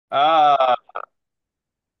Uh,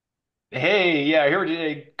 hey, yeah, here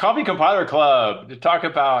today, Coffee Compiler Club to talk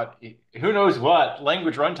about who knows what,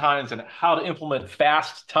 language runtimes and how to implement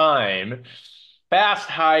fast,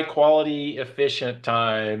 high quality, efficient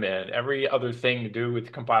time, and every other thing to do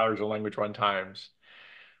with compilers or language runtimes.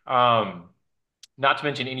 Um, Not to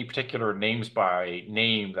mention any particular names by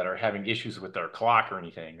name that are having issues with their clock or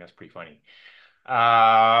anything. That's pretty funny.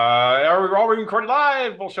 We're all recorded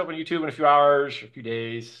live. We'll show up on YouTube in a few hours, a few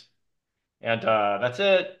days. And that's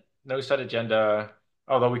it. No set agenda.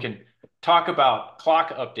 Although we can talk about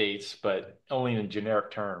clock updates, but only in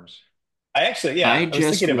generic terms. I Yeah. I I was just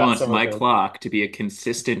thinking about want some of my the clock to be a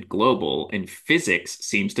consistent global, and physics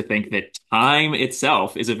seems to think that time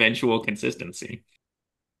itself is eventual consistency.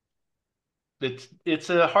 it's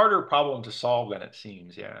a harder problem to solve than it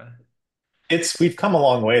seems. Yeah. It's we've come a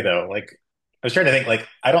long way though. Like I was trying to think like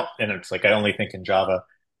I don't and it's like I only think in Java.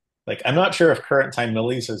 Like I'm not sure if current time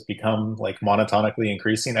millis has become like monotonically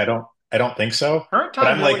increasing. I don't think so. Current But time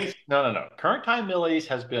I'm millis, like no. Current time millis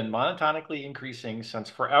has been monotonically increasing since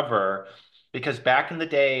forever because back in the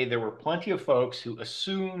day, there were plenty of folks who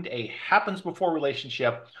assumed a happens before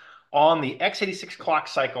relationship on the x86 clock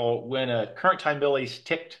cycle when a current time millis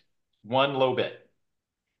ticked one low bit.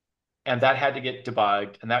 And that had to get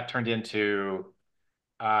debugged. And that turned into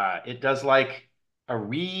it does like a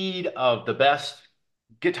read of the best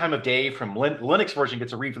get time of day from Linux version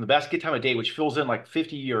gets a read from the best get time of day, which fills in like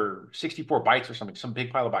 50 or 64 bytes or something, some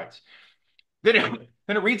big pile of bytes. Then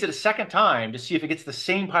it reads it a second time to see if it gets the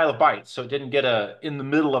same pile of bytes, so it didn't get a in the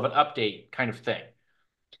middle of an update kind of thing.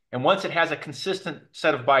 And once it has a consistent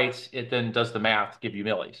set of bytes, it then does the math to give you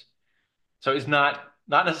millis. So it's not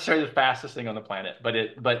necessarily the fastest thing on the planet, but as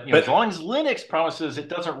but long as Linux promises it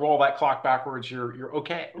doesn't roll that clock backwards, you're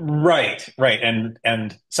okay. right.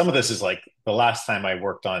 And some of this is like the last time I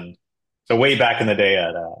worked on so way back in the day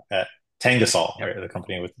at Tangasol, Yep. right, the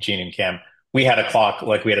company with Gene and Cam, we had a clock,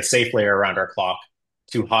 like we had a safe layer around our clock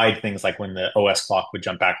to hide things like when the OS clock would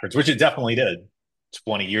jump backwards, which it definitely did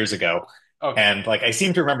 20 years ago. Okay. And like I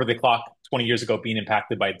seem to remember the clock 20 years ago being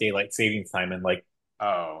impacted by daylight savings time and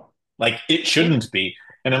Oh. like it In, shouldn't be.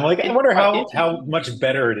 And I'm like, I wonder right. how much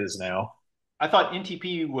better it is now. I thought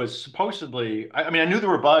NTP was supposedly, I mean, I knew there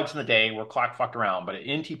were bugs in the day where clock fucked around, but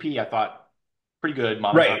NTP I thought pretty good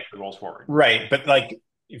monitoring Right, rolls forward. right. But like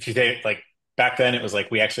if you say like back then it was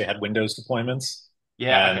like we actually had Windows deployments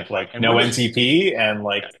Yeah, okay, and right. like And no Windows, NTP and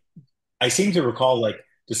like yeah, I seem to recall like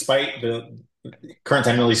despite the current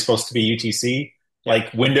time really supposed to be UTC, yeah,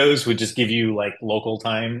 like Windows would just give you like local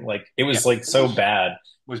time. Like it yeah. was like so Windows bad.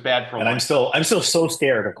 was bad for a And long time. I'm still so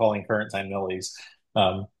scared of calling current time millis.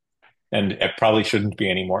 Um, and it probably shouldn't be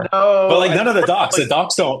anymore. But No, like none of unfortunately, the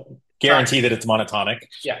docs don't it's not. guarantee that it's monotonic.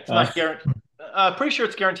 Yeah, it's Uh, not guaranteed. Pretty sure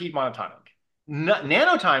it's guaranteed monotonic.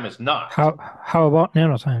 Nanotime is not. How about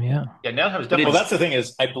nanotime? Yeah. Yeah, nanotime is But well, definitely that's it's the thing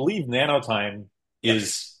is I believe nanotime yeah.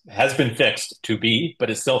 is has been fixed to be, but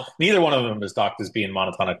it's still neither one of them is docked as being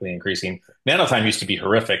monotonically increasing. Nanotime used to be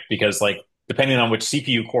horrific because like depending on which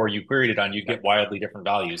CPU core you queried it on, you'd Right. get wildly different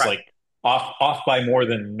values, Right. like off by more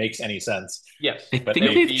than makes any sense. Yes, I but think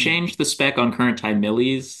they they've the changed the spec on current time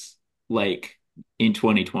millis like in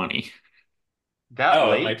 2020 that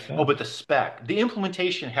Oh, it might. late? Oh, but the spec, the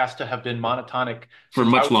implementation has to have been monotonic for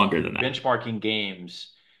since I much was longer than that. benchmarking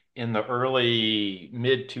games in the early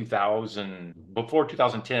mid 2000, before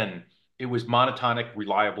 2010. It was monotonic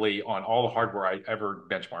reliably on all the hardware I ever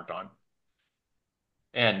benchmarked on.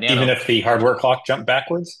 And Even nano, if the hardware clock jumped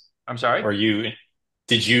backwards, I'm sorry. or you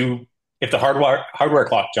did you if the hardware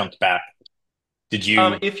clock jumped back, did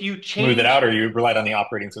you If you smooth it out, change, or you relied on the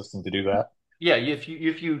operating system to do that? yeah, if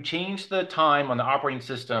you change the time on the operating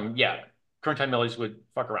system, yeah, current time millis would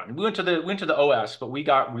fuck around. We went to the OS, but we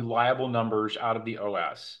got reliable numbers out of the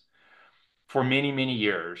OS for many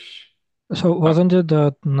years. So Um, wasn't it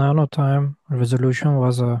that nanotime resolution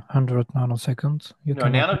was 100 nanoseconds? You no,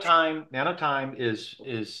 cannot achieve. nanotime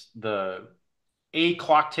is the a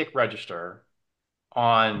clock tick register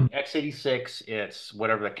on x86. It's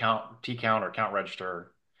whatever the count T count or count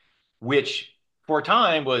register, which for a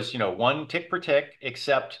time was, one tick per tick,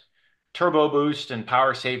 except turbo boost and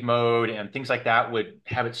power save mode and things like that would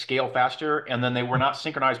have it scale faster. And then they were not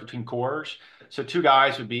synchronized between cores. So two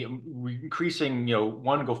guys would be increasing,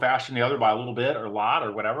 one would go faster than the other by a little bit or a lot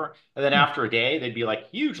or whatever. And then after a day, they'd be like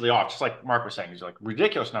hugely off, just like Mark was saying, these are like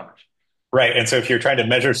ridiculous numbers. Right. And so if you're trying to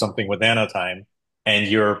measure something with nanotime and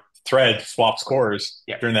your thread swaps cores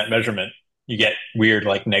Yeah. during that measurement, you get weird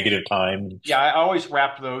like negative time. Yeah, I always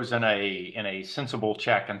wrapped those in a sensible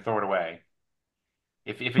check and throw it away.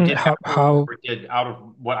 If it Mm, did How backwards how or it did out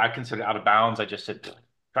of what I consider out of bounds, I just said,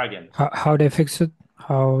 try again. how they fix it?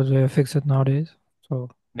 How do you fix it nowadays? So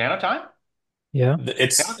Nanotime? yeah.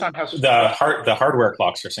 It's Nanotime has the hardware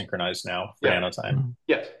clocks are synchronized now for yeah. nanotime. Mm.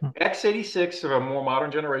 Yes. Mm. x86 of a more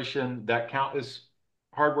modern generation that count as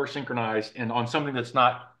hardware synchronized and on something that's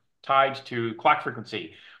not tied to clock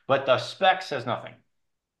frequency. But the spec says nothing.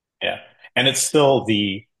 Yeah. And it's still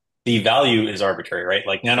the value is arbitrary, right?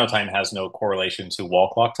 Like nanotime has no correlation to wall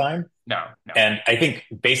clock time. No, no. And I think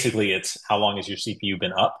basically it's how long has your CPU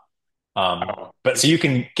been up? Oh, But so you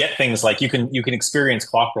can get things like you can experience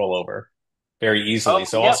clock rollover very easily. oh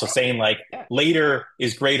So yep. also saying like Yeah. later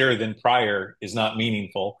is greater than prior is not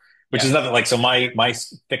meaningful, which is Yeah. nothing like so my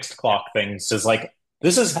fixed Yeah. clock thing says like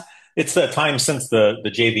this is it's the time since the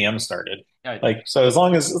JVM started. Yeah. Like so as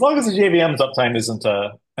long as the JVM's uptime isn't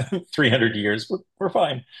 300 years, we're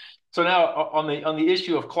fine. So now on the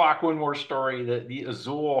issue of clock, one more story that the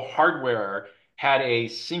Azul hardware had a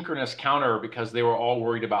synchronous counter because they were all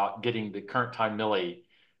worried about getting the current time milli,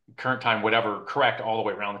 current time whatever correct all the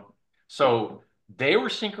way around. So they were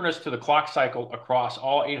synchronous to the clock cycle across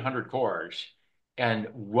all 800 cores. And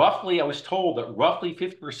roughly, I was told that roughly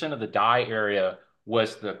 50% of the die area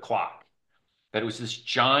was the clock. That it was this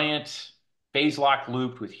giant phase lock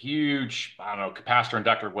loop with huge, I don't know, capacitor,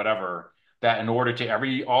 inductor, whatever, that in order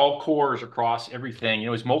to all cores across everything, it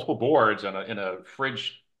was multiple boards in a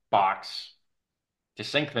fridge box to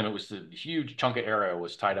sync them. It was a huge chunk of area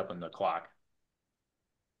was tied up in the clock.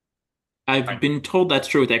 I've Right. been told that's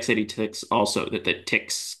true with x86 also, that the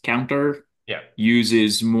ticks counter Yeah,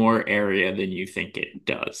 uses more area than you think it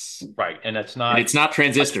does. right. And it's And not it's not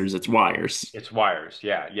much, transistors, it's wires. it's wires.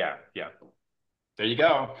 Yeah, yeah, yeah. There you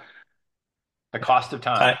go. The cost of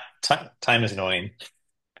Time time. time is annoying.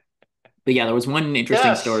 But yeah, there was one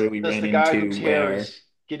interesting Yes, story we that's ran the guy into whose hair where is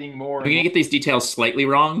getting more I'm and going to more. get these details slightly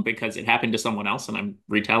wrong because it happened to someone else and I'm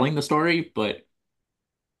retelling the story, but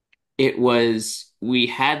it was we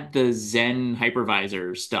had the Zen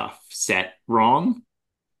hypervisor stuff set wrong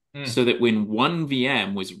Hmm. so that when one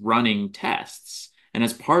VM was running tests, and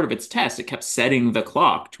as part of its test, it kept setting the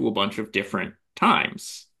clock to a bunch of different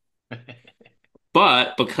times.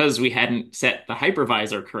 But because we hadn't set the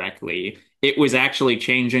hypervisor correctly, it was actually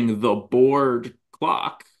changing the board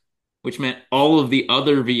clock, which meant all of the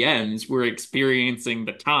other VMs were experiencing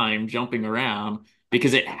the time jumping around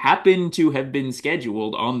because it happened to have been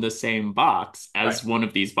scheduled on the same box Right, as one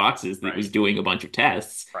of these boxes that was right, doing a bunch of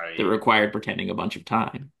tests that right. required pretending a bunch of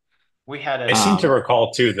time. We had I a seem to Um,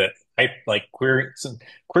 recall too that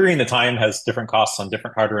querying the time has different costs on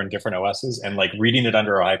different hardware and different OSs, and like reading it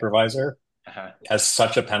under a hypervisor uh has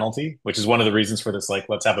such a penalty, which is one of the reasons for this, like,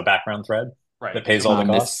 let's have a background thread right. that pays all the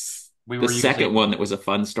costs. We the were second one using that was a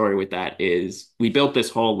fun story with that is we built this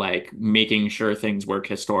whole like making sure things work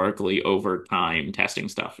historically over time testing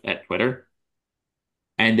stuff at Twitter.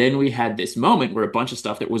 And then we had this moment where a bunch of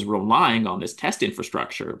stuff that was relying on this test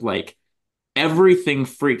infrastructure, like everything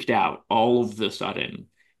freaked out all of the sudden.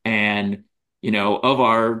 And, of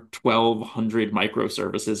our 1,200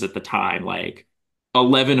 microservices at the time, like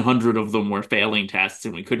 1,100 of them were failing tests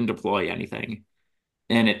and we couldn't deploy anything.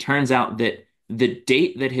 And it turns out that the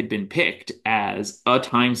date that had been picked as a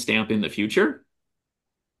timestamp in the future,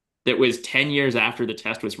 that was 10 years after the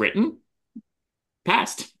test was written,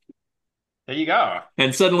 passed. there you go.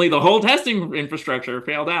 And suddenly the whole testing infrastructure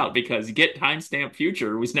failed out because get timestamp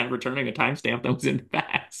future was now returning a timestamp that was in the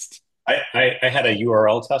past. I had a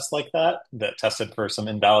URL test like that tested for some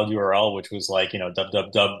invalid URL, which was like,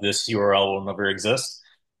 www, this URL will never exist.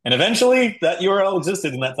 And eventually that URL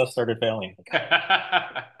existed and that test started failing.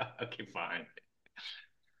 Okay, fine.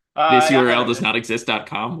 This I URL does had not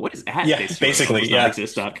exist.com. What is at Yeah, this URL basically, does not yeah.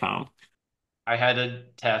 exist.com? I had a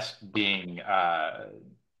test being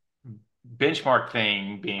benchmark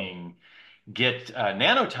thing being get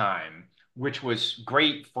nanotime, which was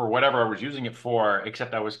great for whatever I was using it for,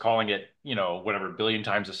 except I was calling it, whatever, billion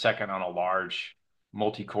times a second on a large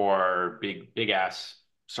multi-core, big ass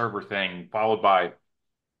server thing, followed by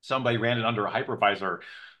somebody ran it under a hypervisor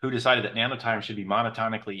who decided that nanotime should be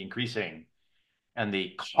monotonically increasing. And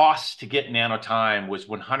the cost to get nanotime was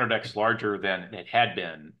 100x larger than it had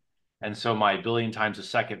been. And so my billion times a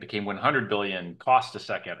second became 100 billion cost a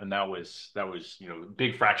second. And that was, a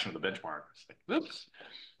big fraction of the benchmark. It's like, oops,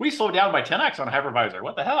 we slowed down by 10x on a hypervisor.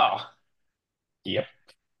 What the hell? Yep.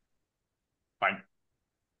 Fine.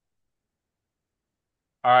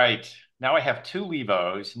 All right. Now I have two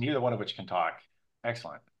Levos, neither one of which can talk.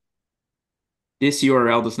 Excellent. This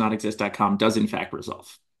URL does not exist.com does in fact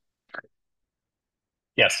resolve.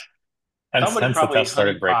 Yes. Hence, Somebody hence the probably test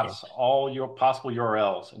started breaking. honeypots all your possible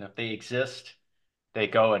URLs, and if they exist, they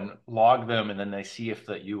go and log them, and then they see if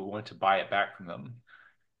that you want to buy it back from them.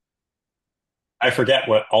 I forget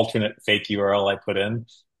what alternate fake URL I put in.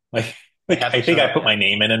 Like, It like I hasn't think shown I up put my yet.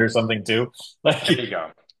 name in it or something too. There Like you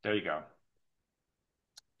go. There you go.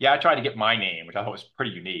 Yeah, I tried to get my name, which I thought was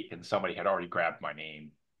pretty unique, and somebody had already grabbed my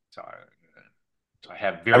name. So I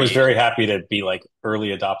have I was very variations. happy to be like early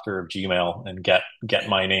adopter of Gmail and get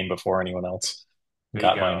my name before anyone else There you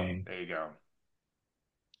got my go. name. There you go.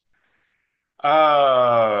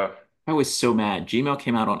 Uh, I was so mad. Gmail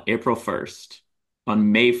came out on April 1st.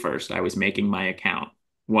 On May 1st, I was making my account.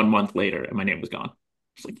 1 month later, and my name was gone.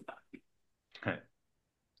 It's like,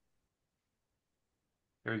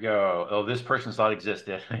 Here we go. Oh, this person's not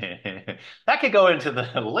existed. That could go into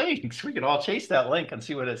the links. We could all chase that link and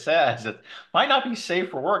see what it says. It might not be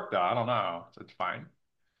safe for work, though. I don't know. So it's fine.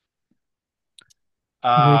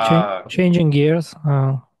 Okay, Uh, changing gears.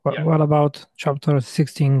 yeah. What about chapter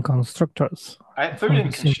 16 constructors? I I threw it found in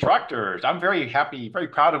it simple. constructors. I'm very happy, very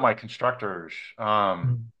proud of my constructors.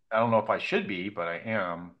 Mm. I don't know if I should be, but I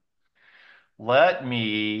am. Let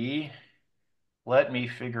me let me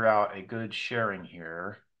figure out a good sharing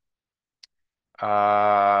here.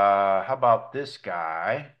 How about this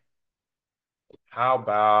guy? How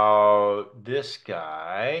about this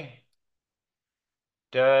guy?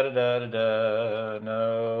 Da da da da da.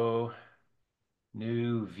 No.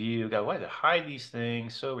 New view. God, why did I hide these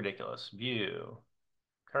things? So ridiculous. View.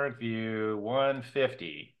 Current view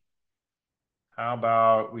 150. How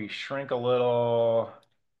about we shrink a little?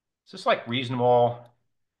 Is this like reasonable?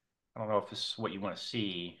 I don't know if this is what you want to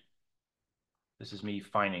see. This is me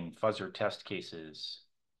finding fuzzer test cases.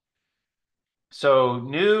 So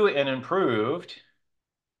new and improved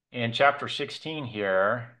in chapter 16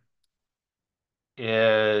 here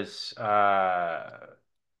is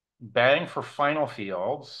bang for final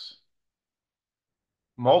fields,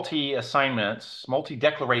 multi-assignments,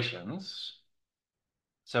 multi-declarations.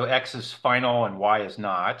 So X is final and Y is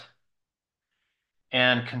not.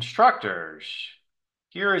 And constructors.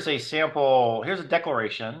 Here is a sample. Here's a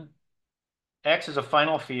declaration. X is a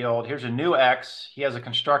final field. Here's a new X. He has a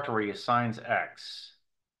constructor where he assigns X.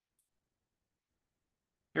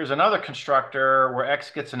 Here's another constructor where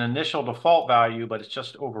X gets an initial default value, but it's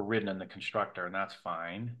just overridden in the constructor, and that's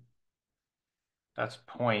fine. That's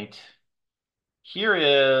point. Here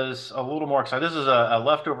is a little more exciting. This is a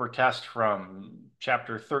leftover test from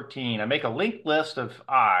chapter 13. I make a linked list of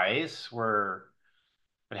I's where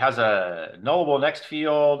it has a nullable next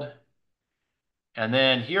field. And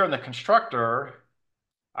then here in the constructor,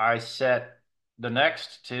 I set the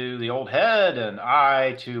next to the old head and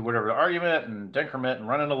I to whatever the argument and decrement and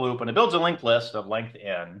run in a loop. And it builds a linked list of length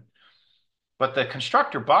n. But the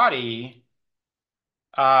constructor body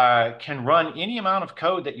can run any amount of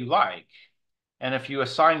code that you like. And if you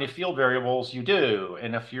assign the field variables, you do.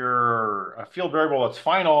 And if you're a field variable that's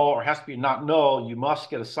final or has to be not null, you must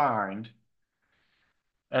get assigned.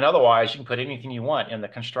 And otherwise, you can put anything you want in the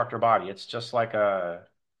constructor body. It's just like a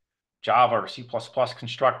Java or C++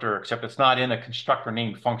 constructor, except it's not in a constructor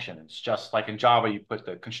named function. It's just like in Java, you put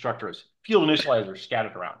the constructor as field initializers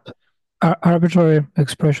scattered around. Arbitrary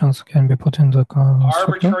expressions can be put in the constructor.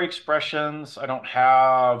 Arbitrary expressions, I don't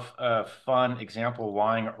have a fun example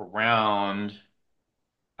lying around.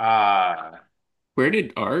 Uh, where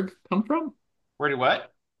did arg come from? where did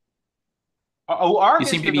what? Oh, You arg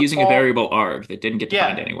is seem the to be using a default. variable arg that didn't get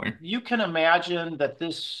defined Yeah, anywhere. you can imagine that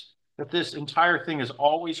this entire thing is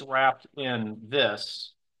always wrapped in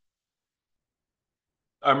this.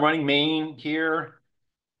 I'm running main here.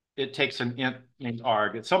 It takes an int named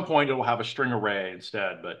arg. At some point, it will have a string array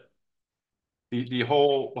instead, but the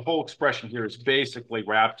whole expression here is basically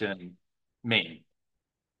wrapped in main. Does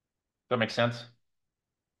that make sense?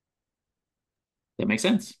 That makes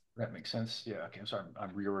sense. That makes sense. Yeah. Okay. I'm sorry.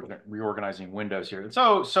 I'm reorganizing windows here.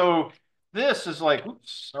 So this is like,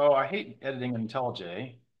 oops. So I hate editing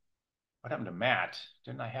IntelliJ. What happened to Matt?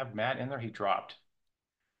 Didn't I have Matt in there? He dropped.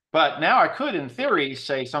 But now I could, in theory,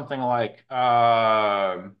 say something like,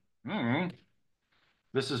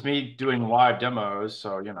 this is me doing live demos.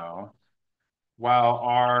 So, while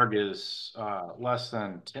arg is less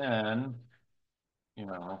than 10, you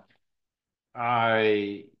know,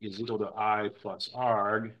 I is equal to I plus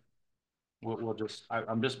arg. We'll just,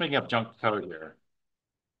 I'm just making up junk code here.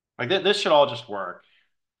 Like this should all just work.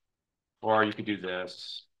 Or you could do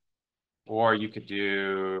this. Or you could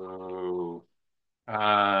do,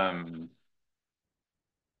 I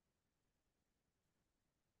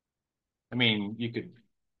mean, you could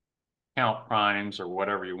count primes or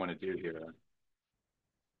whatever you want to do here.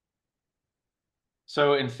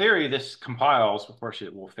 So in theory, this compiles. Of course,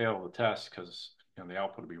 it will fail the test because the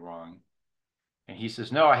output will be wrong. And he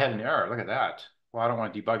says, no, I had an error. Look at that. Well, I don't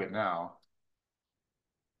want to debug it now.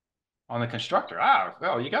 on the constructor. Ah,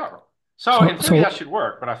 well, you go. So So in theory, so that should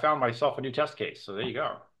work, but I found myself a new test case. So there you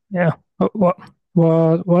go. yeah.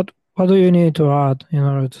 What do you need to add in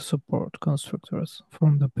order to support constructors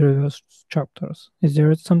from the previous chapters? Is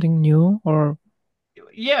there something new or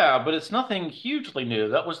Yeah, but it's nothing hugely new.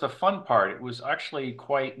 That was the fun part. It was actually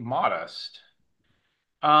quite modest.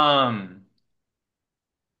 Um,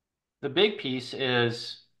 the big piece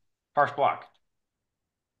is parse block.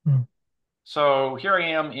 Hmm, So here I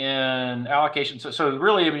am in allocation. So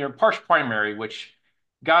really, I mean, you're parse primary, which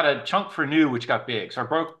got a chunk for new, which got big. So I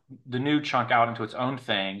broke the new chunk out into its own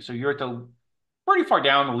thing. So you're at the pretty far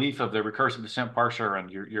down the leaf of the recursive descent parser,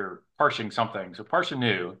 and you're parsing something. So parse a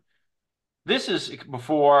new. This is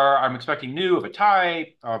before I'm expecting new of a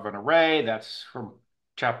type of an array. That's from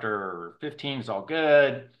chapter 15 is all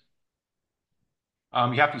good.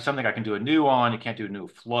 You have to do something I can do a new on. You can't do a new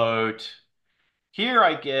float. Here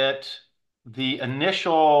I get the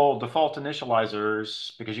initial default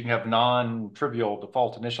initializers because you can have non-trivial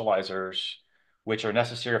default initializers, which are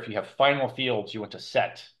necessary if you have final fields you want to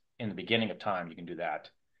set in the beginning of time. You can do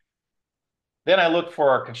that. Then I look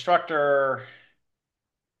for a constructor,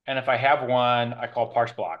 and if I have one, I call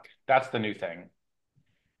parse block. That's the new thing.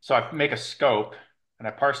 So I make a scope and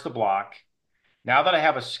I parse the block. Now that I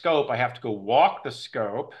have a scope, I have to go walk the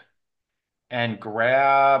scope and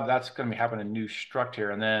grab, that's going to be having a new struct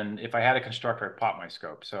here. And then if I had a constructor, I'd pop my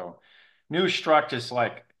scope. So new struct is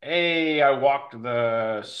like, hey, I walked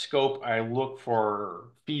the scope, I look for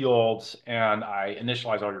fields, and I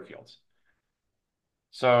initialize all your fields.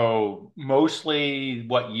 So mostly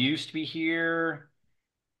what used to be here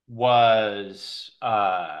was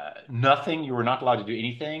nothing. You were not allowed to do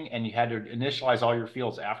anything, and you had to initialize all your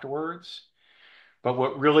fields afterwards. But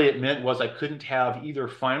what really it meant was I couldn't have either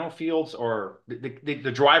final fields or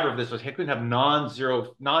the driver of this was I couldn't have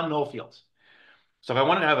non-zero, non-null fields. So if I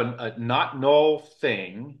wanted to have a not null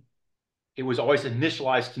thing, it was always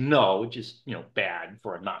initialized to null, which is, bad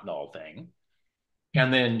for a not null thing.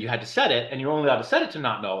 And then you had to set it, and you're only allowed to set it to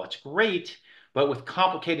not null. That's great. But with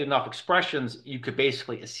complicated enough expressions, you could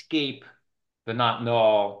basically escape the not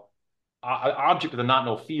null object with a not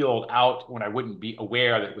null field out when I wouldn't be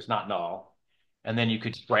aware that it was not null. And then you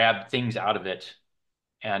could grab things out of it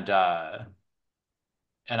and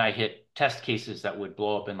I hit test cases that would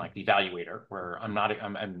blow up in like the evaluator where I'm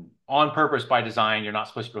on purpose by design. You're not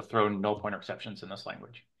supposed to throw null pointer exceptions in this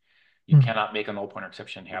language. You hmm. cannot make a null pointer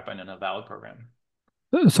exception happen in a valid program.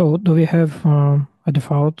 So do we have a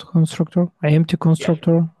default constructor, an empty Yeah.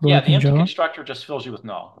 constructor Yeah, like the in empty Java? constructor just fills you with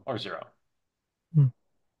null or zero. Hmm.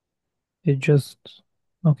 It just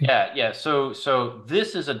okay. Yeah, yeah. So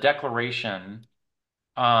this is a declaration.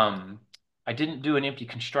 Um, I didn't do an empty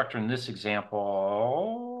constructor in this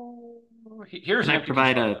example. Here's Can an I empty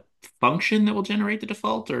provide constructor. a function that will generate the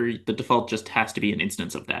default, or the default just has to be an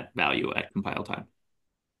instance of that value at compile time?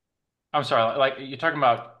 I'm sorry, like you're talking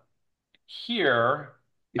about here.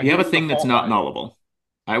 If I you have give a it a thing that's default not value. nullable,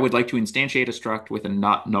 I would like to instantiate a struct with a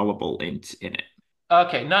not nullable int in it.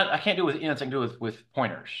 Okay, not I can't do it with ints. I can do it with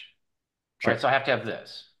pointers, right? Sure. So I have to have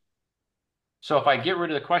this. So if I get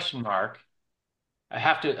rid of the question mark, I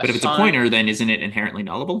have to But if it's a assign. pointer, then isn't it inherently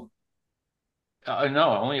nullable?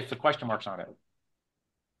 No, only if the question mark's on it.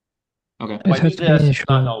 Okay. If It I do has to be this, it's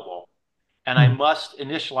not initial. nullable. And I Hmm. must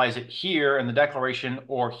initialize it here in the declaration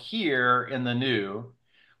or here in the new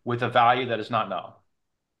with a value that is not null.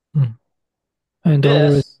 Hmm. And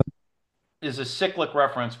always This is a cyclic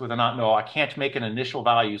reference with a not null. I can't make an initial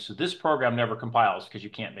value, so this program never compiles because you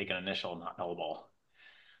can't make an initial not nullable.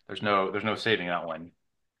 There's no saving that one.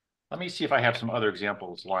 Let me see if I have some other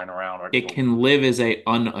examples lying around where I can It go. can live as a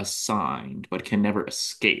unassigned, but can never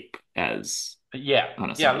escape as Yeah,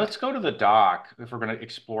 yeah. unassigned. Let's go to the doc if we're going to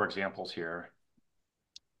explore examples here.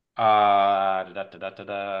 Da, da, da, da,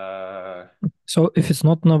 da. so if it's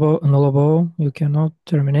not nullable, you cannot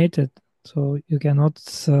terminate it. So you cannot,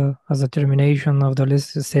 as a termination of the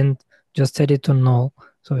list, send just set it to null.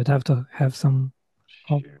 So you'd have to have some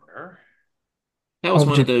ob Share. That was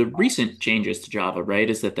one of object. the recent changes to Java, right?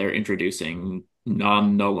 Is that they're introducing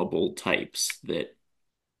non-nullable types that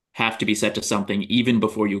have to be set to something even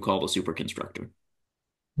before you call the super constructor.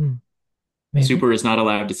 Hmm, The maybe. super is not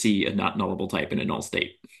allowed to see a not nullable type in a null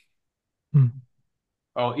state. Hmm.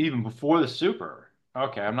 Oh, even before the super.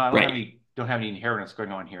 Okay, I don't have Right. any inheritance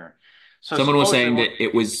going on here. So Someone was suppose I saying want. that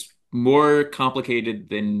it was more complicated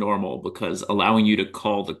than normal because allowing you to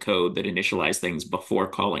call the code that initialized things before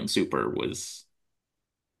calling super was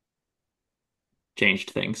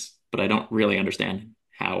changed things. But I don't really understand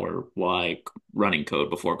how or why running code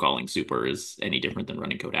before calling super is any different than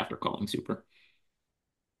running code after calling super.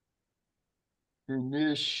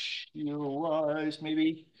 Initialize,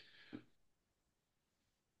 maybe.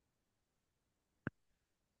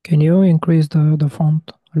 Can you increase the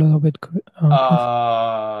font a little bit, Cliff?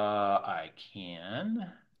 I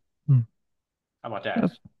can. Hmm. How about that?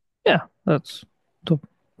 That's, yeah, that's too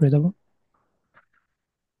readable.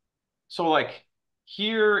 So, like,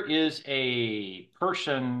 here is a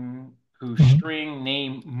person whose Hmm. string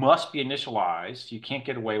name must be initialized. You can't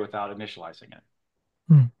get away without initializing it.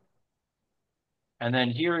 Hmm. And then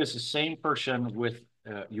here is the same person with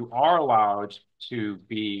you are allowed to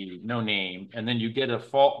be no name, and then you get a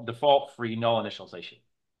default free null initialization.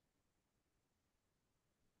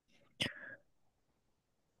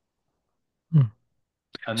 Hmm.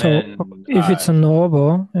 And So then if it's a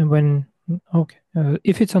nullable, and when okay,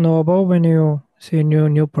 if it's a nullable, when you say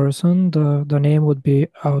new person, the name would be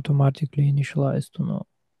automatically initialized to null.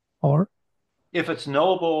 Or if it's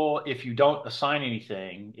nullable, if you don't assign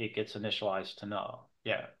anything, it gets initialized to null.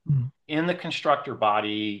 Yeah. hmm. In the constructor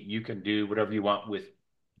body, you can do whatever you want with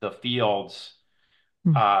the fields,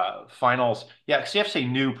 Hmm. finals. Yeah, because you have to say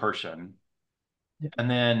new person. Yeah. And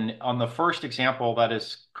then on the first example, that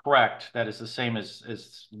is correct. That is the same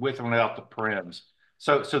as with and without the params.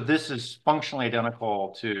 So this is functionally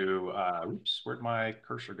identical to, oops, where'd my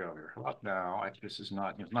cursor go here? How about now? This is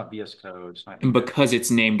not, it's not VS Code. It's not And index. because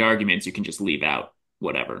it's named arguments, you can just leave out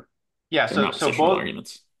whatever. Yeah, They're so not so positional both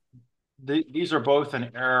arguments. these are both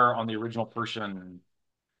an error on the original person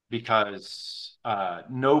because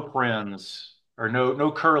no parens or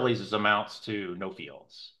no curlies is amounts to no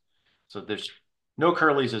fields. So there's no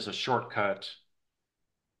curlies is a shortcut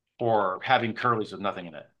for having curlies with nothing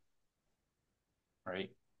in it, right?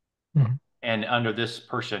 Mhm. And under this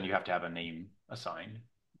person, you have to have a name assigned.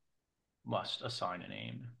 Must assign a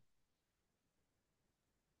name.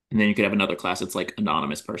 And then you could have another class that's like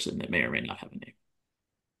anonymous person that may or may not have a name.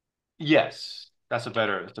 Yes, that's a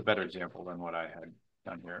better example than what I had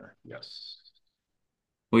done here. Yes.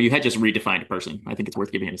 Well, you had just redefined a person. I think it's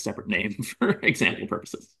worth giving it a separate name for Yeah. example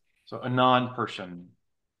purposes. So a non-person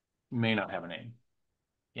may not have a name.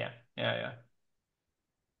 Yeah, yeah, yeah.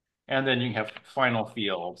 And then you can have final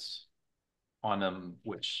fields on them,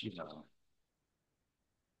 which,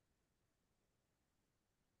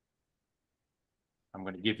 I'm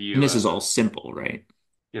going to give And you this is all simple, right?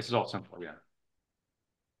 this is all simple, yeah.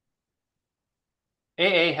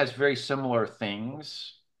 AA has very similar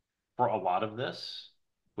things for a lot of this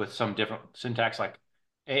with some different syntax. Like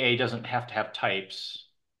AA doesn't have to have types,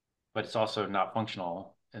 but it's also not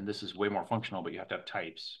functional. And this is way more functional, but you have to have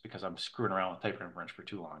types because I'm screwing around with type inference for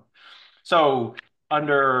too long. So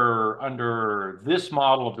under this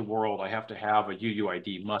model of the world, I have to have a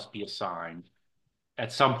UUID must be assigned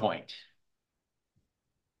at some point,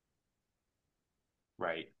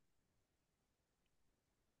 right?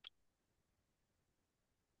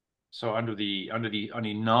 So under the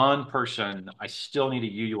non-person, I still need a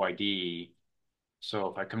UUID. So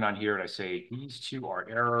if I come down here and I say these two are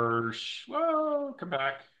errors, whoa, come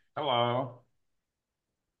back. Hello.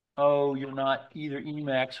 Oh, you're not either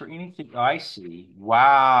Emacs or anything. I see.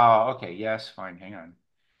 Wow. Okay. Yes. Fine. Hang on.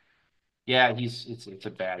 Yeah. It's a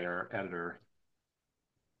bad error editor.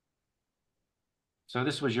 So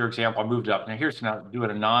this was your example. I moved up. Now here's now do an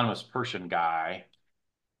anonymous person guy.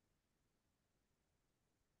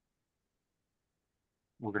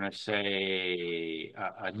 We're going to say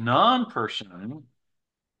a non-person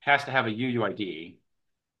has to have a UUID,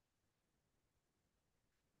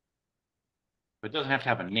 but it doesn't have to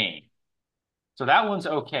have a name. So that one's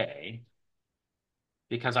okay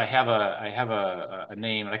because I have a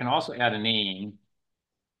name, and I can also add a name,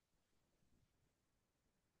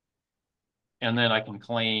 and then I can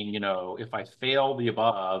claim, if I fail the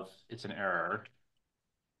above, it's an error.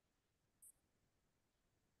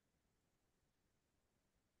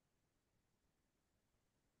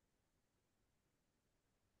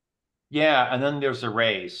 Yeah, and then there's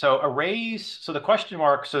arrays. So the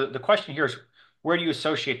question here is where do you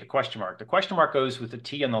associate the question mark? The question mark goes with the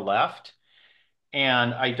T on the left,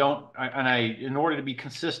 and in order to be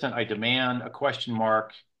consistent, I demand a question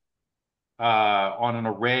mark on an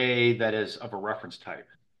array that is of a reference type.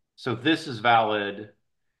 So this is valid,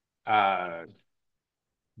 uh,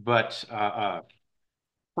 but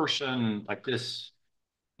person like this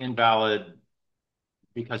invalid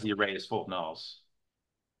because the array is full of nulls.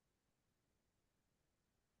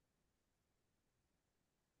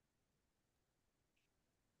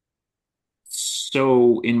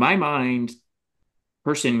 So in my mind,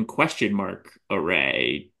 person question mark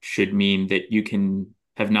array should mean that you can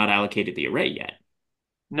have not allocated the array yet.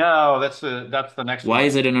 No, that's the next Why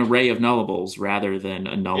is one. it an array of nullables rather than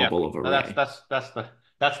a Yeah, nullable of that's array? that's that's the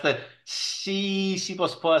That's the C++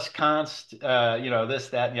 const, this,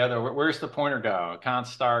 that, and the other. Where's the pointer go?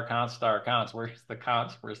 Const star, const star, const. Where's the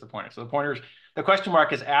const? Where's the pointer? So the question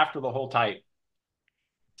mark is after the whole type.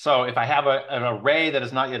 So if I have an array that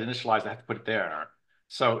is not yet initialized, I have to put it there.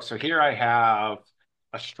 So here I have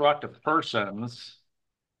a struct of persons,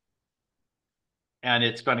 and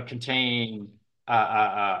it's going to contain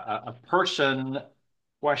a person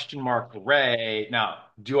question mark array. Now,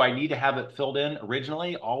 do I need to have it filled in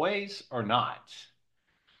originally, always, or not?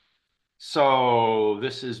 So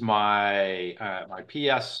this is my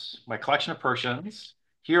PS, my collection of persons.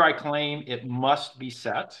 Here I claim it must be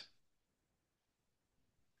set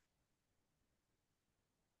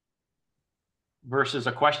versus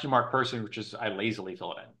a question mark person, which is I lazily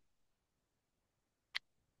fill it in.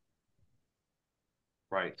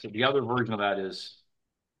 Right. So the other version of that is,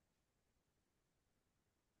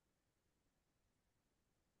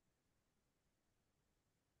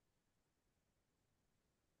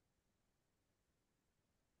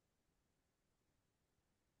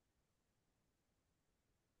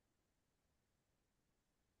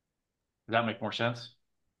 does that make more sense?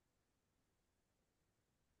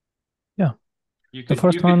 Yeah. You The could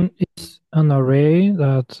first you could one is an array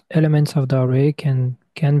that elements of the array can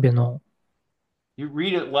be null. you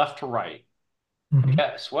read it left to right. Hmm.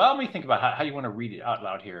 Yes. Well, let me think about how you want to read it out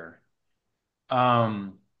loud here.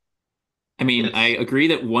 Um, I mean, I it's agree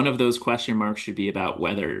that one of those question marks should be about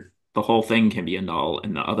whether the whole thing can be a null,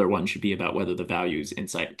 and the other one should be about whether the values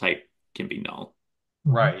inside a type can be null.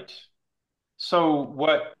 Hmm. right. So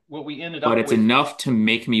what we ended But up it's with, enough to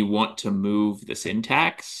make me want to move the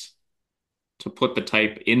syntax to put the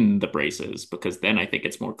type in the braces, because then I think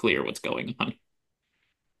it's more clear what's going on.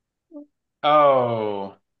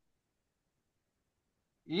 oh,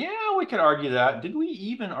 yeah, we could argue that. Did we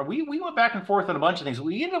even, or we went back and forth on a bunch of things.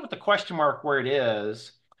 We ended up with the question mark where it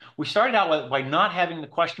is. We started out by not having the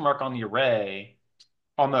question mark on the array,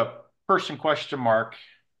 on the person question mark,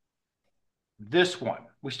 this one.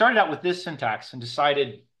 We started out with this syntax and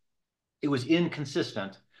decided it was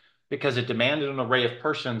inconsistent because it demanded an array of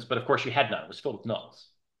persons, but of course you had none. It was filled with nulls.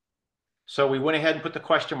 So we went ahead and put the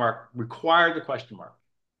question mark, required the question mark.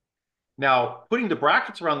 Now, putting the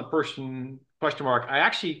brackets around the person question mark, I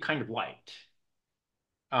actually kind of liked.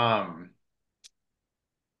 Um,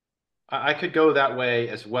 I could go that way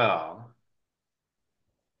as well,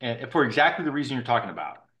 and for exactly the reason you're talking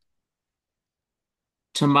about.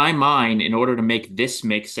 To my mind, in order to make this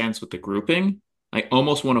make sense with the grouping, I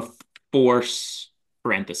almost want to force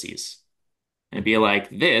parentheses and be like,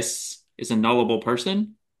 this is a nullable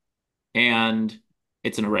person, and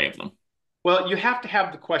it's an array of them. Well, you have to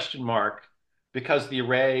have the question mark because the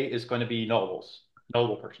array is going to be nullables,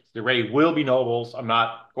 nullable persons. The array will be nullables. I'm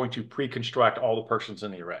not going to pre-construct all the persons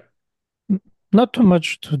in the array. Not too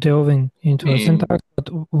much to delving I into a mean, syntax,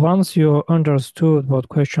 but once you understood what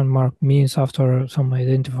question mark means after some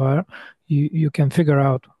identifier, you can figure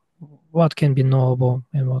out what can be nullable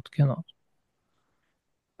and what cannot.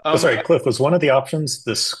 Oh, sorry, I, Cliff, was one of the options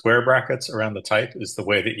the square brackets around the type is the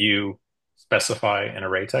way that you specify an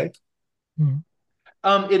array type? Mm.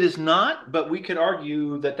 it is not, but we could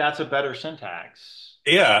argue that that's a better syntax.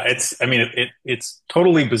 Yeah, I mean, it's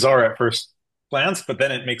totally bizarre at first glance, but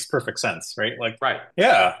then it makes perfect sense, right? Like, Right.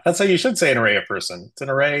 yeah, that's how you should say an array of person. It's an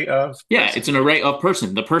array of yeah, it's person. an array of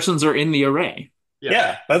person. The persons are in the array. Yeah.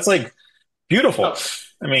 Yeah, that's like beautiful. So,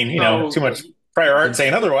 I mean, too so much prior art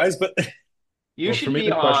saying otherwise, but you Well, for should me, be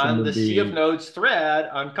the question on the would Sea of be, Nodes thread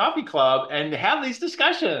on Coffee Club and have these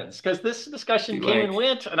discussions because this discussion Be came and like,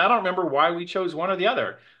 went, and I don't remember why we chose one or the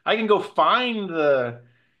other. I can go find the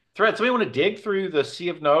thread. So we want to dig through the Sea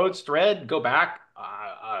of Nodes thread, go back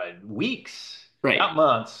weeks, right. not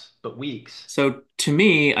months, but weeks. So to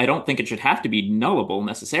me, I don't think it should have to be nullable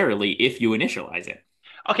necessarily if you initialize it.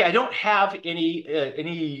 Okay, I don't have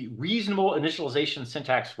any reasonable initialization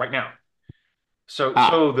syntax right now. So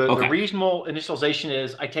Ah, the okay. reasonable initialization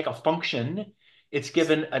is I take a function, it's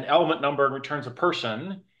given an element number and returns a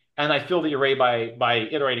person, and I fill the array by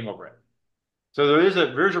iterating over it. So there's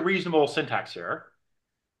a reasonable syntax here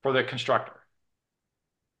for the constructor,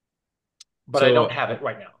 but I don't so have it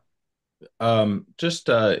right now. just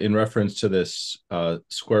in reference to this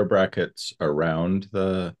square brackets around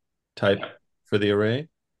the type Yeah, for the array,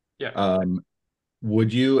 yeah. um,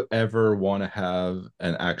 would you ever want to have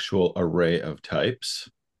an actual array of types?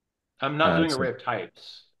 I'm not doing So array of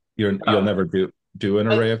types. you'll No, never do an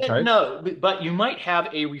array of types? no, but you might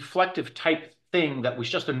have a reflective type thing that was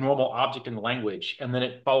just a normal object in the language, and then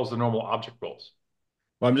it follows the normal object rules.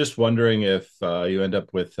 Well, I'm just wondering if you end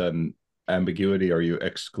up with an ambiguity or you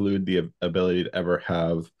exclude the ability to ever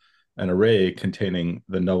have an array containing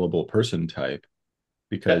the nullable person type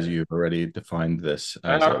because That you've already defined this I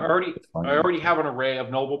as a already I defining. already have an array of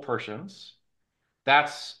nullable persons.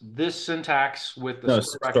 That's this syntax with the No, square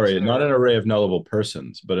brackets sorry, not an there. array of nullable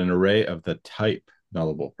persons, but an array of the type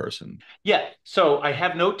nullable person. Yeah, so I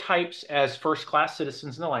have no types as first class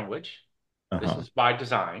citizens in the language. This Uh-huh. is by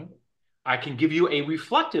design. I can give you a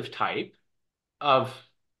reflective type of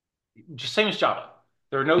just same as Java.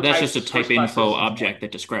 There are no But that's just types a as type first class info citizens in the object language.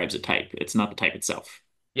 that describes a type. It's not the type itself.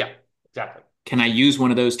 Yeah, exactly. Can I use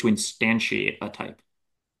one of those to instantiate a type?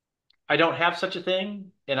 I don't have such a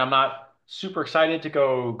thing, and I'm not super excited to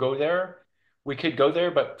go there. We could go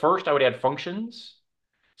there, but first I would add functions,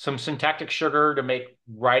 some syntactic sugar to make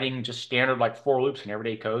writing just standard like for loops and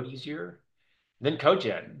everyday code easier. Then code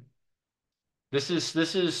gen. This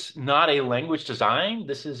is not a language design.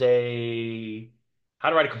 This is a how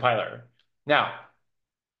to write a compiler. Now,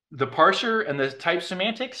 the parser and the type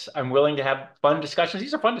semantics, I'm willing to have fun discussions.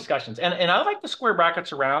 These are fun discussions. And I like the square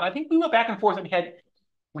brackets around. I think we went back and forth and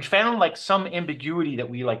we found like some ambiguity that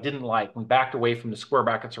we like didn't like. We backed away from the square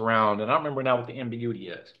brackets around. And I don't remember now what the ambiguity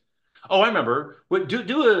is. Oh, I remember.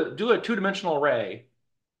 Do a two-dimensional array.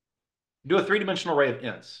 Do a three-dimensional array of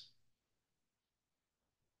ints,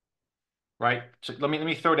 right? So let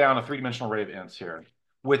me throw down a three-dimensional array of ints here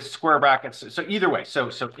with square brackets. So either way, so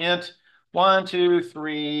int one, two,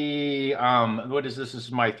 three. What is this? This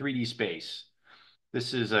is my 3D space.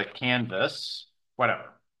 This is a canvas, whatever.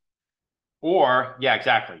 Or, yeah,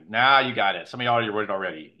 exactly. Now you got it. Somebody already wrote it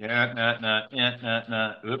already. Yeah, nah, nah, yeah, nah,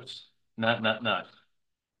 nah. Oops. Nah, nah, nah.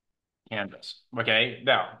 Canvas. Okay.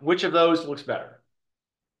 Now, which of those looks better?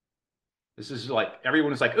 This is like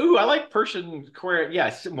everyone is like, ooh, I like Persian square.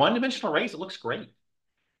 Yes, one-dimensional arrays. It looks great.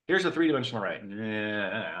 Here's a three-dimensional array.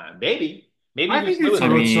 Maybe. Maybe I we think still it's I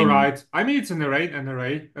would. also mean, right. I mean, it's an array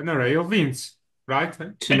of ints, right?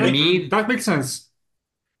 to And me, That makes sense.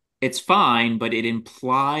 it's fine, but it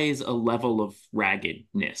implies a level of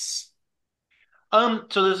raggedness.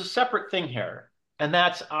 so there's a separate thing here, and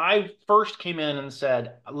that's I first came in and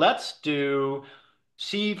said, let's do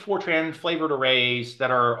C Fortran flavored arrays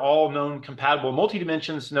that are all known compatible,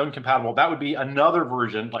 multi-dimensions known compatible. That would be another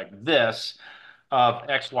version like this of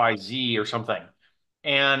XYZ or something.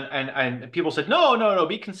 And people said, no, no, no,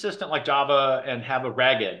 be consistent like Java and have a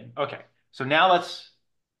ragged. Okay. So now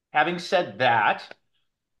having said that,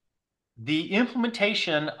 the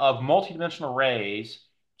implementation of multidimensional arrays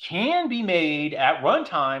can be made at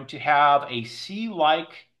runtime to have a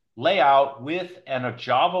C-like layout with and a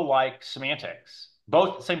Java-like semantics,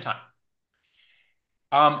 both at the same time.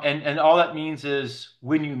 And all that means is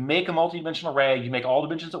when you make a multi-dimensional array, you make all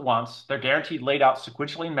dimensions at once. They're guaranteed laid out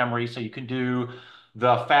sequentially in memory, so you can do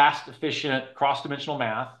the fast, efficient cross-dimensional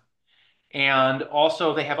math. And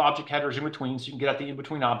also they have object headers in between, so you can get at the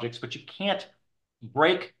in-between objects, but you can't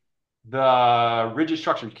break the rigid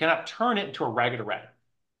structure. You cannot turn it into a ragged array.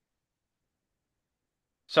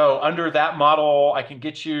 So under that model, I can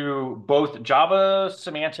get you both Java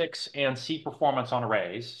semantics and C performance on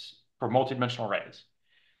arrays for multidimensional arrays.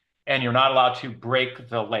 And you're not allowed to break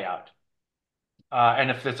the layout. And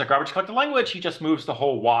if it's a garbage collected language, he just moves the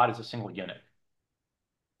whole wad as a single unit.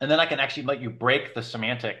 And then I can actually let you break the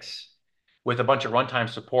semantics with a bunch of runtime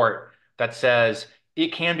support that says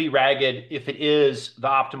it can be ragged. If it is, the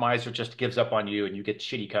optimizer just gives up on you and you get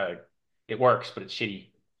shitty code. It works, but it's shitty.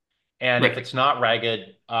 And if Right. it's not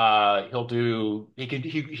ragged, he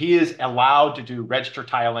is allowed to do register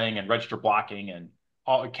tiling and register blocking and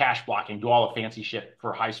all cache blocking, do all the fancy shit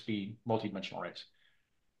for high speed multidimensional arrays.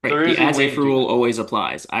 So Right. there The is a as way if to do rule that. always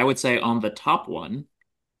applies. I would say on the top one,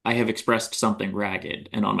 I have expressed something ragged.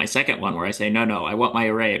 And on my second one, where I say, no, no, I want my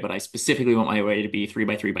array, but I specifically want my array to be 3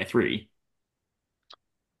 by 3 by 3.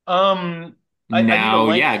 Um, I need a Now,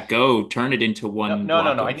 length. yeah, go turn it into No, one no, no,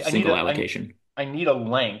 block no. of single allocation. I need a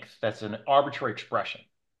length that's an arbitrary expression.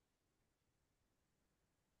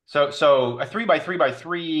 So a 3 by 3 by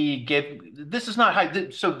 3 give this is not high.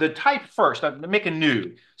 So the type first, make a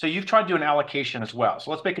new. So you've tried to do an allocation as well.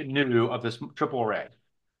 So let's make a new of this triple array.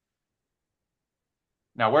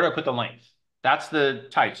 Now, where do I put the length? That's the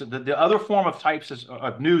type. So the other form of types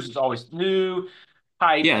of news is always new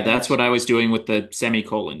type, Yeah, and that's it's what I was doing with the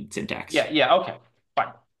semicolon syntax. yeah, yeah, okay,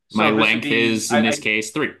 fine. My So this would length be is, in this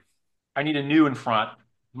case, 3. I need a new in front.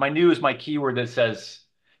 My new is my keyword that says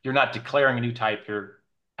you're not declaring a new type, you're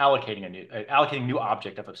allocating a new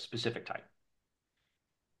object of a specific type.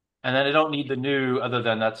 And then I don't need the new other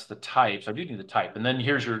than that's the type. So I do need the type. And then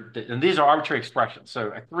and these are arbitrary expressions.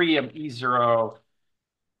 So a 3, I'm E0,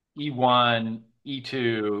 E1,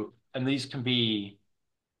 E2, and these can be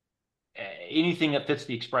anything that fits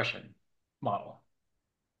the expression model.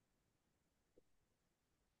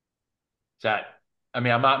 Is that, I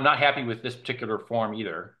mean, I'm not happy with this particular form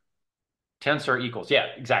either. Tensor equals, yeah,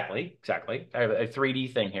 exactly, exactly. I have a 3D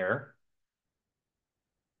thing here.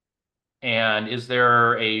 And is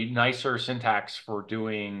there a nicer syntax for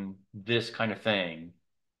doing this kind of thing?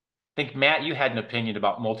 I think Matt, you had an opinion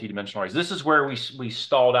about multidimensional arrays. This is where we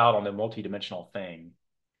stalled out on the multidimensional thing.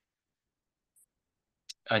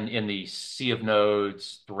 And in the sea of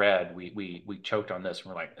nodes thread, we choked on this. And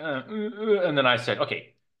we're like, and then I said,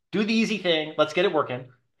 okay, do the easy thing. Let's get it working.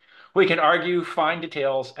 We can argue fine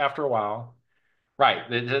details after a while. Right.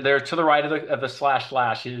 There to the right of the slash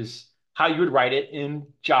slash is how you would write it in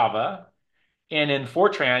Java. And in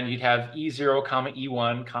Fortran, you'd have E0, comma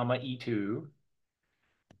E1, comma E2.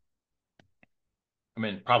 I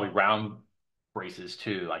mean, probably round braces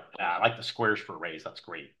too, like that. I like the squares for arrays. That's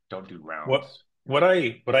great. Don't do What rounds. what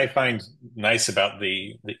I find nice about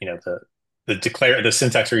the the declare the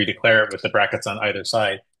syntax where you declare it with the brackets on either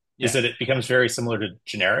side is Yeah. that it becomes very similar to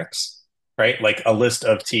generics, right? Like a list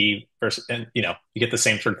of T versus, and you get the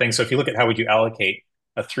same sort of thing. So if you look at how would you allocate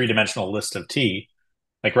a three-dimensional list of T,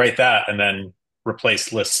 like write that and then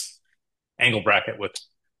replace list angle bracket with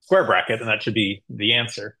square bracket, and that should be the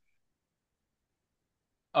answer.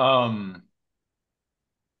 Um,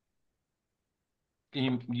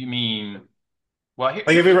 you mean, well,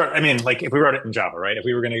 Like if we wrote, I mean, like if we wrote it in Java, right? If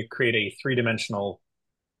we were going to create a three-dimensional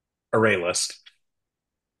array list,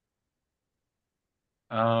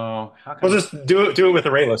 oh, how we'll come? just do it with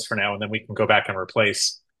array list for now, and then we can go back and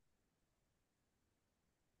replace.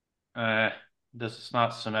 Uh, this is not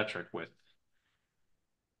symmetric with.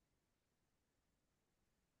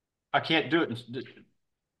 I can't do it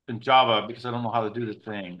in Java because I don't know how to do the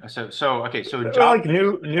thing. So okay. So in Well, Java, like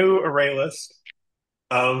new array list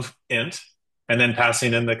of int, and then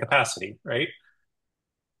passing in the capacity, right?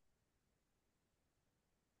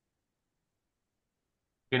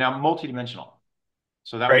 you know, multidimensional.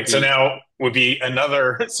 So that would Right. So be. now would be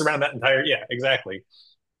another surround that entire, yeah, exactly.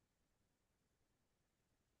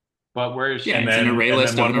 But Yeah, where's And it's an then array and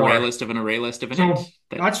list then of one an array more. list of an array list of an int. So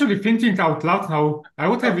That actually thinking out loud now, I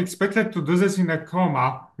would have oh, expected to do this in a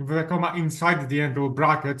comma, with a comma inside the angle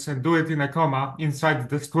brackets, and do it in a comma inside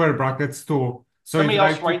the square brackets too. So if somebody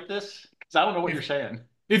else like write this? Because I don't know what you're if saying.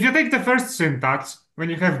 if you take the first syntax, when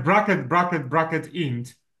you have bracket bracket bracket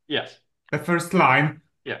int, Yes. the first line,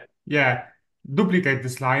 Yeah. yeah, duplicate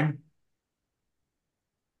this line,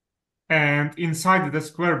 and inside the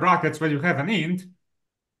square brackets when you have an int,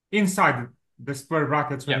 inside the square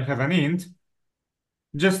brackets when Yeah. you have an int,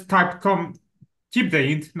 just type keep the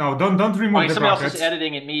int. No, don't remove Fine. the Somebody else is brackets.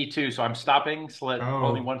 editing at me too, so I'm stopping so let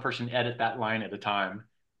only Oh, one person edit that line at a time.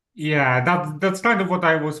 yeah, that's kind of what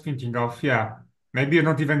I was thinking of. Yeah, maybe you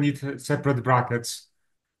don't even need separate brackets.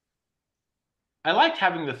 I liked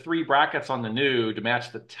having the three brackets on the new to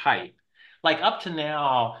match the type. Like up to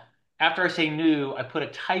now, after I say new, I put a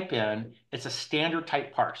type in. It's a standard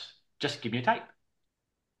type parse. Just give me a type.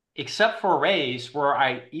 Except for arrays where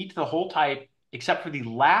I eat the whole type except for the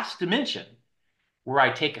last dimension where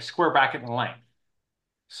I take a square bracket and length.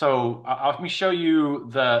 So let me show you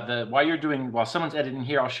the while you're doing while someone's editing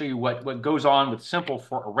here, I'll show you what goes on with simple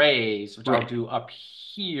for arrays, which I'll right. do up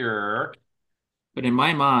here. But in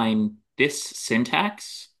my mind, this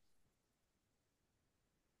syntax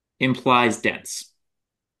implies dense.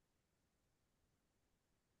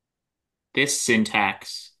 This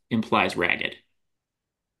syntax implies ragged.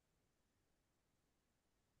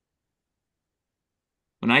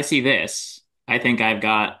 When I see this, I think I've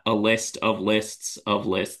got a list of lists of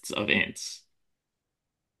lists of ints.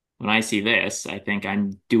 When I see this, I think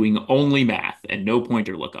I'm doing only math and no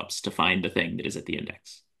pointer lookups to find the thing that is at the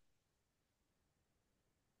index.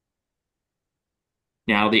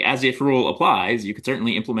 Now, the as if rule applies. You could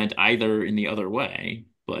certainly implement either in the other way,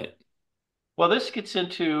 but Well, this gets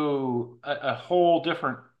into a whole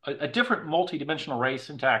different a different multi-dimensional array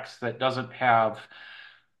syntax that doesn't have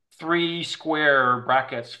three square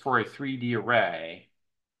brackets for a 3D array.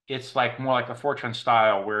 It's like more like a Fortran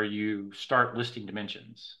style where you start listing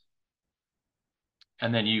dimensions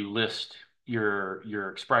and then you list your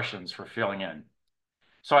expressions for filling in.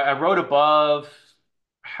 So I wrote above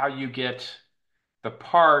how you get the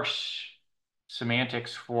parse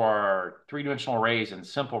semantics for three-dimensional arrays in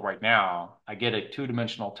simple right now. I get a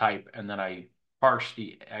two-dimensional type and then I parse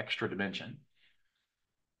the extra dimension.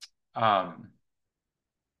 Um,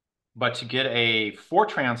 but to get a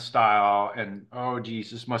Fortran style, and oh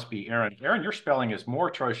geez, this must be Aaron. Aaron, your spelling is more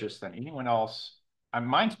atrocious than anyone else.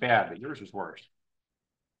 Mine's bad, but yours is worse.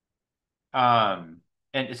 Um,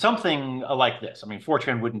 and it's something like this. I mean,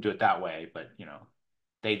 Fortran wouldn't do it that way, but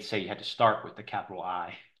they'd say you had to start with the capital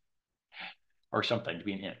I or something to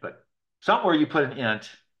be an int. But somewhere you put an int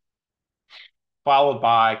followed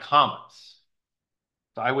by commas.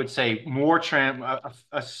 So I would say more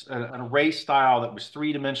an array style that was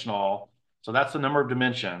three-dimensional. So that's the number of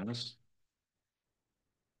dimensions.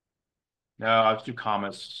 No, I was do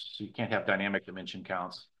commas, so you can't have dynamic dimension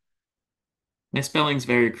counts. Misspelling's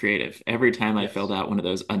very creative. Every time I filled Yes, out one of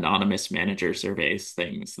those anonymous manager surveys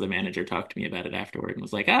things, the manager talked to me about it afterward and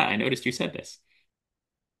was like, "Ah, I noticed you said this."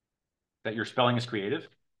 that your spelling is creative.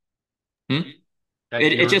 Hmm? That It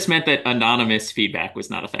you're. just meant that anonymous feedback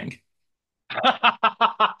was not a thing.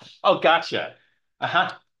 Oh, gotcha.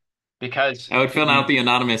 Uh-huh. Because I would fill out the the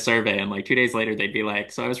anonymous survey, and like 2 days later, they'd be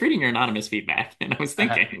like, "So I was reading your anonymous feedback, and I was uh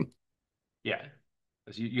thinking." yeah,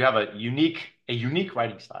 'cause you have a unique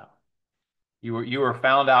writing style. You were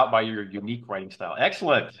found out by your unique writing style.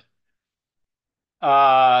 Excellent.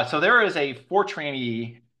 So there is a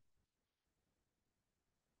Fortran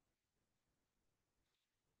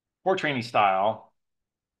style.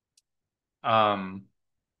 Um,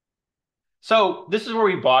 so this is where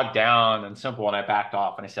we bogged down and simple, and I backed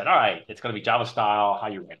off and I said, all right, it's going to be Java style. How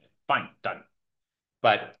you write it? Fine, done.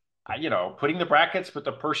 But putting the brackets with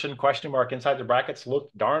the person question mark inside the brackets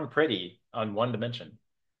looked darn pretty on one dimension.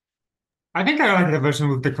 I think I like the version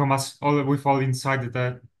with the commas all inside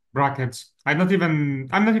the brackets. I'm not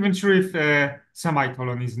even sure if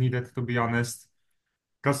semicolon is needed, to be honest,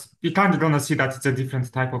 because you kind of gonna see that it's a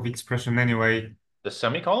different type of expression anyway. The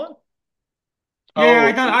semicolon? Yeah, Oh,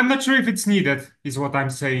 I'm not sure if it's needed, is what I'm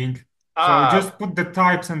saying. So uh, just put the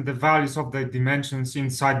types and the values of the dimensions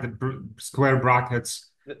inside the square brackets.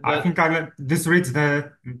 I the think this reads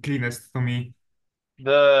the cleanest to me.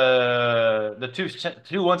 the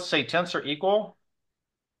two ones say tenths are equal.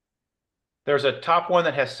 There's a top one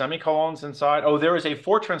that has semicolons inside. Oh, there is a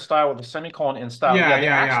Fortran style with a semicolon in style. Yeah, Yeah, the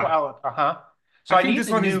yeah, actual yeah. uh-huh. So I I think need this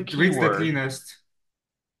the one is new reads the keyword. cleanest.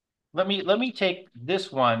 Let me take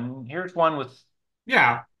this one. Here's one with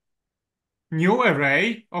Yeah, new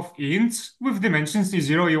array of ints with dimensions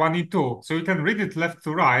E0, E1, E2. So you can read it left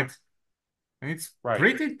to right, and it's right,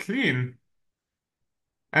 pretty clean.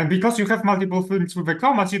 And because you have multiple things with the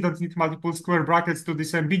commas, you don't need multiple square brackets to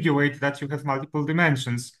disambiguate that you have multiple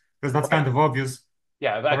dimensions, because that's kind right. of obvious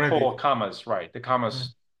Yeah, I pull already. commas, right. The Yeah.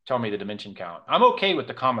 commas tell me the dimension count. I'm okay with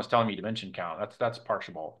the commas telling me dimension count. That's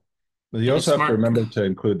partial. But you It is also have to smart. remember to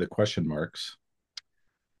include the question marks.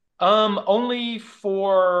 Only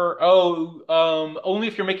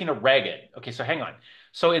if you're making a ragged. Okay, so hang on.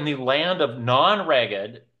 So in the land of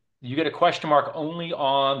non-ragged, you get a question mark only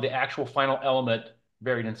on the actual final element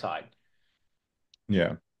buried inside.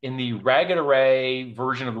 Yeah. In the ragged array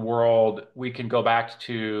version of the world, we can go back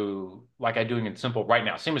to like I'm doing in simple right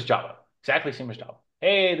now, same as Java, exactly same as Java.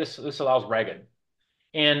 Hey, this allows ragged.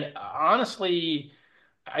 And honestly,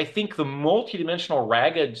 I think the multi-dimensional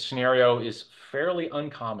ragged scenario is fairly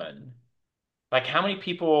uncommon. Like, how many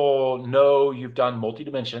people know you've done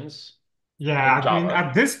multi-dimensions Yeah, in I mean, Java?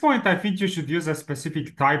 at this point, I think you should use a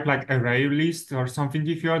specific type like array list or something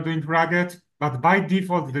if you are doing ragged. But by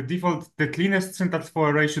default, the cleanest syntax for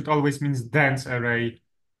array should always means dense array,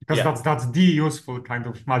 because Yeah. that's the useful kind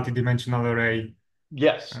of multi-dimensional array.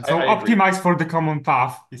 Yes, And I, so I agree. optimize for the common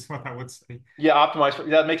path is what I would say. Yeah,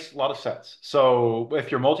 that makes a lot of sense. So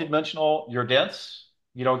if you're multi-dimensional, you're dense.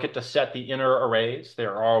 You don't get to set the inner arrays.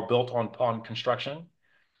 They're all built on construction.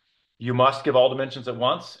 You must give all dimensions at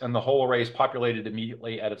once, and the whole array is populated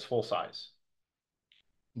immediately at its full size.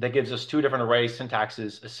 That gives us two different array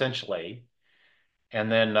syntaxes essentially.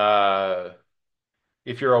 And then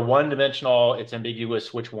if you're a one-dimensional, it's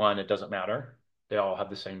ambiguous which one, it doesn't matter. They all have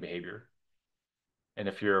the same behavior. And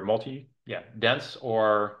if you're yeah, dense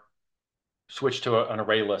or switch to an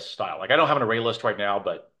array list style. Like I don't have an array list right now,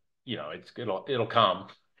 but it'll come.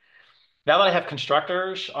 Now that I have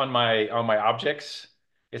constructors on my objects,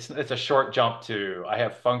 it's a short jump to I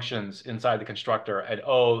have functions inside the constructor, and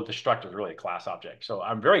oh, the constructor is really a class object. So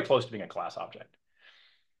I'm very close to being a class object.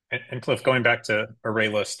 And Cliff, going back to array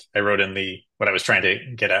list, I wrote in the what I was trying to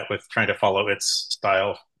get at with trying to follow its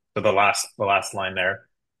style for the last line there.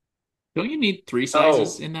 Don't you need three sizes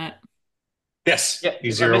Oh, in that? Yes, yeah, I'm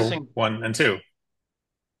E0, missing 1, and 2.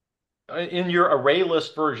 in your array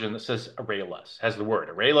list version that says array list has the word Yeah,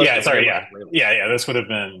 array sorry, list, yeah. array Yeah, list. yeah, this would have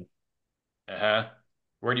been Uh-huh.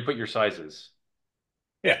 Where do you put your sizes?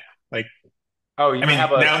 yeah, like Oh, I you mean,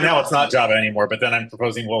 have a now here. it's not Java anymore, but then I'm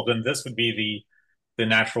proposing, well, then this would be the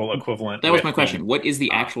natural equivalent That was with my the question. What is the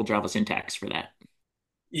uh, actual Java syntax for that?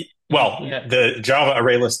 well, yeah, the Java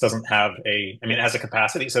array list doesn't have I mean, it has a yes.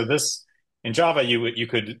 capacity. So this in Java, you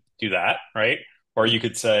could do that, right? Or you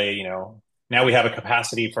could say, now we have a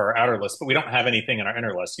capacity for our outer list, but we don't have anything in our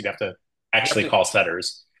inner list. You'd have to You have actually to call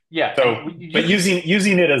setters. Yeah, and So, you but can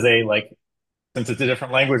using it as a like, since it's a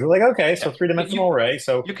different language, we're like, okay, yeah so three-dimensional you array.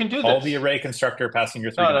 So you can do call the this. array constructor passing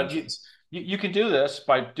your three No, no, dimensions. you can do this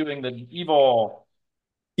by doing the evil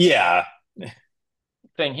Yeah.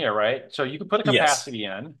 thing here, right? So you can put a Yes. capacity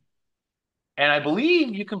in, and I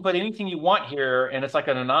believe you can put anything you want here, and it's like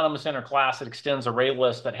an anonymous inner class that extends array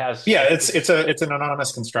list that has Yeah, it's an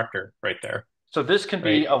anonymous constructor right there, so this can right?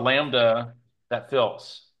 be a lambda that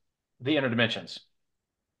fills the inner dimensions.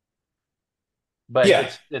 But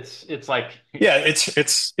Yeah. it's like Yeah,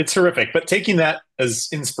 it's horrific. But taking that as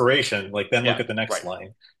inspiration, like then look yeah, at the next right.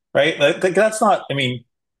 line, right? That's not, I mean,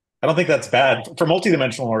 I don't think that's bad. For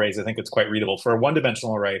multi-dimensional arrays, I think it's quite readable. For a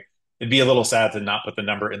one-dimensional array, it'd be a little sad to not put the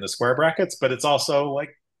number in the square brackets, but it's also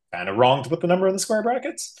like kind of wrong to put the number in the square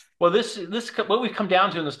brackets. Well, this what we've come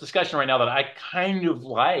down to in this discussion right now that I kind of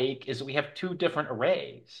like is that we have two different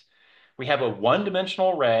arrays. We have a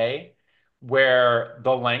one-dimensional array where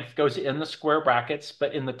the length goes in the square brackets,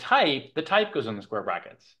 but in the type goes in the square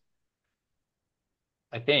brackets.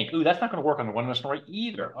 I think. Ooh, that's not going to work on the one-dimensional array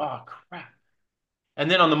either. Oh, crap.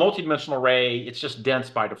 And then on the multi-dimensional array, it's just dense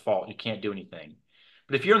by default. You can't do anything.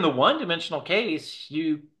 But if you're in the one-dimensional case,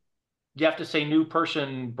 you have to say new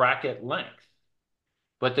person bracket length.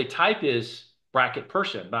 But the type is bracket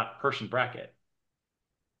person, not person bracket.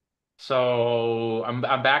 So I'm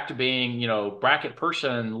back to being, bracket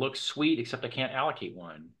person looks sweet, except I can't allocate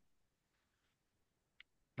one.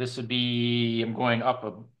 This would be, I'm going up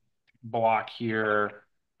a block here.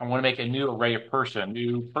 I want to make a new array of person,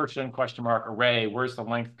 new person question mark array. Where's the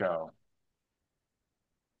length go?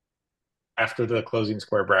 After the closing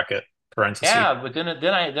square bracket parenthesis. Yeah, but then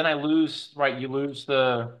I lose, right? You lose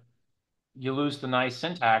the nice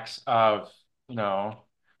syntax of, you know,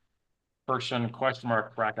 person question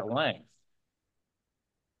mark bracket length.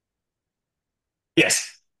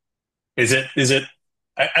 Yes. Is it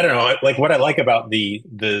I don't know, like what I like about the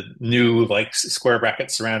new like square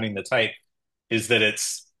brackets surrounding the type is that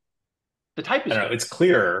it's The type I is don't know, good. it's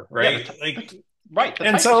clearer, Yeah, right? right. The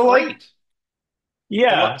And type is so like great.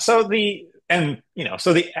 I yeah, love. so the and you know,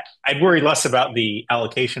 so the I'd worry less about the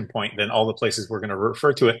allocation point than all the places we're going to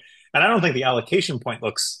refer to it. And I don't think the allocation point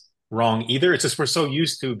looks wrong either. It's just we're so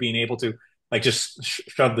used to being able to like just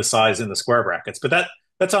shove the size in the square brackets. But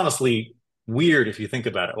that's honestly weird if you think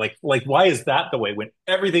about it. Like why is that the way when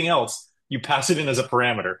everything else you pass it in as a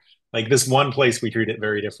parameter? Like this one place we treat it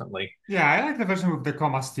very differently. Yeah, I like the version with the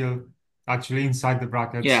comma still actually inside the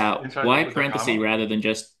brackets. Yeah, Inside why with a parenthesis comma. rather than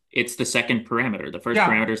just it's the second parameter? The first Yeah,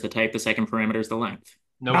 parameter is the type, the second parameter is the length.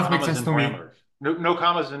 No that makes commas sense in to me. parameters. No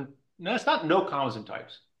commas in. No, it's not no commas in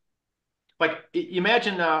types. Like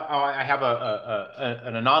imagine I have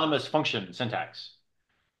an anonymous function syntax,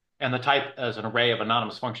 and the type is an array of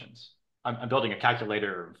anonymous functions. I'm building a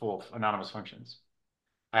calculator full of anonymous functions.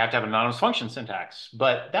 I have to have an anonymous function syntax,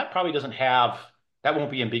 but that probably doesn't have. That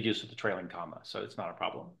won't be ambiguous with the trailing comma, so it's not a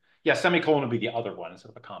problem. Yeah, semicolon would be the other one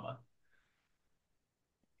instead of a comma.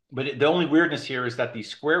 But the only weirdness here is that the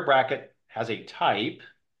square bracket has a type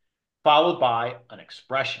followed by an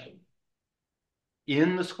expression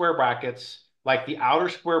in the square brackets. Like the outer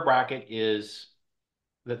square bracket is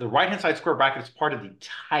the right-hand side square bracket is part of the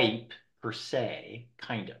type per se,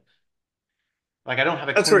 kind of. Like I don't have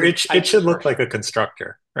a That's where clearly it typed should look expression. like a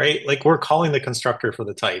constructor, right? Like we're calling the constructor for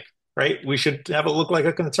the type, right? We should have it look like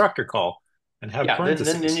a constructor call and have Yeah,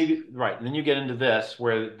 then parentheses. you right, then you get into this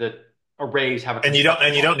where the arrays have a And constructor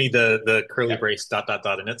you don't call. need the curly Yeah, brace dot dot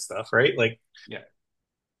dot init stuff, right? Like yeah.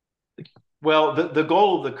 Well, the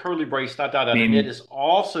goal of the curly brace dot dot I dot init mean, is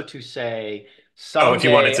also to say oh, if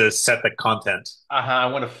you wanted someday to set the content. I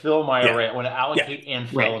want to fill my Yeah. array. I want to Yeah. allocate and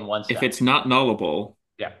fill right. in one If step. it's not nullable,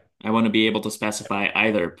 Yeah. I want to be able to specify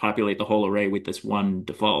either populate the whole array with this one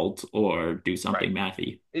default or do Right. something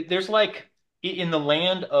mathy. There's like in the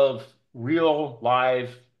land of real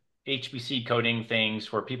live HPC coding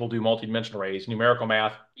things where people do multi-dimensional arrays, numerical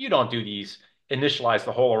math, you don't do these initialize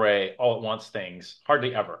the whole array all at once things,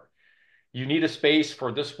 hardly ever. You need a space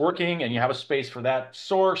for this working, and you have a space for that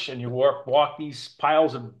source, and you walk these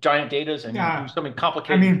piles of giant datas, and you do Yeah, something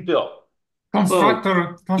I complicated, you mean, fill. Well,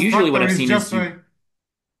 usually what constructor I've is seen just is you like,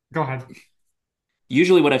 go ahead.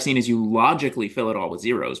 usually what I've seen is you logically fill it all with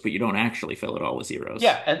zeros, but you don't actually fill it all with zeros.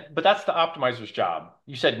 Yeah, but that's the optimizer's job.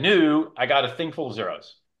 You said new, I got a thing full of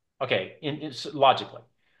zeros. Okay, logically.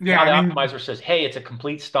 Yeah, Now I the mean, optimizer says, hey, it's a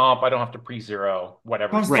complete stomp. I don't have to pre-zero,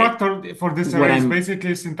 whatever you want. Right. constructor for this What array is I'm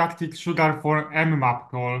basically syntactic sugar for mmap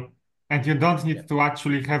call, and you don't Yeah, need to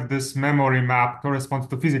actually have this memory map correspond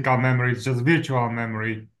to physical memory. It's just virtual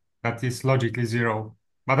memory that is logically zero.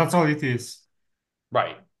 But that's all it is.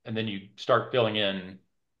 right. And then you start filling in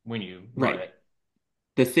when you run right. it.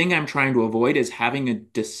 The thing I'm trying to avoid is having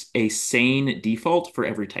a sane default for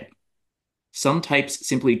every type. Some types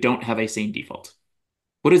simply don't have a sane default.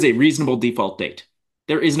 What is a reasonable default date?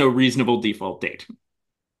 There is no reasonable default date.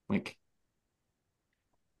 Like,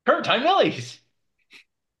 Current time Millies.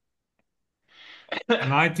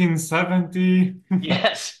 1970.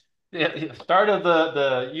 Yes. Start of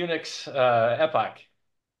the Unix epoch,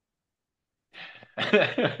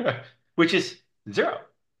 which is zero.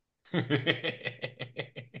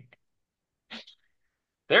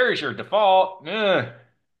 There's your default. Ugh.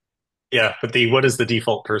 Yeah, but the what is the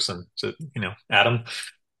default person? Is it, Adam?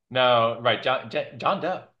 No, right, John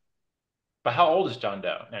Doe. But how old is John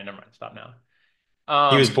Doe? No, never mind. Stop now.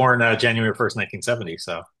 He was Um, born January 1st, 1970,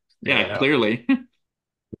 so figure yeah, that out. clearly.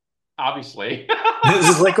 obviously. This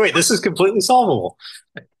is like, wait, this is completely solvable.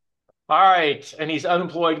 All right, and he's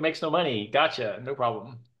unemployed, makes no money. Gotcha, no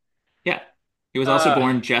problem. Yeah. He was also Uh,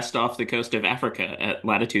 born just off the coast of Africa at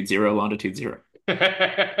latitude 0, longitude 0.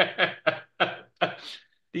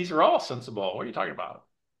 these are all sensible. What are you talking about?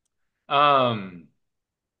 Um,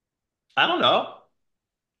 I don't know.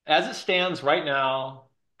 As it stands right now,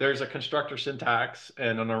 there's a constructor syntax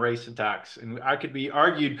and an array syntax, and I could be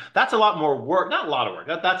argued that's a lot more work. Not a lot of work.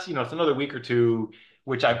 That's it's another week or two,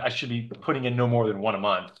 which I should be putting in no more than one a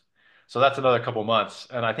month. So that's another couple months,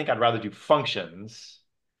 and I think I'd rather do functions,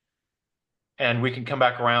 and we can come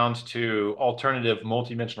back around to alternative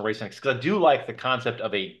multidimensional array syntax because I do like the concept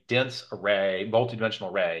of a dense array,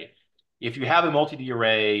 multidimensional array. If you have a multi-D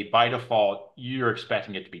array, by default, you're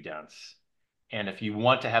expecting it to be dense. And if you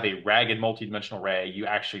want to have a ragged multidimensional array, you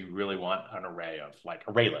actually really want an array of like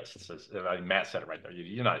array lists. I mean, Matt said it right there.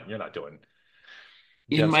 You're not doing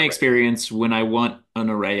In dense my arrays. experience, when I want an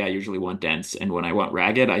array, I usually want dense, and when I want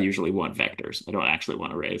ragged, I usually want vectors. I don't actually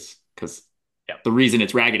want arrays because Yeah, the reason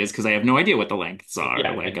it's ragged is because I have no idea what the lengths are.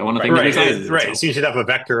 yeah, Like, I and want a right, thing that Right, resizes right. itself. So you should have a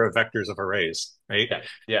vector of vectors of arrays, right? yeah,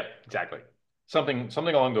 yeah, exactly. Something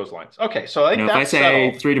along those lines. Okay, so I think If I that's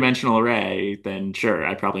say settled. three-dimensional array, then sure,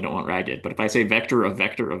 I probably don't want ragged. But if I say vector of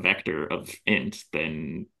vector of vector of int,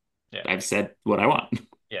 then Yeah, I've said what I want.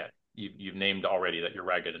 yeah. You've named already that you're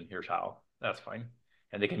ragged, and here's how. That's fine.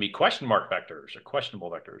 And they can be question mark vectors or questionable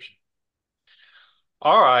vectors.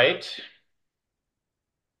 All right.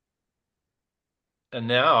 And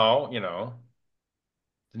now,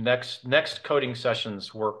 the next coding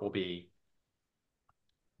session's work will be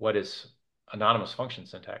what is anonymous function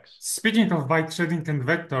syntax. Speaking of byte shading and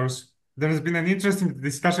vectors, there has been an interesting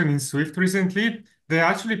discussion in Swift recently. They're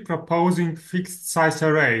actually proposing fixed size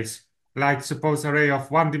arrays, like suppose array of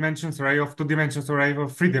one dimensions, array of two dimensions, array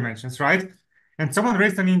of three dimensions, right? And someone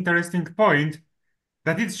raised an interesting point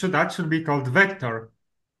that it should actually be called vector,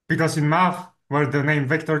 because in math, where the name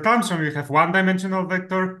vector comes from, you have one-dimensional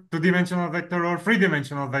vector, two-dimensional vector, or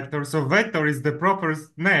three-dimensional vector. So vector is the proper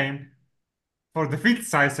name for the fixed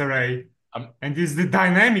size array, I'm and is the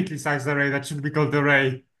dynamically sized array that should be called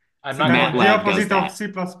array. I'm So not kind going of the MATLAB to does opposite of that. C++.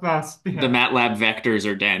 The Yeah. MATLAB vectors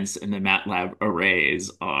are dense, and the MATLAB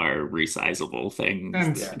arrays are resizable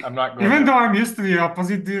things. And yeah, I'm not going even to though I'm used to the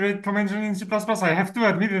opposite direct convention in C++, I have to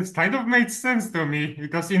admit it's kind of made sense to me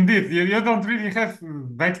because indeed you don't really have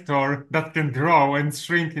vector that can grow and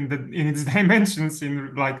shrink in its dimensions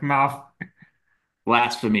in like math.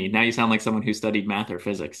 Blasphemy. Now you sound like someone who studied math or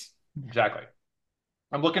physics. exactly.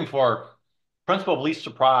 I'm looking for principle of least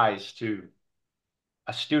surprise to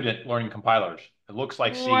a student learning compilers. It looks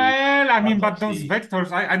like C, Well, I mean, sounds like but those C.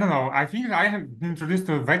 vectors, I don't know. I think I have been introduced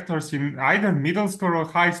to vectors in either middle school or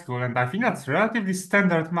high school, and I think that's relatively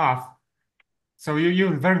standard math. So you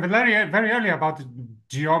learn very early about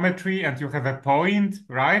geometry, and you have a point,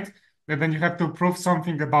 right? And then you have to prove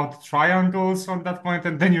something about triangles on that point,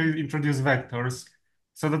 and then you introduce vectors.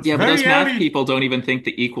 So that's Yeah, but those very math early. people don't even think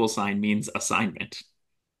the equal sign means assignment.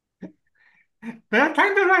 They're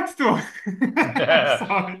kind of right too. I'm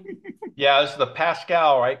sorry. Yeah, this is the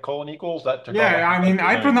Pascal, right? Colon equals. That took on a Yeah, whole I bunch mean, of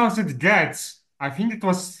I names. pronounce it gets. I think it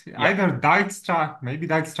was Yeah, either Dijkstra, maybe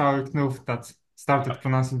Dijkstra or Knopf that yeah. started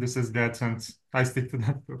pronouncing this as gets, and I stick to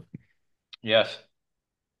that too. Yes,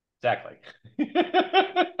 exactly.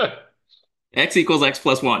 X equals X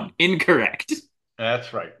plus 1. Incorrect.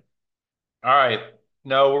 That's right. All right.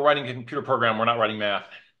 No, we're writing a computer program. We're not writing math.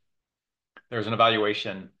 There's an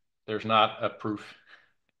evaluation. There's not a proof.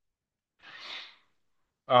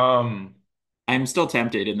 Um, I'm still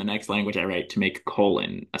tempted in the next language I write to make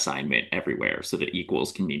colon assignment everywhere so that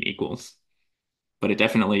equals can mean equals. But it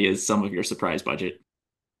definitely is some of your surprise budget.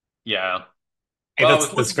 yeah. Hey, Well,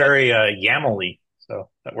 that's very YAML-y, so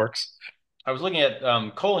that works. I was looking at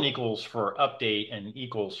colon equals for update and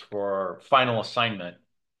equals for final assignment.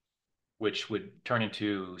 which would turn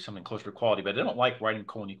into something closer to quality, but I don't like writing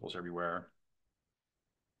colon equals everywhere.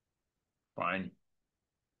 Fine.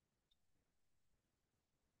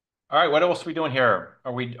 All right, what else are we doing here?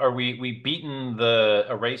 Are we beaten the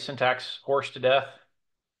array syntax horse to death?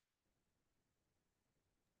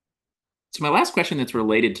 So my last question that's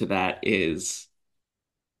related to that is,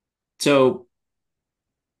 so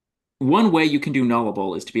one way you can do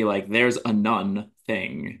nullable is to be like, there's a none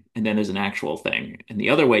thing, and then there's an actual thing. And the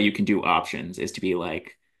other way you can do options is to be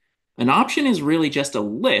like, an option is really just a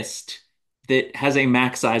list that has a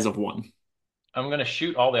max size of one. I'm gonna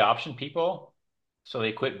shoot all the option people so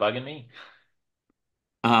they quit bugging me.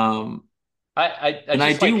 Um, I and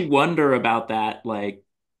I just do like wonder about that, like,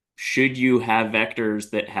 should you have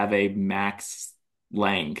vectors that have a max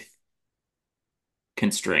length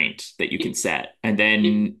constraint that you can it, set, and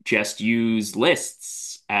it, then just use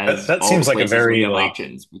lists That as that all the seems like a places where you very have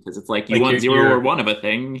options? Because it's like you like want zero or you're one of a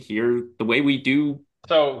thing, here the way we do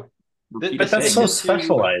so repeated but this that's gets so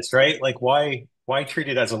things. into specialized, right? Like why treat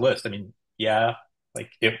it as a list? I mean, yeah,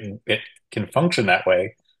 like it can function that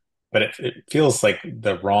way, but it feels like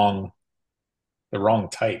the wrong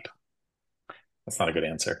type. That's not a good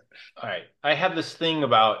answer. all right. I have this thing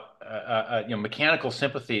about mechanical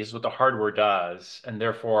sympathies, what the hardware does, and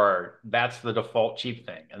therefore that's the default cheap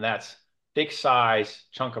thing, and that's fixed size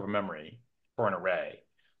chunk of memory for an array.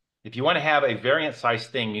 If you want to have a variant size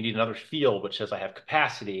thing, you need another field which says I have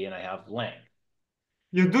capacity and I have length.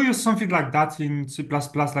 You do use something like that in C++,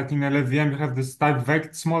 like in LLVM, you have this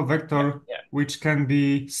type small Yeah, vector yeah, which can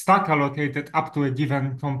be stack allocated up to a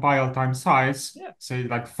given compile time size, yeah. say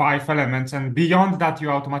like 5 elements, and beyond that you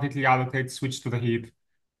automatically allocate switch to the heap.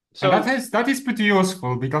 And So that is pretty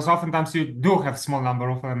useful because oftentimes you do have small number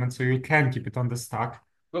of elements, so you can keep it on the stack.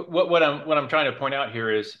 what I'm trying to point out here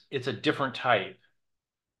is it's a different type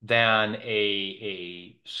than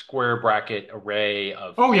a square bracket array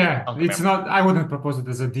of Oh yeah, chunk of it's memory. not, I wouldn't propose it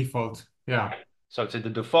as a default. Yeah. Right. So the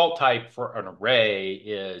default type for an array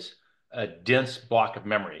is a dense block of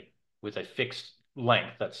memory with a fixed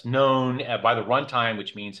length that's known by the runtime,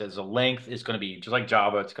 which means as a length is going to be just like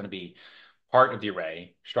Java, it's going to be part of the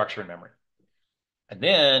array structure and memory. And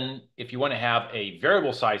then if you want to have a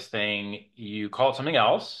variable size thing, you call it something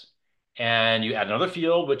else and you add another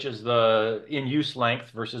field, which is the in use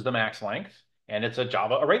length versus the max length. And it's a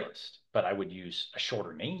Java array list, but I would use a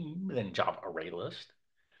shorter name than Java array list.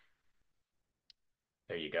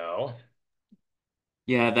 There you go.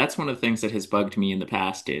 Yeah, that's one of the things that has bugged me in the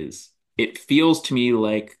past is it feels to me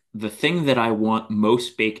like the thing that I want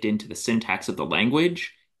most baked into the syntax of the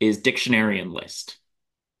language is dictionary and list.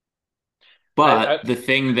 I, But the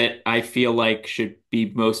thing that I feel like should be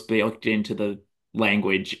most baked into the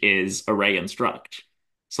language is array and struct.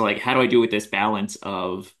 So like how do I do with this balance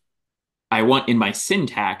of I want in my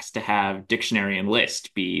syntax to have dictionary and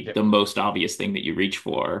list be the most obvious thing that you reach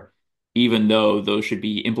for, even though those should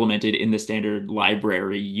be implemented in the standard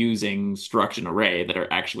library using struct and array that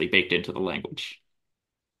are actually baked into the language.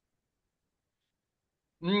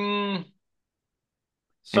 mm,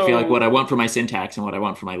 I feel like what I so want for my syntax and what I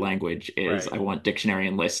want for my language is right. I want dictionary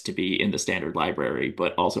and list to be in the standard library,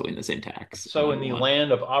 but also in the syntax. And So I in the want,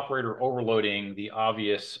 land of operator overloading, the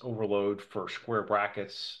obvious overload for square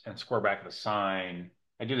brackets and square bracket assign.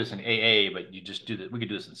 I do this in AA, but you just do that. We could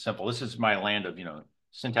do this in simple. This is my land of,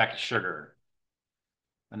 syntax sugar,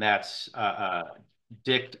 and that's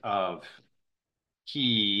dict of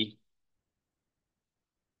key,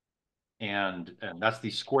 and that's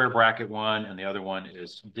the square bracket one, and the other one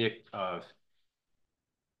is dict of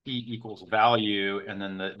key equals value, and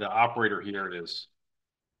then the operator here is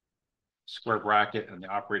square bracket, and the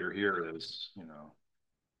operator here is,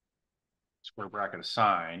 square bracket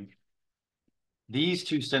assign. These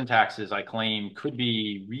two syntaxes, I claim, could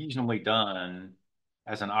be reasonably done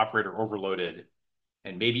as an operator overloaded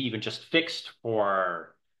and maybe even just fixed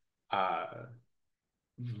for uh,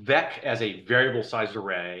 vec as a variable sized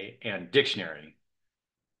array and dictionary.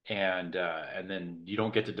 And then you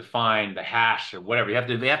don't get to define the hash or whatever. They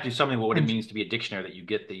have to do something with what it And means to be a dictionary that you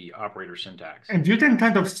get the operator syntax. And you can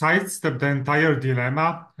kind of sidestep the entire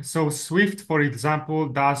dilemma. So Swift, for example,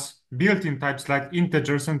 does built-in types like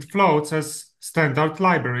integers and floats as standard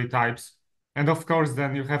library types. And of course,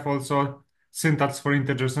 then you have also syntax for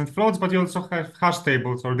integers and floats, but you also have hash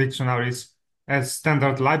tables or dictionaries as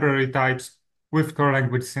standard library types with core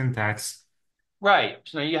language syntax. Right.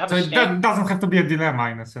 So you have a So it stand. doesn't have to be a dilemma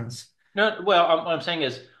in a sense. No, well, what I'm saying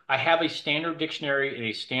is I have a standard dictionary and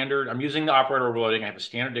a standard, I'm using the operator overloading. I have a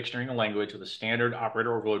standard dictionary in the language with a standard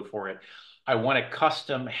operator overload for it. I want a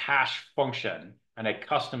custom hash function and a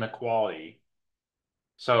custom equality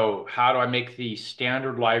So how do I make the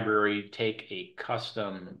standard library take a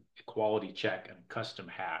custom equality check and custom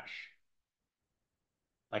hash?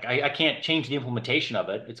 Like I can't change the implementation of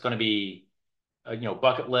it. It's going to be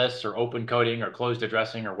bucket lists or open coding or closed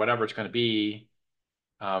addressing or whatever it's going to be.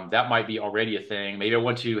 That might be already a thing. Maybe I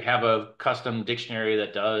want to have a custom dictionary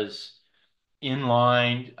that does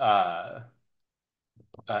inline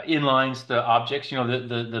inlines the objects. You know,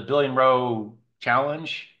 the billion row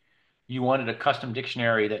challenge. You wanted a custom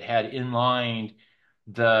dictionary that had inlined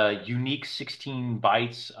the unique 16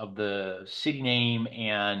 bytes of the city name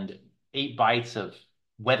and 8 bytes of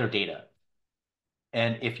weather data.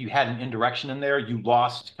 And if you had an indirection in there, you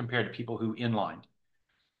lost compared to people who inlined.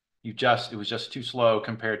 It was just too slow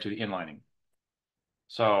compared to the inlining.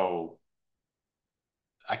 So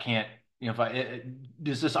I can't, if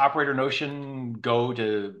does this operator notion go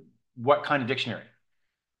to what kind of dictionary?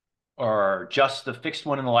 Or just the fixed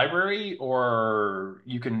one in the library, or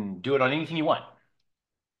you can do it on anything you want.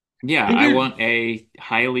 Yeah, Think I it, want a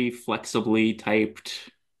highly flexibly typed.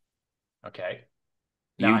 Okay.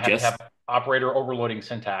 Now You I have to have just operator overloading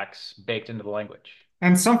syntax baked into the language.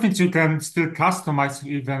 and some things you can still customize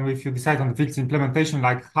even if you decide on the fixed implementation,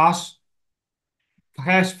 like hash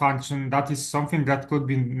function. That is something that could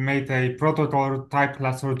be made a protocol, type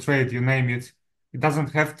class, or trait, you name it. It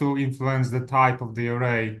doesn't have to influence the type of the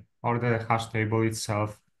array or the hash table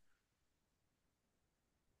itself.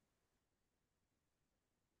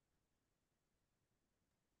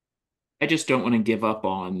 I just don't want to give up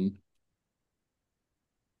on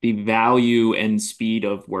the value and speed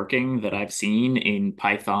of working that I've seen in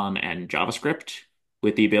Python and JavaScript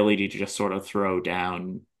with the ability to just sort of throw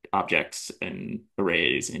down objects and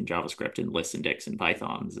arrays in JavaScript and lists and dicts and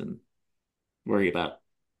Pythons and worry about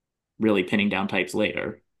really pinning down types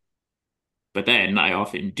later. But then I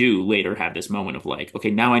often do later have this moment of like,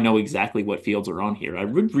 okay, now I know exactly what fields are on here. I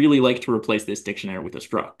would really like to replace this dictionary with a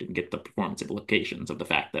struct and get the performance implications of the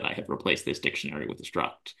fact that I have replaced this dictionary with a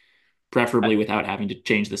struct, I, preferably without having to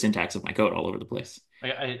change the syntax of my code all over the place.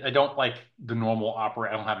 I don't like the normal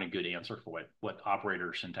operator. I don't have any good answer for what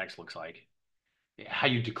operator syntax looks like. How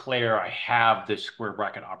you declare I have this square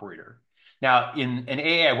bracket operator. Now, in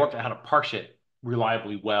AA, I worked out how to parse it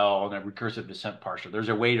reliably well and a recursive descent parser. There's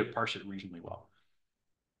a way to parse it reasonably well,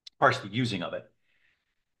 parse the using of it.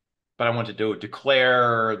 But I want to do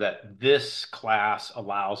declare that this class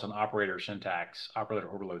allows an operator syntax,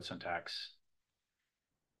 operator overload syntax,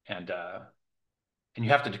 and uh, and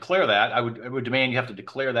you have to declare that. I would demand you have to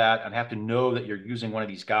declare that and have to know that you're using one of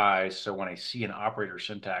these guys. So when I see an operator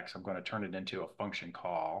syntax, I'm going to turn it into a function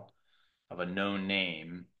call of a known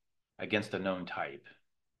name against a known type.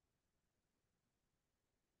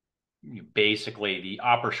 Basically, the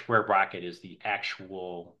upper square bracket is the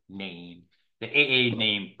actual name. The AA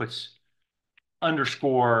name puts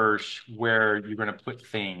underscores where you're going to put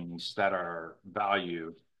things that are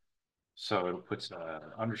value. So it puts a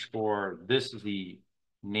underscore. This is the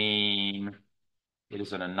name. It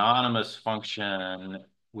is an anonymous function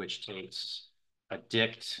which takes a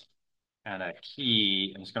dict and a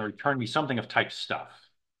key, and it's going to return me something of type stuff.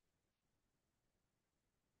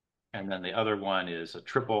 And then the other one is a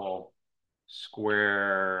triple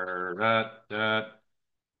square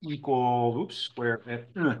equal, oops, square.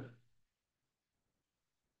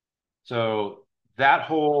 So that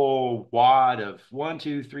whole wad of 1,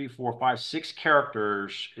 2, 3, 4, 5, 6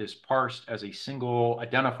 characters is parsed as a single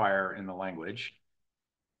identifier in the language.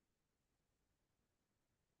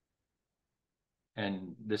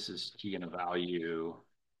 And this is key and a value,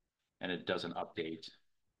 and it does an update,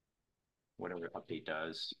 whatever update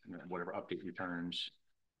does, and whatever update returns.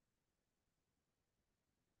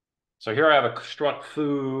 So here I have a struct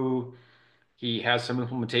foo. He has some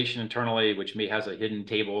implementation internally, which may has a hidden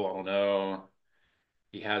table. I don't know.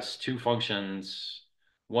 He has two functions.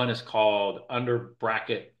 One is called under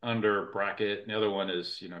bracket. And the other one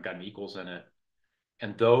is, got an equals in it.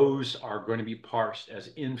 And those are going to be parsed as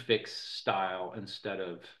infix style instead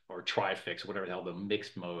of, or trifix, whatever the hell the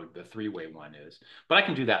mixed mode, the three-way one is. But I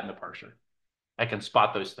can do that in the parser. I can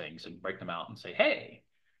spot those things and break them out and say, hey,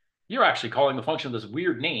 you're actually calling the function this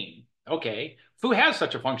weird name. Okay, foo has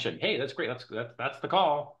such a function. Hey, that's great. That's the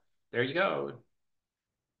call. There you go.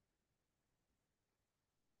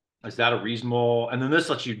 Is that a reasonable? And then this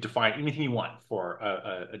lets you define anything you want for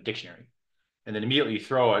a dictionary. And then immediately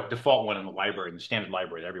throw a default one in the library, in the standard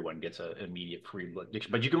library that everyone gets an immediate free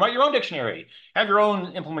dictionary. But you can write your own dictionary, have your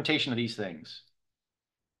own implementation of these things,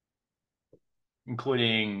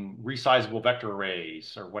 including resizable vector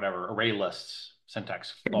arrays or whatever, array lists,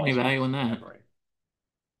 syntax Certainly laws for value this in that. category.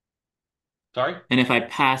 Sorry? And if I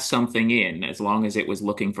pass something in, as long as it was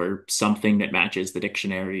looking for something that matches the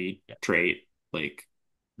dictionary Yeah. trait, like,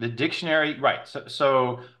 The dictionary, right.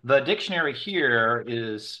 So the dictionary here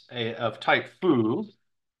is of type foo,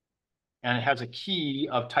 and it has a key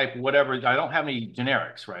of type whatever. I don't have any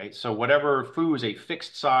generics, right? So whatever foo is a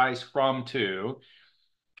fixed size from to,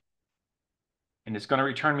 and it's going to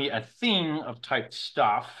return me a thing of type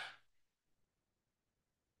stuff.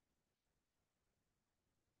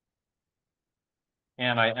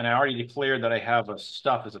 And I already declared that I have a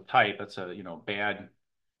stuff as a type. That's a bad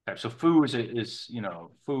type. So foo is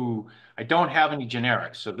foo. I don't have any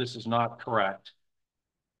generics, so this is not correct.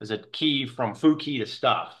 There's a key from foo key to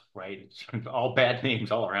stuff, right? It's all bad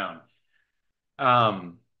names all around.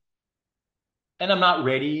 Um, and I'm not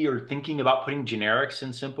ready or thinking about putting generics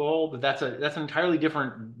in simple, but that's an entirely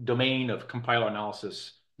different domain of compiler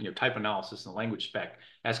analysis, type analysis and language spec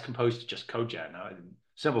as composed to just CodeGen.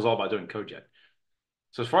 Simple is all about doing CodeGen.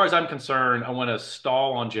 So as far as I'm concerned, I want to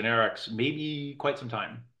stall on generics maybe quite some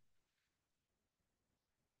time.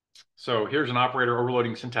 So here's an operator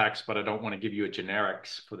overloading syntax, but I don't want to give you a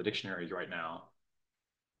generics for the dictionaries right now,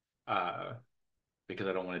 uh, because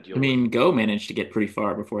I don't want to I deal with. mean, Go managed to get pretty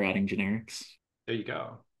far before adding generics. There you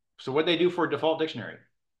go. So what they do for a default dictionary?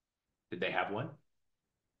 Did they have one?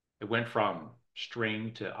 It went from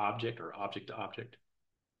string to object or object to object.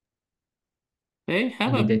 They I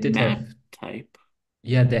have mean, a they did map have, type.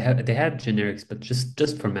 yeah, they had generics, but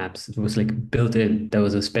just for maps. It was like built in. That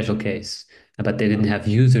was a special case, but they didn't have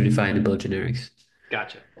user definable generics.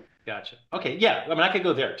 Gotcha. Gotcha. Okay. Yeah. I mean, I could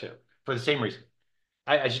go there too for the same reason.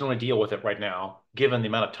 I just don't want to deal with it right now, given the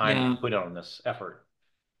amount of time we Yeah, put on this effort,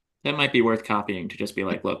 that might be worth copying to just be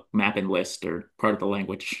like, look, map and list are part of the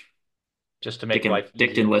language. just to Dict make and, life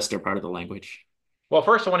dict and easier. list are part of the language. Well,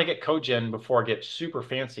 first I want to get CodeGen before I get super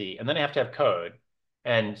fancy, and then I have to have code,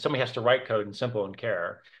 and somebody has to write code in simple and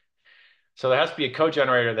care. So there has to be a code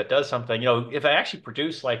generator that does something. If I actually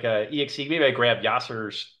produce like a exe, maybe I grab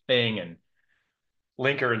Yasser's thing and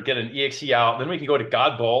linker and get an exe out. Then we can go to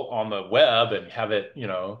Godbolt on the web and have it,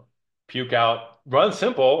 puke out, run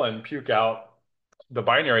simple and puke out the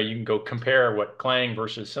binary. You can go compare what Clang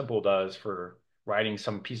versus simple does for writing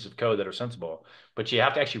some pieces of code that are sensible. But you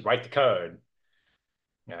have to actually write the code.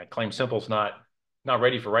 Yeah, I claim simple's not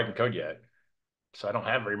ready for writing code yet. So I don't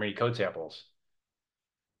have very many code samples.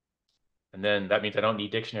 And then that means I don't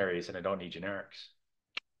need dictionaries and I don't need generics.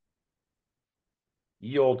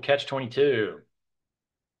 Ye old catch 22.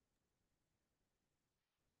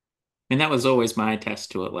 And that was always my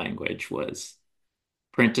test to a language was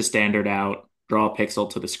print a standard out, draw a pixel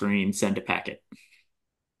to the screen, send a packet.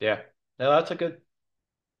 Yeah. No, that's a good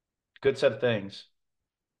set of things.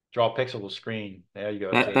 Draw a pixel screen. There you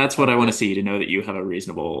go. It's That's what I want to appropriate. see to know that you have a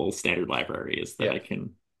reasonable standard library is that Yeah. I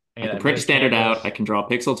can And print a standard out, I mid-canvas. can draw a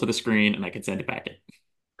pixel to the screen, and I can send a packet.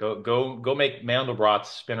 Go make Mandelbrot's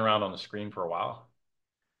spin around on the screen for a while.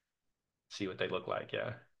 See what they look like.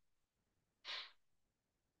 Yeah.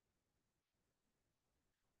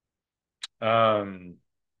 Um,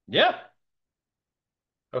 yeah.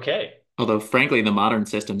 Okay. Although, frankly, the modern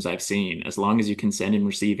systems I've seen, as long as you can send and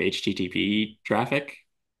receive HTTP traffic,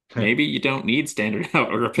 maybe you don't need standard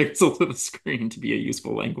out or a pixel to the screen to be a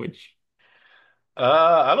useful language.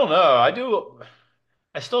 I don't know.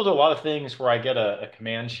 I still do a lot of things where I get a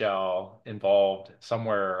command shell involved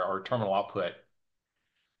somewhere or terminal output.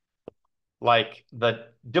 Like the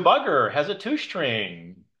debugger has a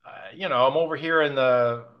two-string. I'm over here in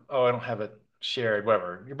oh, I don't have it shared,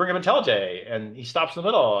 whatever. You bring up IntelliJ and he stops in the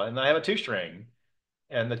middle and I have a two-string.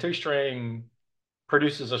 And the two-string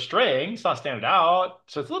produces a string. It's not standard out.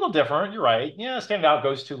 So it's a little different. You're right. Yeah, standard out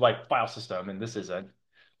goes to like file system and this isn't.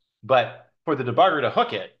 But for the debugger to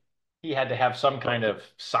hook it, he had to have some kind of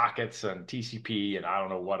sockets and TCP and I don't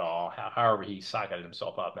know what all, however he socketed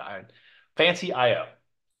himself up. Fancy IO.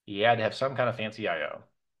 He had to have some kind of fancy IO.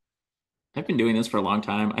 I've been doing this for a long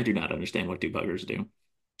time. I do not understand what debuggers do.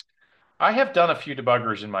 I have done a few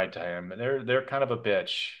debuggers in my time. They're kind of a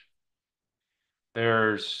bitch.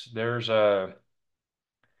 There's a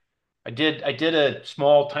I did a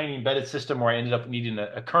small tiny embedded system where I ended up needing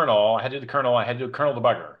a kernel. I had to do the kernel. I had to do a kernel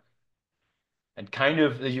debugger. And kind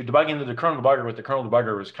of you debugging the kernel debugger with the kernel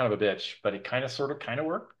debugger was kind of a bitch, but it kind of sort of kind of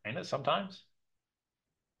worked, kind of sometimes.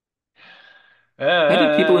 How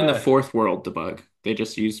did people in the Uh, fourth world debug? They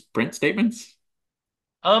just use print statements?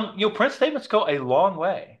 print statements go a long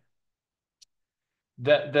way.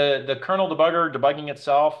 The kernel debugger debugging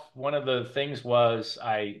itself, one of the things was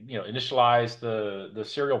I, initialized the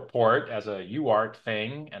serial port as a UART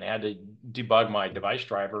thing, and I had to debug my device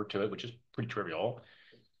driver to it, which is pretty trivial.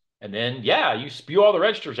 And then, yeah, you spew all the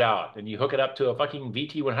registers out and you hook it up to a fucking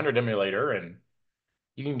VT100 emulator and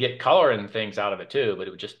you can get color and things out of it too, but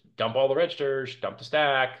it would just dump all the registers, dump the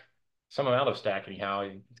stack, some amount of stack anyhow.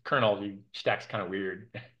 Kernel the stack's kind of weird.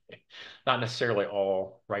 Not necessarily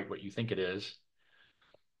all right what you think it is.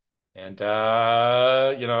 And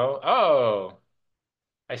oh,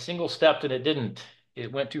 I single stepped and it didn't.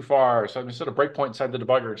 It went too far. So I'm just sort of breakpoint inside the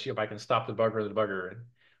debugger and see if I can stop the debugger or the debugger. And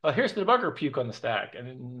oh, here's the debugger puke on the stack,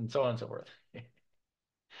 and so on and so forth.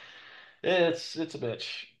 It's a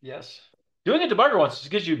bitch, yes. Doing a debugger once just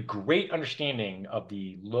gives you great understanding of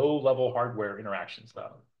the low-level hardware interactions,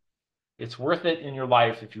 though. It's worth it in your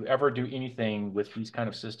life if you ever do anything with these kind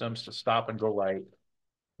of systems to stop and go right.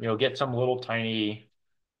 Get some little tiny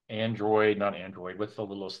Android, not Android, what's the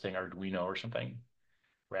littlest thing, Arduino or something,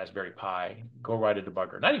 Raspberry Pi. Go write a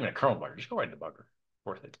debugger. Not even a kernel debugger, just go write a debugger.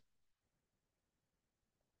 Worth it.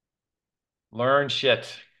 Learn shit.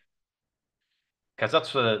 Because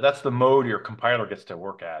that's the mode your compiler gets to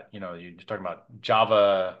work at. You're just talking about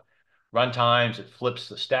Java runtimes. It flips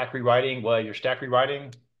the stack rewriting. Well, your stack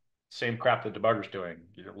rewriting, same crap the debugger's doing.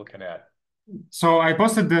 You're looking at. So I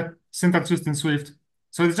posted the syntax used in Swift.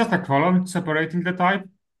 So it's just a column separating the type.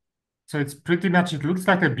 So it's pretty much, it looks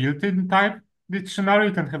like a built-in type dictionary.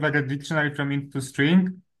 You can have like a dictionary from int to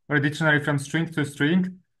string or a dictionary from string to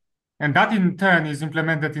string. And that in turn is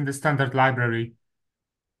implemented in the standard library.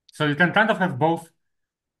 So you can kind of have both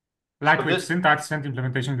So lightweight this syntax and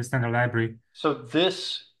implementation in the standard library. so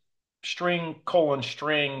this string colon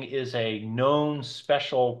string is a known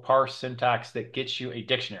special parse syntax that gets you a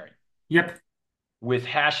dictionary Yep, with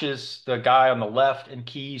hashes, the guy on the left, and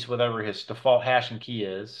keys, whatever his default hash and key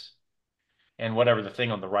is, and whatever the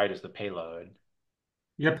thing on the right is the payload.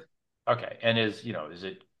 yep. Okay. And is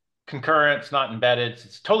it concurrent? It's not embedded.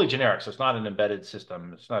 It's totally generic. So it's not an embedded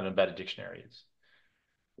system. It's not an embedded dictionary. It's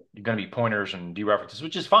going to be pointers and dereferences,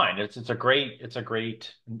 which is fine. It's a great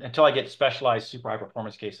until I get specialized super high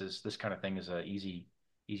performance cases. This kind of thing is a easy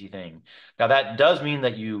thing. Now that does mean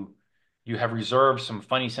that you have reserved some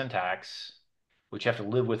funny syntax, which you have to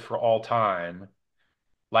live with for all time,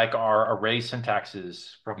 like our array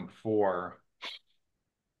syntaxes from before.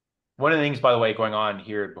 One of the things, by the way, going on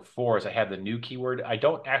here before is I have the new keyword. I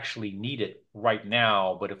don't actually need it right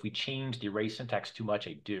now, but if we change the array syntax too much,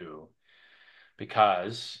 I do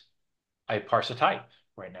because I parse a type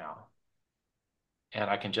right now. And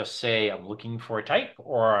I can just say I'm looking for a type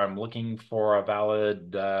or I'm looking for a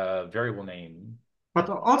valid variable name. But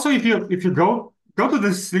also if you go to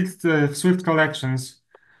the Swift collections,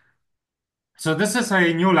 so this is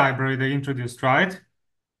a new library they introduced, right?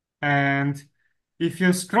 And if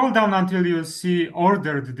you scroll down until you see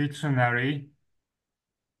ordered dictionary,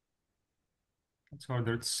 it's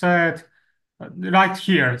ordered set right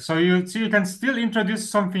here. So you see you can still introduce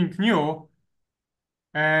something new,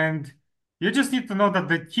 and you just need to know that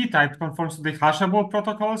the key type conforms to the hashable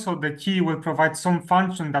protocol. So the key will provide some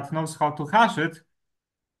function that knows how to hash it.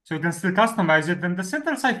 So you can still customize it. And the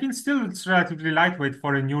syntax, I think, still it's relatively lightweight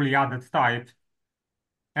for a newly added type.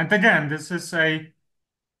 And again, this is a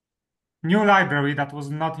new library that was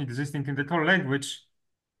not existing in the core language,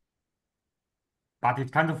 but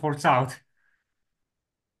it kind of works out.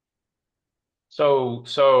 So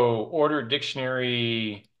order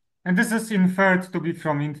dictionary, And this is inferred to be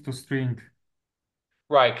from int to string.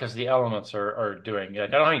 right? Because the elements are doing it. I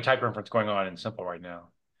don't have any type reference going on in simple right now,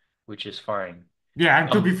 which is fine. Yeah,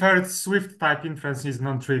 and to be Um, fair, Swift type inference is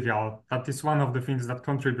non-trivial. That is one of the things that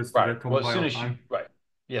contributes to right. the Well, as soon compile as you time. right,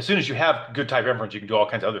 yeah, as soon as you have good type reference, you can do all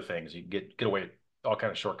kinds of other things. You can get away with all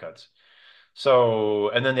kinds of shortcuts. So,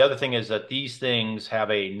 and then the other thing is that these things have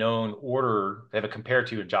a known order. They have a compare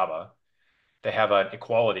to in Java. They have an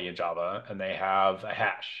equality in Java, and they have a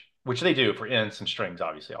hash, which they do for ints and strings.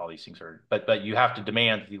 Obviously, all these things are. But you have to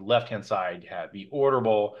demand that the left-hand side have be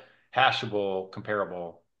orderable, hashable,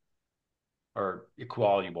 comparable, or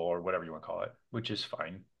equalitable, or whatever you want to call it, which is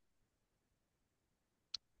fine.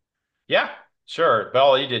 Yeah, sure. But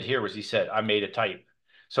all he did here was he said, I made a type.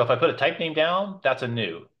 So if I put a type name down, that's a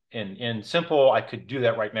new. In simple, I could do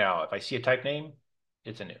that right now. If I see a type name,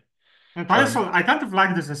 it's a new. And I So also, I kind of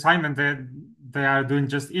like this assignment that they are doing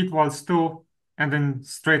just equals to, and then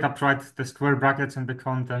straight up write the square brackets and the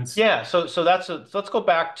contents. yeah, so let's go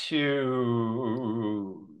back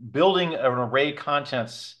to building an array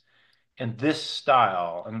contents in this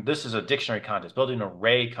style. And this is a dictionary contents, building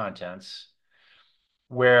array contents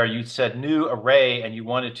where you said new array and you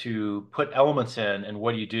wanted to put elements in, and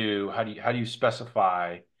what do you do? How do you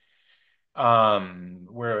specify?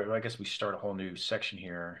 Where I guess we start a whole new section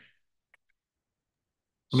here.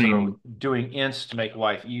 I So mean, doing ints to make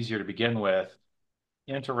life easier to begin with.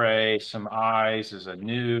 int array, some i's is a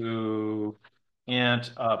new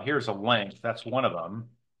int of here's a length. That's one of them.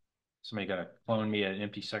 Somebody gonna clone me an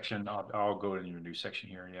empty section. I'll go into a new section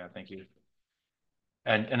here. Yeah, thank you.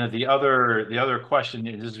 And the other question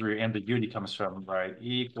is this is where your ambiguity comes from, right?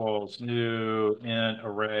 Equals new int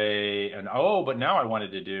array, and oh, but now I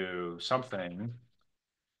wanted to do something.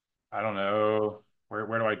 I don't know.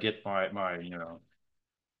 Where do I get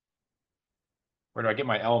where do I get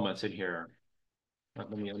my elements in here? Let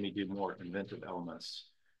me do more inventive elements.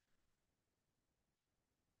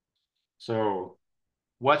 So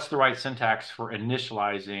what's the right syntax for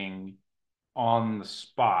initializing on the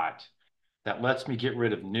spot that lets me get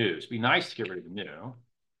rid of new? It'd be nice to get rid of new.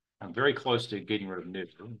 I'm very close to getting rid of new.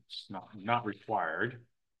 It's not required.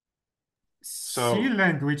 C So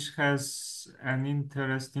language has an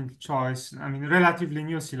interesting choice. I mean, relatively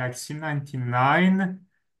new C, like C99.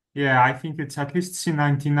 Yeah, I think it's at least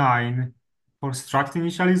C99 for struct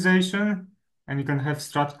initialization, and you can have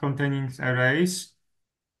struct containing arrays.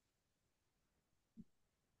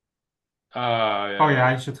 Oh yeah, yeah,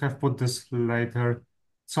 I should have put this later.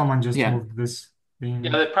 Someone just Yeah. moved this yeah, in.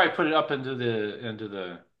 they probably put it up into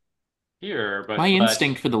the here, My but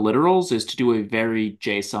instinct for the literals is to do a very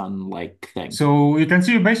JSON-like thing. So you can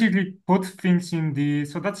see you basically put things in the,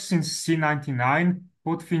 so that's since C99,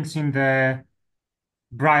 put things in the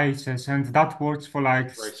braces, and that works for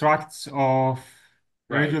like braces. structs of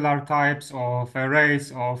Right. regular types, of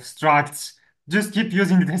arrays, of structs. Just keep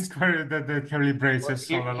using the square, the curly Well,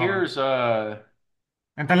 braces all along. here's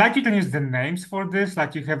And I like you can use the names for this,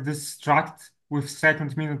 like you have this struct with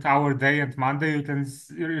second, minute, hour, day, and Monday. You can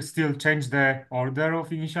still change the order of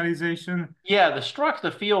initialization. yeah, the struct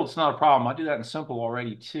the field's not a problem. I do that in simple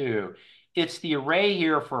already too. It's the array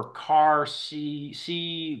here for car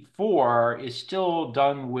C4 is still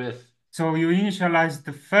done with So you initialize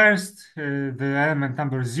the first, the element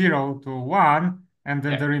number 0 to 1, and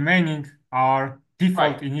then yeah, the remaining are right.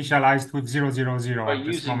 default initialized with 000 By at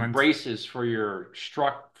this using moment. braces for your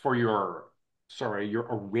struct for your sorry, your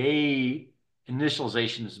array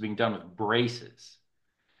initialization is being done with braces.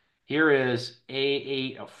 Here is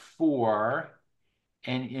A8 of 4,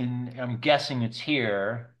 and I'm guessing it's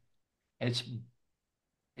here. It's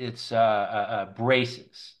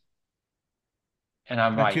braces. And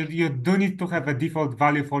I'm But you, like, you do need to have a default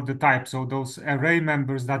value for the type. So those array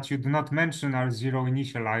members that you do not mention are 0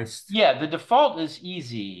 initialized. yeah, the default is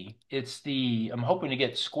easy. I'm hoping to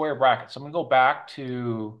get square brackets. I'm gonna go back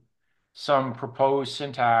to some proposed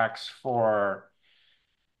syntax for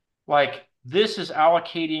like this is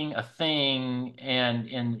allocating a thing,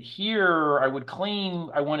 and here I would claim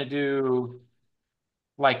I want to do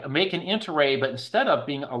like make an int array, but instead of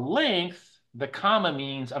being a length, the comma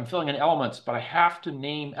means I'm filling in elements, but I have to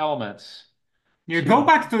name elements Yeah, to go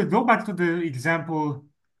back to the example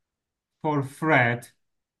for Fred.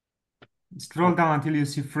 Scroll down until you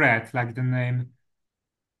see Fred, like the name.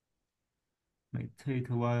 Might take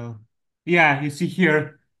a while. Yeah, you see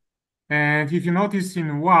here. And if you notice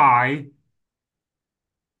in Y,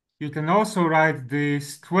 you can also write the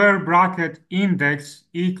square bracket index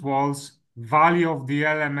equals value of the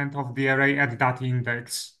element of the array at that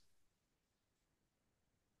index.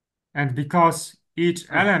 And because each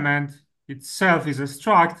element itself is a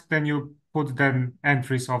struct, then you put the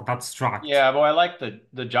entries of that struct. yeah, but I like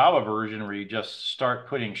the Java version where you just start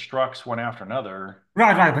putting structs one after another.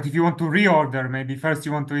 Right, right. But if you want to reorder, maybe first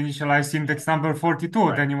you want to initialize index number 42,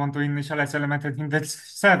 Right. then you want to initialize element at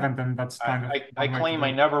index 7, then that's I, kind of I one way to claim do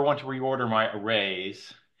I it. never want to reorder my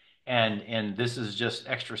arrays, and this is just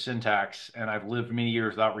extra syntax, and I've lived many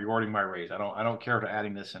years without reordering my arrays. I don't care to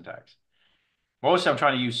adding this syntax. Mostly I'm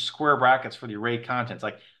trying to use square brackets for the array contents.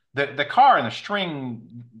 Like the car and the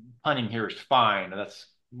string punning here is fine. That's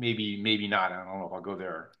maybe not. I don't know if I'll go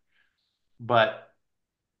there. But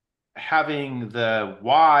having the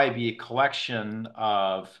Y be a collection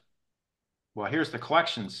of, well, here's the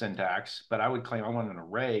collection syntax, but I would claim I want an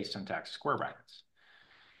array syntax, square brackets.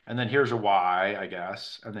 And then here's a Y, I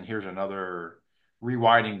guess. And then here's another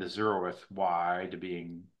rewinding the zeroth Y to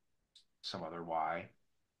being some other Y.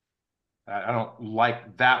 I don't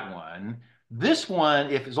like that one. This one,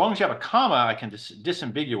 if as long as you have a comma, I can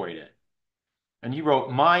disambiguate it. And you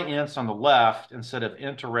wrote my ints on the left instead of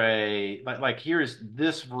int array. Like here's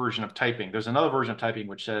this version of typing. There's another version of typing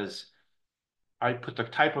which says I put the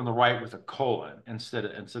type on the right with a colon instead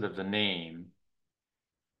of the name.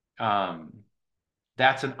 Um,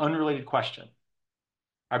 that's an unrelated question.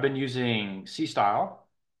 I've been using C style,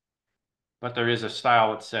 but there is a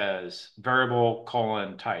style that says variable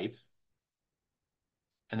colon type.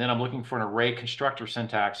 And then I'm looking for an array constructor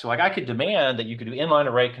syntax. So like I could demand that you could do inline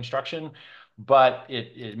array construction, but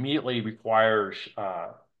it immediately requires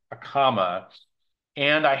a comma,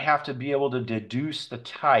 and I have to be able to deduce the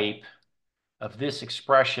type of this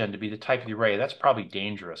expression to be the type of the array. That's probably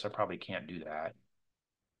dangerous. I probably can't do that.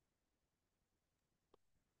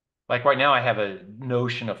 Like right now, I have a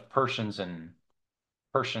notion of persons and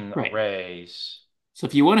person Right. arrays. So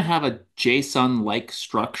if you want to have a JSON-like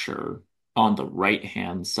structure on the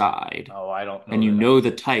right-hand side, Oh, I don't and know you that I, know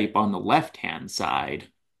the type on the left-hand side,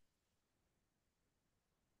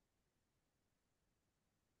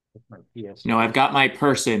 my PS. I've got my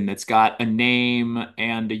person that's got a name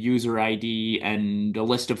and a user ID and a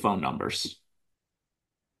list of phone numbers.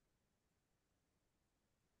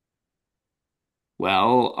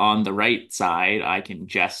 Well, on the right side, I can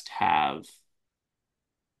just have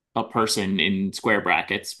a person in square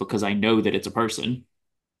brackets because I know that it's a person.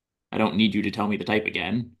 I don't need you to tell me the type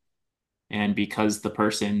again. And because the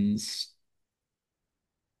person's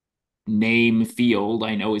name field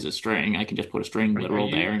I know is a string, I can just put a string Are literal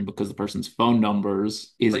there. you And because the person's phone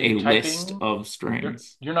numbers are is you a list typing? of You're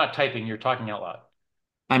strings, you're not typing, you're talking out loud.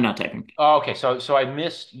 I'm not typing. Oh, okay, so I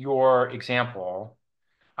missed your example.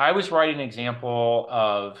 I was writing an example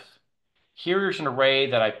of here's an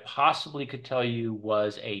array that I possibly could tell you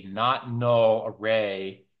was a not null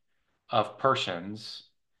array of persons.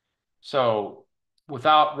 So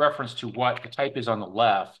without reference to what the type is on the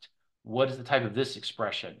left, what is the type of this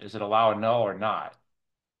expression? Is it allow a null or not?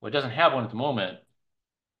 Well, it doesn't have one at the moment.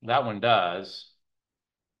 That one does.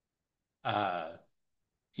 Uh,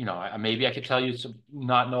 maybe I could tell you it's a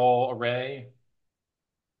not null array.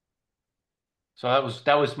 So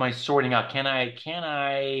that was my sorting out.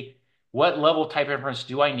 What level type inference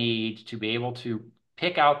do I need to be able to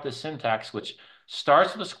pick out the syntax, which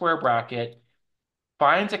starts with a square bracket,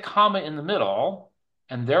 finds a comma in the middle,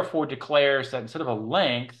 and therefore declares that instead of a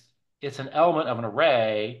length, it's an element of an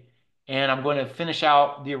array, and I'm going to finish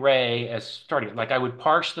out the array as starting. Like I would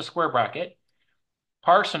parse the square bracket,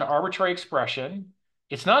 parse an arbitrary expression.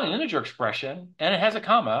 It's not an integer expression, and it has a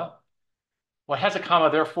comma. Well, it has a comma,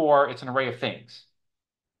 therefore it's an array of things.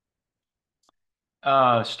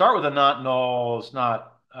 Start with a not null is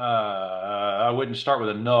not, I wouldn't start with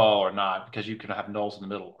a null or not because you can have nulls in the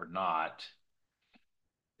middle or not.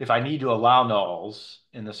 If I need to allow nulls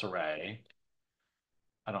in this array,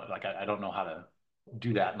 I don't know how to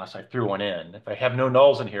do that unless I threw one in. If I have no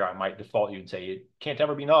nulls in here, I might default you and say it can't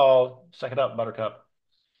ever be null. Suck it up, buttercup.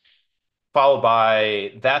 Followed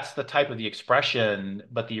by that's the type of the expression,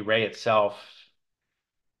 but the array itself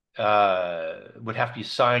would have to be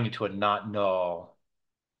assigned to a not null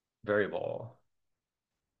variable.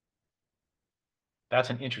 That's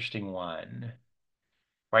an interesting one.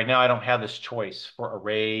 Right now, I don't have this choice for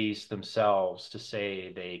arrays themselves to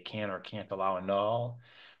say they can or can't allow a null.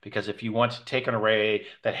 Because if you want to take an array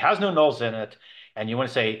that has no nulls in it, and you want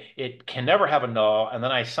to say it can never have a null, and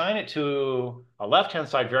then I assign it to a left-hand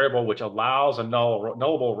side variable which allows a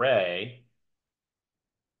nullable array,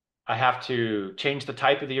 I have to change the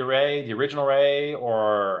type of the array, the original array,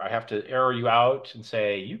 or I have to error you out and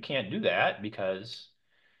say you can't do that because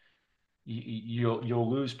you'll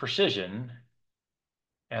lose precision,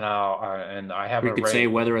 and I have Or an you could say array.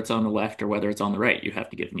 whether it's on the left or whether it's on the right. You have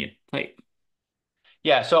to give me a type.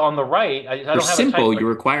 Yeah, so on the right, I For don't have a type. simple, you're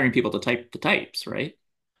requiring people to type the types, right?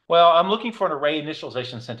 Well, I'm looking for an array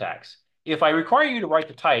initialization syntax. If I require you to write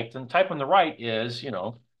the type, then the type on the right is,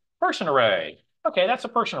 person array. Okay, that's a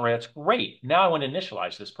person array. That's great. Now I want to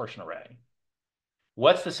initialize this person array.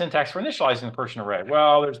 What's the syntax for initializing the person array?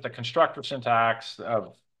 Well, there's the constructor syntax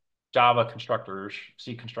of Java constructors,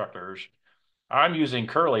 C constructors. I'm using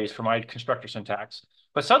curlies for my constructor syntax,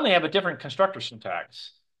 but suddenly I have a different constructor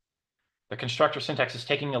syntax. The constructor syntax is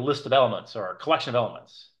taking a list of elements or a collection of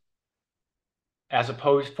elements as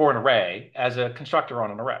opposed for an array as a constructor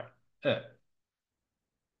on an array. Eh.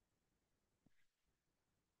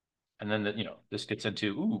 And then this gets into,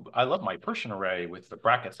 ooh, I love my person array with the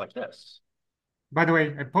brackets like this. By the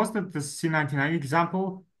way, I posted the C99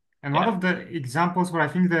 example, and one Yeah. of the examples where I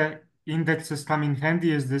think the indexes come in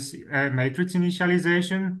handy is this matrix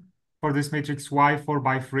initialization for this matrix Y 4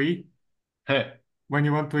 by 3 when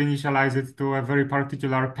you want to initialize it to a very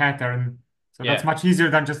particular pattern. So that's Yeah. much easier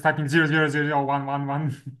than just typing 0, 0, 0, 1, 1,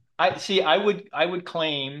 1. I would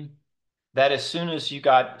claim that as soon as you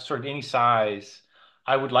got sort of any size,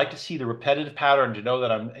 I would like to see the repetitive pattern to know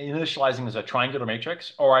that I'm initializing as a triangular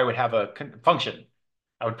matrix, or I would have a function.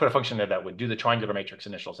 I would put a function there that would do the triangular matrix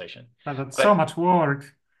initialization. That's so But much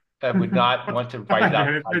work. I would not want to But write I it get out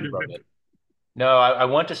it. how I you get wrote it. it. No, I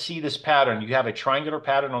want to see this pattern. You have a triangular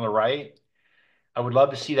pattern on the right, I would love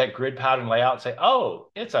to see that grid pattern layout and say, oh,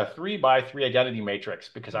 it's a 3 by 3 identity matrix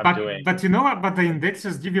because I'm doing, But you know what? But the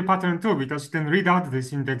indexes give you pattern too, because you can read out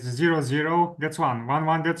this index 0, 0, that's one, 1,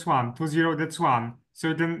 1, that's one, 2, 0, that's one. So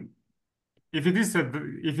you can, if it is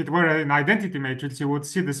if it were an identity matrix, you would